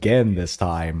him again this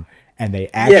time, and they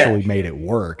actually made it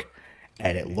work,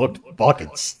 and it looked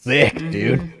fucking sick,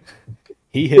 dude.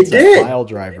 He hits that pile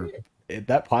driver.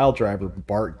 That pile driver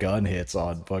Bart Gunn hits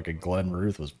on fucking Glenn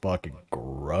Ruth was fucking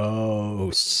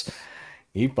gross.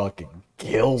 He fucking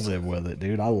kills him with it,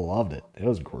 dude. I loved it. It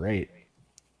was great.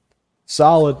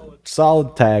 Solid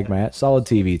tag match. Solid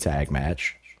TV tag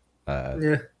match.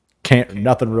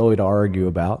 Nothing really to argue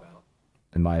about,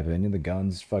 in my opinion. The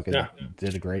Guns fucking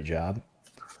did a great job.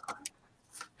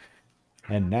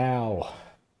 And now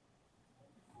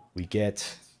we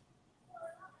get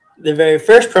the very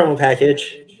first promo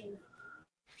package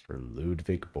for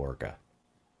Ludwig Borga.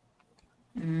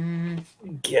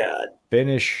 God.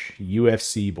 Finnish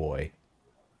UFC boy.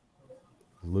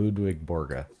 Ludwig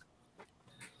Borga.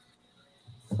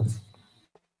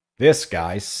 This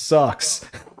guy sucks.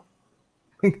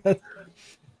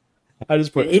 I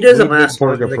just put he doesn't last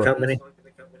long in the company.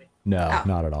 No,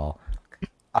 not at all.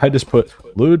 I just put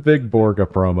Ludwig Borga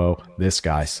promo. This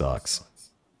guy sucks.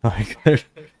 Like,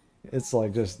 it's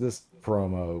like just this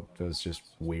promo was just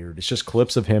weird. It's just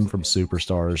clips of him from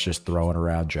Superstars just throwing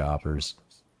around jobbers.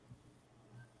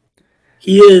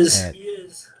 He is.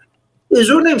 His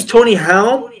real name's Tony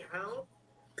Helm,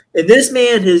 and this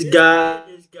man has got.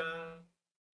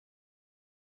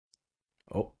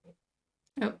 Oh.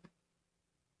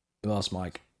 We lost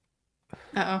Mike.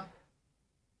 Oh.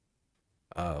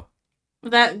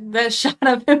 That shot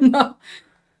of him though.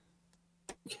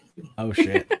 Oh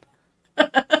shit.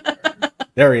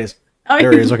 There he is. Oh,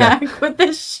 there he is. Okay. With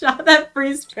this shot, that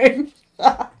freeze frame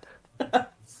shot.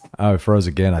 Oh, it froze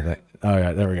again, I think. Oh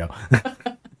yeah, there we go.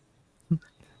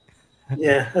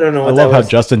 Yeah, I don't know. I love how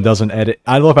Justin doesn't edit.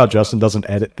 I love how Justin doesn't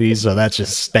edit these, so that's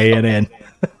just staying in.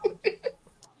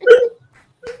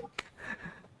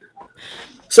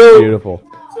 So beautiful.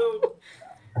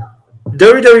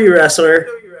 WWE wrestler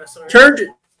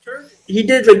he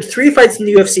did like 3 fights in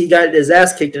the UFC, got his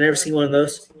ass kicked in every single one of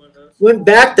those. Went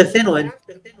back to Finland,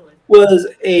 was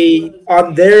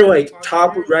on their like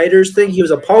top writers thing. He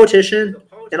was a politician,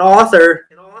 an author,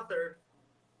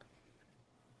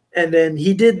 and then he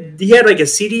had like a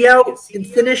CD out in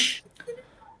Finnish.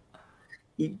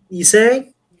 You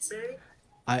saying?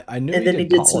 I knew. And then he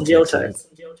did some jail time.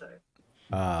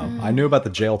 I knew about the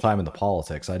jail time and the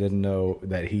politics. I didn't know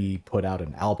that he put out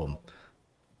an album.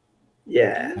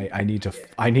 Yeah. I need to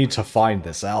find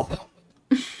this album.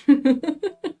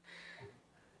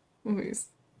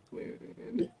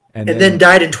 And then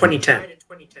died in 2010.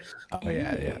 Oh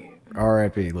yeah.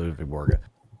 R.I.P. Ludwig Borga.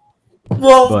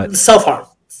 Well, self-harm.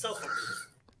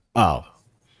 Oh.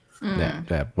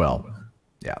 Yeah. Well.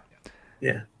 Yeah.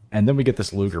 Yeah. And then we get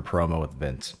this Luger promo with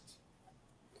Vince.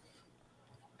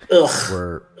 Ugh.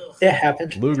 Where it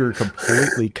happened. Luger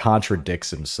completely contradicts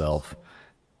himself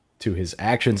to his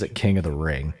actions at King of the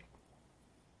Ring.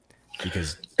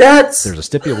 Because there's a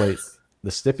stipulation.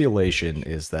 The stipulation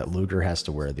is that Luger has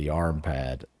to wear the arm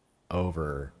pad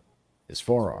over his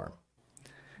forearm.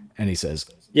 And he says,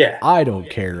 yeah, I don't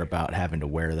care about having to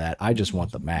wear that. I just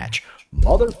want the match.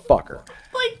 Motherfucker.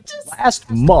 Last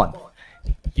month,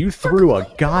 You threw a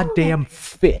goddamn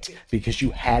fit because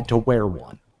you had to wear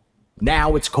one.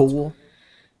 Now it's cool.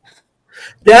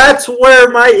 That's where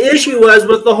my issue was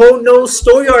with the whole no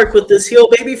story arc with this heel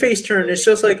babyface turn. It's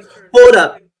just like, hold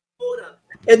up.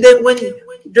 And then when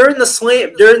during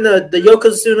the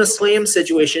Yokozuna slam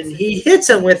situation, he hits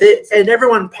him with it and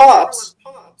everyone pops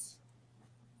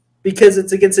because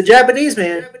it's against a Japanese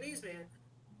man.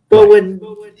 But when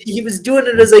he was doing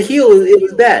it as a heel, it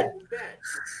was bad.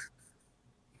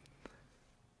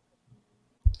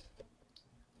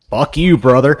 Fuck you,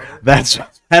 brother. That's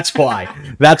why.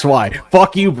 That's why.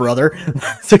 Fuck you, brother.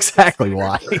 That's exactly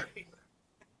why.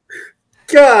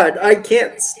 God, I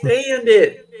can't stand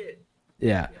it.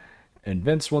 Yeah. And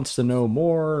Vince wants to know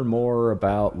more and more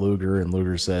about Luger, and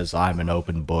Luger says, I'm an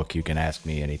open book. You can ask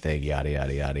me anything, yada,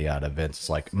 yada, yada, yada. Vince is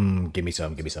like, give me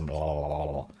some, blah, blah, blah,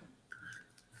 blah.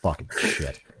 Fucking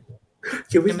shit.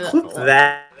 Can we clip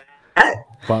that?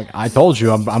 Fuck, I told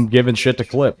you, I'm giving shit to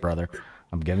clip, brother.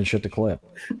 I'm giving shit to clip.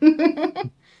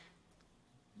 And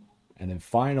then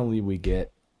finally we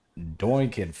get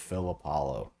Doink and Phil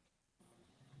Apollo.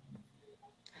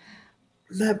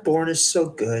 Matt Bourne is so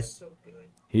good.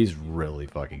 He's really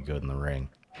fucking good in the ring.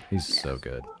 He's so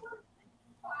good.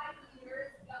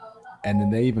 And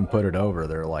then they even put it over.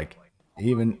 They're like,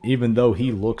 even though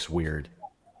he looks weird,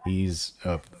 he's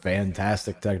a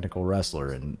fantastic technical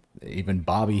wrestler. And even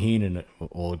Bobby Heenan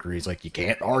will agree. He's like, you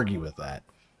can't argue with that.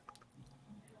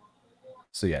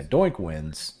 So yeah, Doink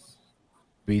wins,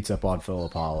 beats up on Phil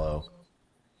Apollo.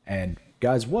 And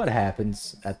guys, what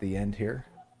happens at the end here?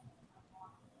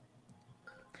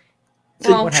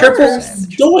 Well,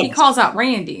 first, he calls out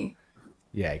Randy.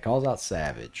 Yeah, he calls out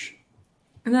Savage.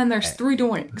 And then there's 3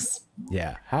 doinks.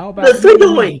 Yeah, how about 3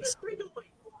 doinks?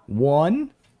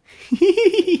 1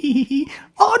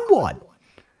 on 1.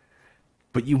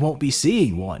 But you won't be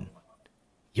seeing 1.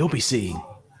 You'll be seeing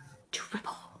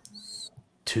triple.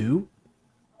 2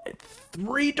 and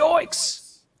 3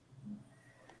 doinks.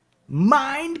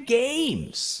 Mind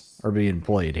games are being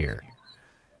played here.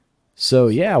 So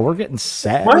yeah, we're getting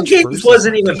Savage. Mind Games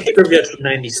wasn't even pay-per-view from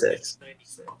 '96.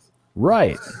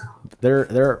 Right.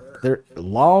 They're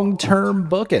long-term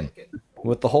booking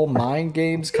with the whole Mind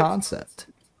Games concept.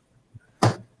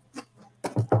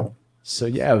 So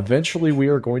yeah, eventually we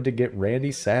are going to get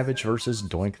Randy Savage versus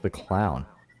Doink the Clown.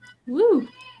 Woo.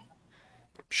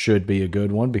 Should be a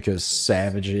good one because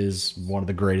Savage is one of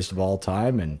the greatest of all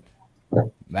time, and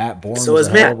Matt Bourne is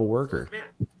a hell of a worker.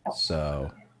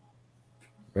 So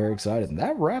very excited. And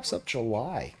that wraps up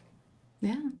July.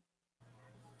 Yeah.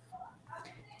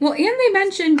 Well, and they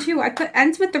mentioned too,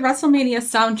 ends with the WrestleMania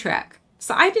soundtrack.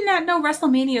 So I did not know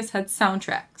WrestleManias had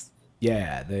soundtracks.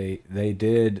 Yeah, they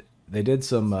did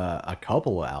some a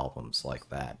couple of albums like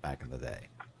that back in the day.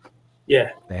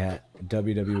 Yeah. They had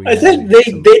WWE. I think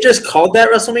they just called that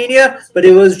WrestleMania, but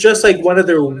it was just like one of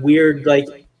their weird like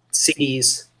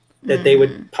CDs that they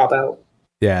would pop out.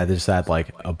 Yeah, they just had like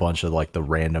a bunch of like the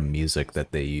random music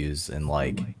that they use in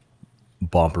like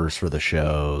bumpers for the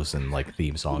shows and like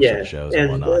theme songs for the shows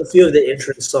and whatnot. A few of the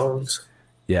entrance songs.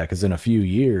 Yeah, because in a few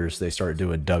years they started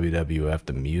doing WWF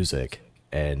the music,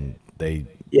 and they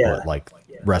put like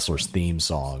wrestlers' theme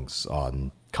songs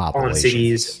on compilations. On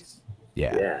CDs.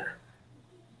 Yeah.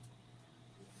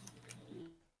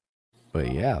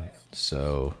 But yeah,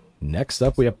 so next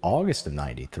up we have August of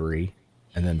 '93.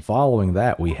 And then following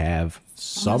that, we have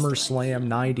SummerSlam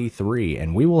 93.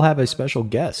 And we will have a special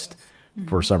guest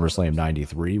for SummerSlam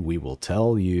 93. We will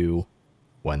tell you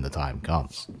when the time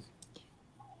comes.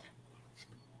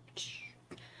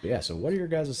 But yeah, so what are your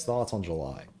guys' thoughts on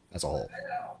July as a whole?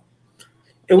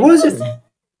 It wasn't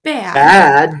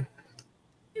bad.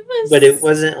 But it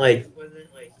wasn't like...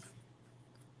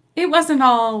 It wasn't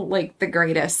all like the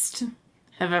greatest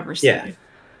I've ever seen.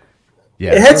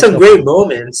 Yeah. It had some great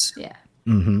moments. Yeah.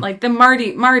 Like the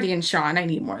Marty and Shawn, I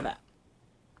need more of that.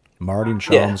 Marty and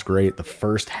Shawn was great. The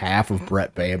first half of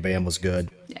Brett Bam Bam was good.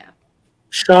 Yeah.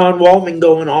 Sean Waltman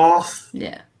going off.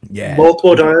 Yeah. Yeah.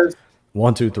 Multiple times.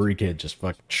 1, 2, 3 kid just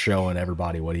fucking showing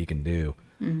everybody what he can do.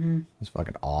 It's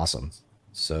fucking awesome.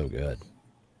 So good.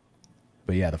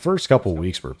 But yeah, the first couple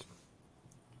weeks were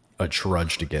a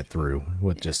trudge to get through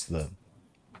with just the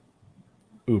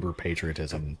uber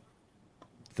patriotism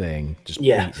thing just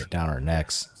beating it down our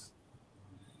necks.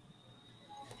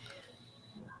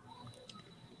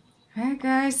 Alright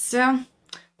guys, so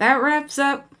that wraps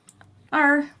up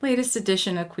our latest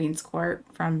edition of Queen's Court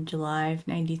from July of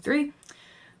 '93.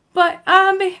 But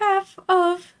on behalf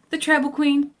of the Tribal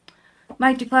Queen,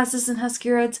 Mike DeClassis and Husky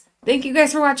Reds, thank you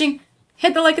guys for watching.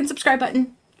 Hit the like and subscribe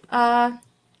button down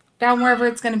wherever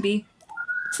it's going to be.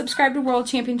 subscribe to World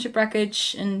Championship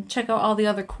Wreckage and check out all the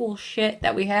other cool shit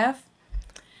that we have.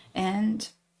 And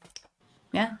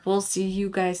yeah, we'll see you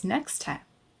guys next time.